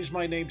legally changed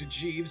my name to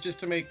Jeeves just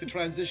to make the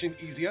transition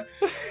easier.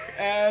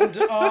 And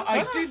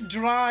I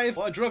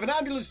drove an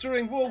ambulance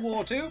during World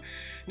War II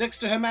next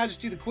to Her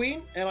Majesty the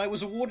Queen, and I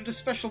was awarded a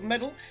special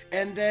medal,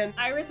 and then...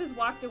 Iris has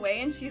walked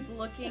away and she's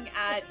looking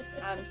at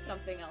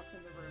something else in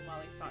the room while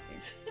he's talking.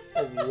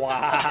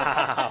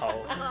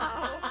 Wow.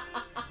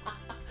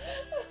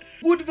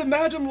 Would the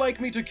madam like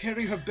me to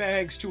carry her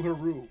bags to her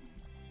room?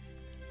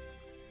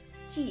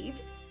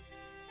 Jeeves?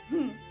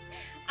 What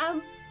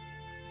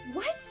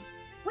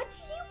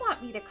do you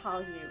want me to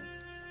call you?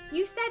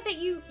 You said that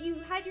you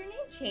had your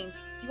name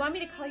changed. Do you want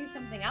me to call you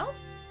something else?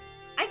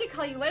 I could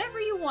call you whatever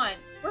you want.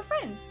 We're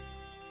friends.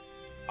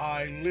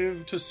 I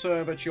live to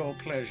serve at your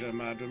pleasure,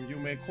 madam. You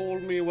may call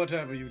me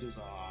whatever you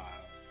desire.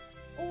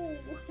 Oh,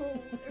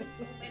 there's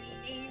so many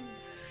names.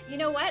 You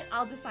know what?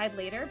 I'll decide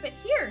later, but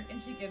here.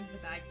 And she gives the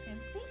bags to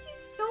him. Thank you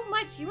so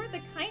much. You are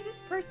the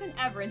kindest person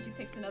ever. And she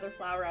picks another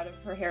flower out of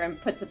her hair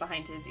and puts it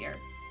behind his ear.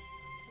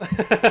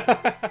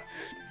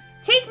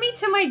 Take me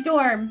to my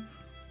dorm.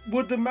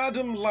 Would the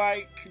madam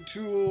like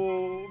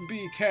to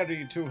be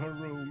carried to her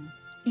room?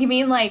 You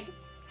mean like,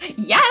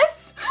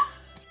 yes?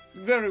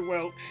 Very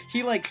well.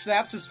 He, like,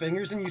 snaps his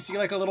fingers and you see,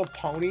 like, a little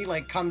pony,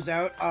 like, comes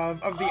out of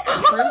the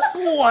entrance.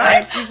 What?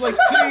 And he's like,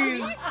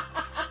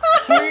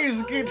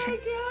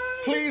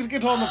 please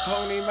get on the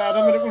pony,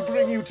 madam, and it will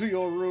bring you to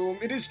your room.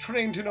 It is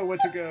trained to know where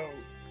to go.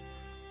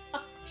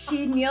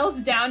 She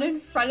kneels down in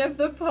front of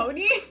the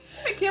pony.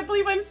 I can't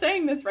believe I'm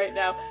saying this right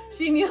now.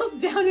 She kneels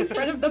down in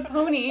front of the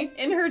pony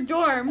in her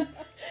dorm,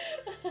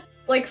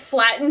 like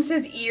flattens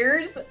his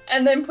ears,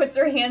 and then puts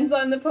her hands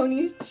on the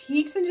pony's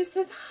cheeks and just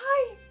says,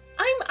 "Hi,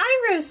 I'm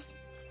Iris,"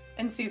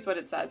 and sees what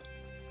it says.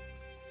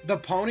 The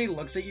pony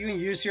looks at you, and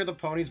you just hear the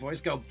pony's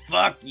voice go,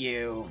 "Fuck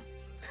you."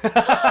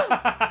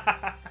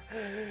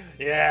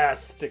 Yeah,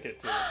 stick it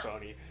to the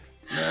pony.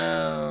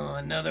 No,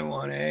 another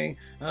one, eh?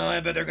 Oh, I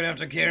bet they're gonna have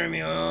to carry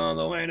me all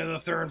the way to the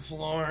 3rd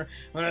floor.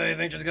 What do they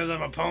think, just because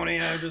I'm a pony,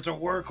 I'm just a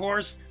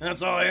workhorse?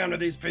 That's all I am to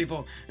these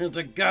people. Just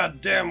a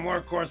goddamn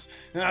workhorse.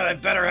 Now they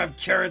better have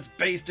carrots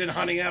based in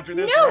honey after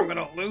this, No! or I'm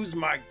gonna lose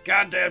my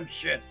goddamn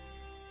shit.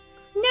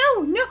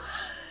 No.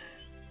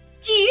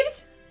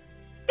 Jeeves,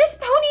 this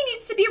pony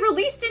needs to be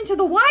released into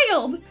the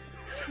wild.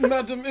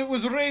 Madam, it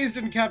was raised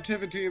in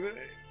captivity,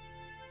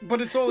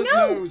 but it's all it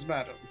No! knows,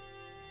 madam.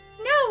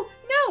 No.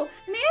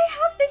 May I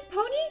have this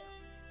pony?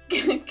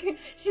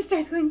 She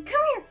starts going,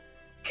 come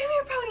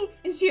here, pony.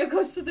 And she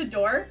goes to the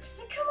door. She's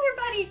like, come here,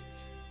 buddy.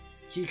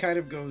 He kind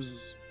of goes,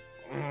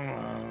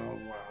 well,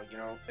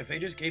 if they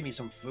just gave me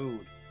some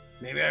food,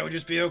 maybe I would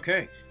just be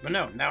okay. But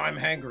no, now I'm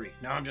hangry.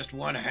 Now I'm just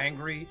one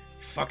hangry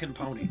fucking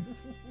pony.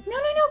 No,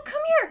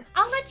 come here.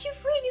 I'll let you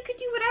free and you can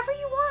do whatever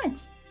you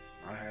want.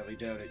 I highly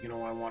doubt it. You know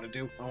what I want to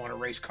do? I want to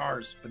race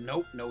cars. But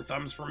nope, no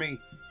thumbs for me.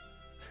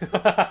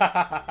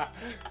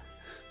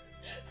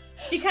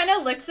 She kind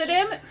of looks at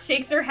him,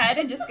 shakes her head,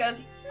 and just goes,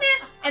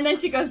 meh. And then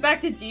she goes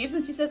back to Jeeves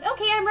and she says,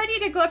 okay, I'm ready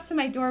to go up to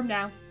my dorm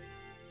now.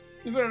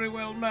 Very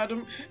well,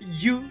 madam.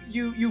 You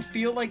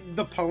feel like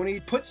the pony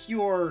puts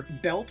your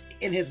belt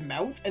in his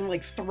mouth and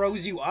like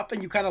throws you up,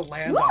 and you kind of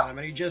land on him,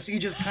 and he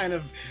just kind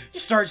of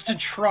starts to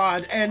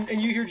trot, and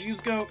you hear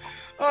Jeeves go,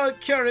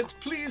 Carrots,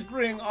 please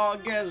bring our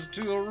guest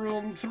to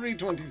room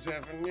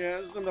 327.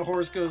 Yes, and the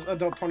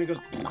pony goes,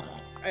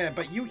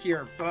 but you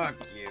hear, fuck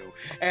you,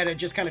 and it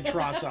just kind of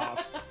trots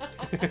off.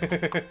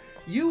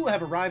 You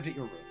have arrived at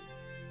your room.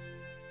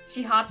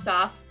 She hops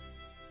off.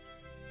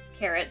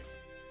 Carrots.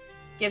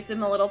 Gives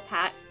him a little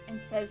pat and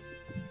says,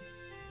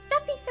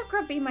 stop being so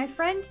grumpy, my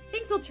friend.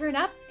 Things will turn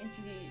up. And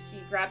she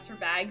grabs her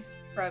bags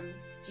from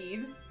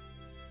Jeeves.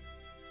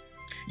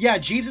 Yeah,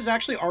 Jeeves is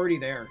actually already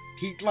there.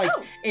 He's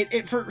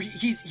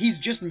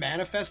just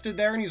manifested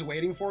there, and he's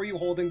waiting for you,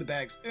 holding the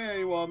bags. There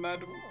you are,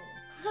 madam.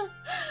 Oh,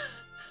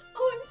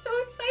 I'm so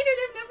excited.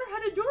 I've never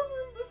had a dorm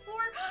room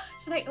before.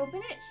 Should I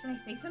open it? Should I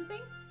say something?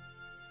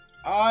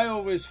 I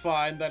always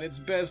find that it's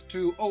best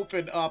to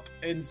open up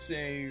and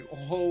say,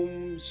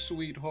 home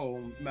sweet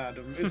home,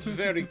 madam. It's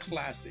very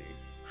classy.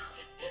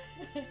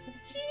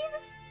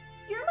 Jeeves,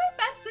 you're my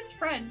bestest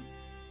friend.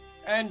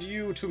 And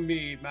you to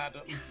me,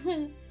 madam.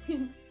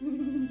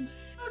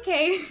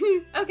 Okay,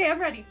 I'm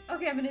ready.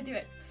 Okay, I'm gonna do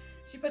it.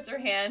 She puts her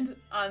hand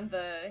on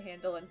the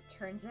handle and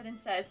turns it and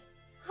says,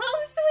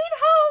 home sweet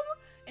home!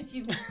 And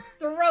she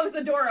throws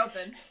the door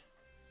open.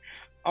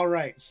 All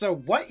right, so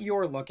what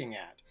you're looking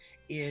at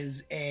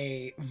is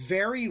a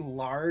very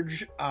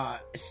large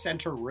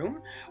center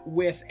room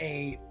with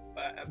a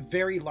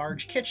very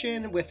large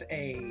kitchen with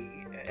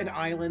an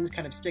island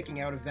kind of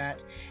sticking out of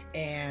that,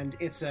 and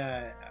it's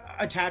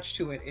attached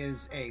to it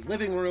is a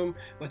living room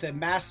with a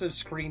massive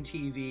screen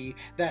TV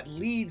that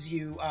leads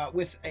you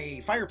with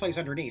a fireplace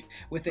underneath,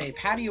 with a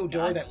patio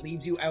door that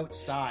leads you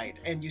outside,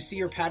 and you see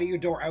your patio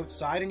door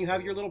outside, and you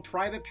have your little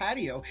private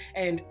patio,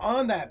 and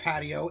on that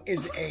patio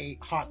is a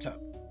hot tub.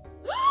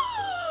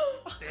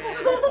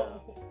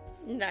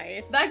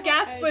 Nice. That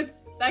gasp was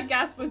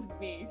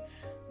me.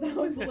 That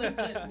was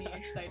legit me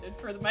excited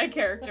for my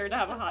character to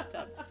have a hot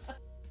tub.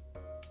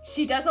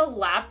 She does a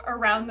lap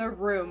around the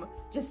room,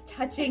 just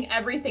touching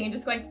everything and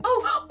just going,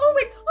 oh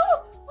my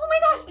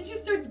gosh. And she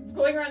starts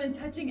going around and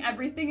touching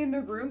everything in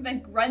the room,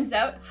 then runs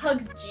out,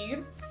 hugs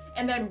Jeeves,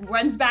 and then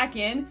runs back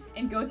in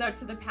and goes out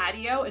to the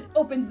patio and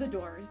opens the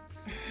doors.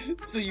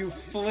 So you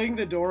fling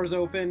the doors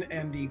open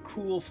and the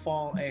cool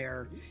fall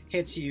air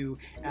hits you.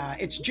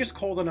 It's just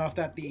cold enough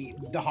that the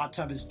hot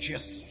tub is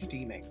just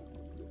steaming.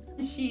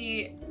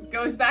 She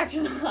goes back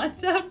to the hot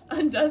tub,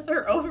 undoes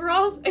her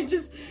overalls, and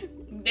just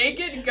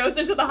naked goes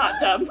into the hot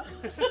tub.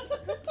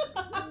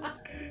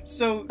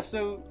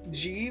 So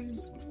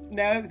Jeeves,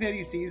 now that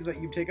he sees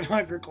that you've taken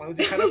off your clothes,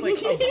 he kind of like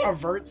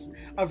averts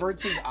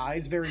his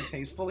eyes very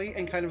tastefully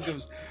and kind of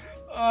goes,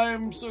 I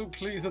am so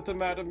pleased that the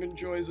madam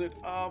enjoys it.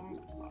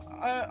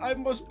 I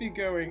must be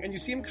going. And you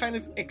see him kind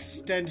of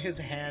extend his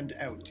hand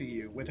out to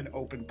you with an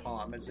open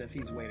palm as if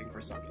he's waiting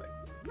for something.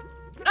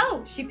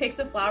 Oh, she picks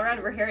a flower out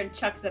of her hair and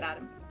chucks it at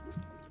him.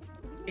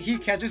 He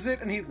catches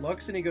it and he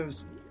looks and he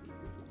goes,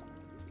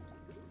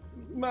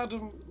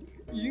 Madam,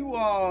 you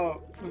are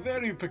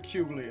very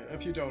peculiar,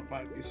 if you don't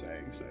mind me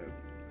saying so.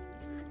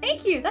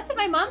 Thank you. That's what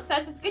my mom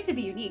says. It's good to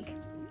be unique.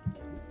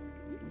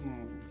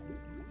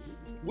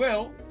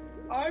 Well,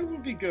 I will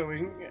be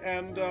going,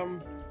 and,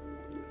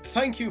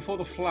 thank you for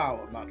the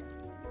flower, madam.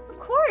 Of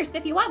course.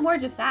 If you want more,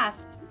 just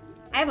ask.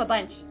 I have a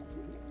bunch.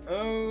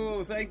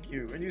 Oh, thank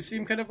you. And you see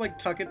him kind of, like,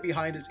 tuck it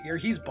behind his ear.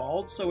 He's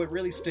bald, so it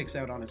really sticks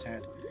out on his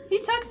head. He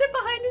tucks it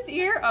behind his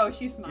ear? Oh,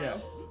 she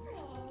smiles. Yeah.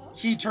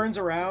 He turns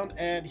around,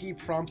 and he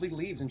promptly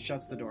leaves and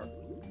shuts the door.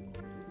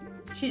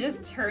 She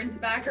just turns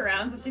back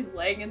around, so she's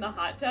laying in the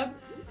hot tub,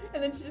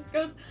 and then she just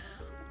goes,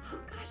 oh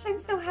gosh, I'm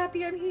so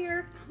happy I'm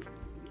here.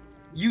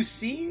 You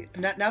see,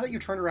 now that you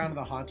turn around in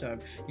the hot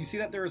tub, you see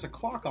that there is a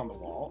clock on the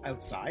wall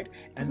outside,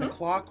 and the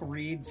clock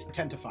reads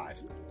 10 to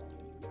 5.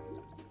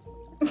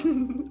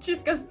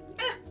 Just goes,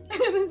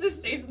 and then just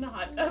stays in the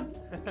hot tub.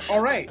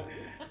 All right.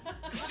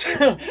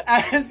 So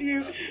as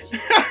you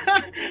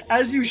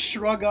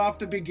shrug off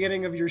the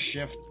beginning of your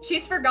shift,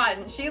 She's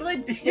forgotten. She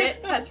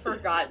legit has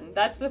forgotten.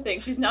 That's the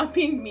thing. She's not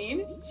being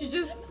mean. She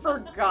just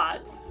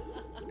forgot.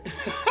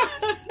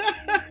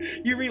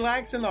 you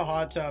relax in the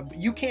hot tub.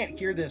 You can't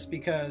hear this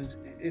because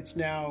it's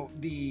now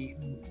the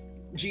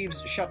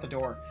Jeeves shut the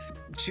door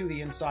to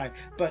the inside,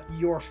 but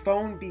your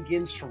phone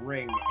begins to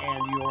ring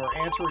and your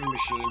answering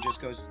machine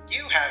just goes,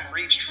 You have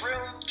reached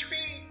room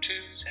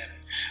 327.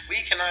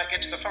 We cannot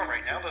get to the phone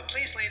right now, but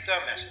please leave the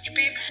message.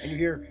 Beep. and you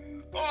hear,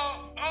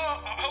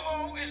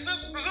 Hello, is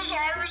this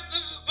Iris?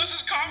 This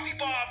is Coffee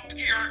Bob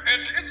here,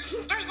 and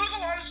there's a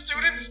lot of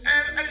students,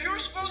 and you were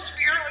supposed to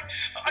be here,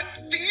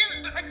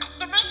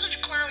 the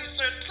message clearly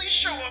said, please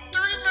show up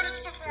 30 minutes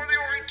before the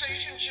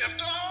orientation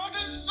shift. Oh,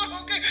 this is so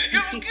okay.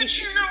 I'll get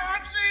you your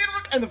latte.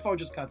 and the phone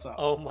just cuts off.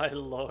 Oh my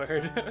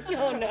lord.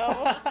 Oh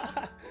no.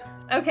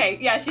 Okay,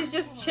 yeah, she's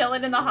just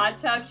chilling in the hot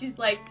tub. She's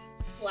like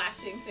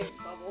splashing thick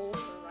bubbles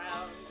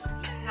around,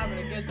 just having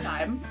a good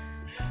time.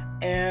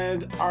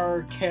 And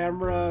our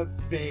camera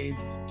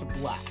fades to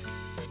black.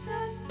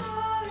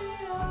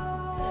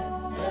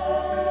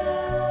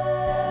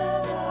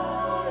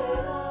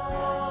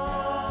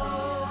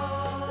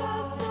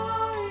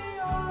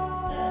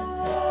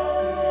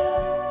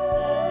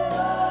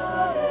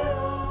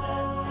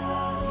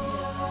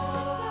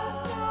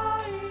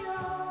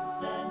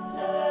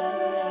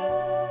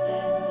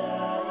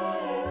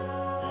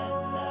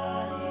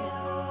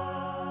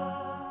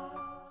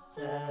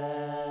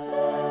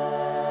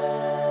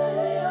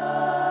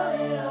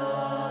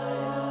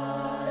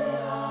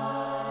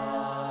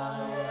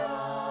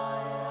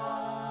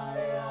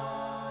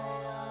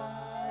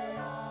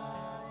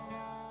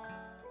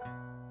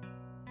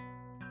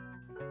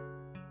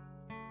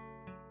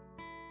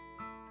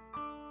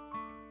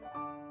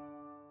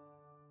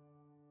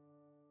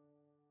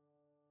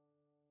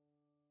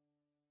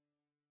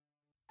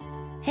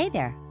 Hey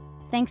there.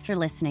 Thanks for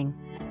listening.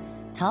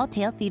 Tall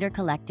Tale Theater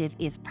Collective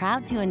is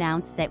proud to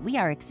announce that we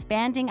are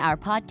expanding our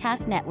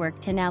podcast network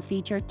to now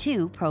feature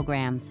 2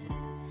 programs.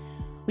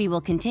 We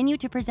will continue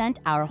to present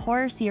our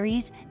horror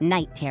series,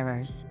 Night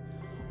Terrors.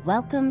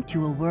 Welcome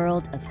to a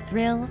world of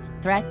thrills,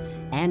 threats,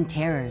 and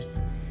terrors.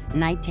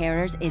 Night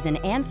Terrors is an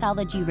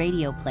anthology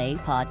radio play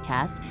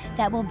podcast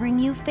that will bring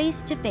you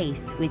face to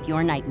face with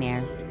your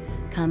nightmares.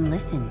 Come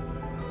listen,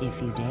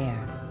 if you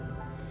dare.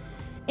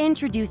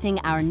 Introducing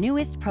our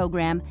newest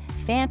program,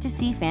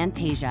 Fantasy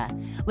Fantasia,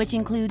 which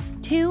includes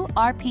 2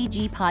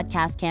 RPG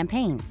podcast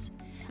campaigns.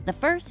 The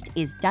first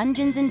is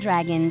Dungeons &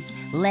 Dragons: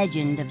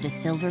 Legend of the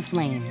Silver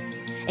Flame.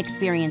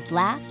 Experience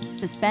laughs,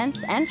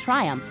 suspense, and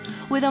triumph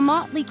with a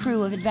motley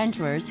crew of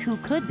adventurers who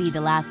could be the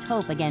last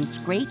hope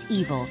against great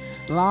evil,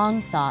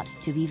 long thought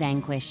to be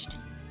vanquished.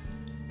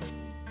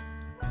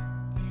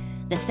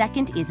 The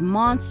second is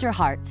Monster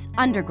Hearts: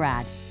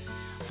 Undergrad.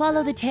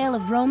 Follow the tale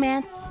of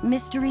romance,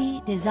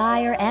 mystery,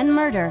 desire, and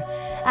murder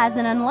as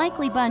an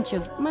unlikely bunch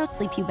of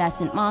mostly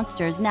pubescent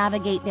monsters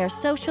navigate their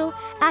social,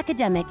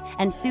 academic,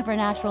 and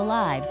supernatural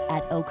lives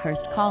at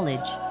Oakhurst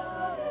College.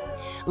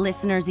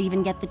 Listeners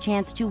even get the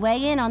chance to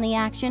weigh in on the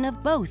action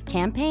of both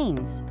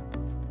campaigns.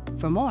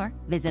 For more,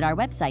 visit our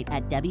website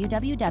at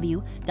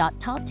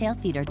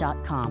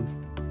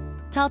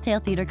www.talltaletheater.com. Tall Tale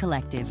Theater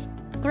Collective.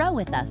 Grow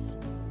with us.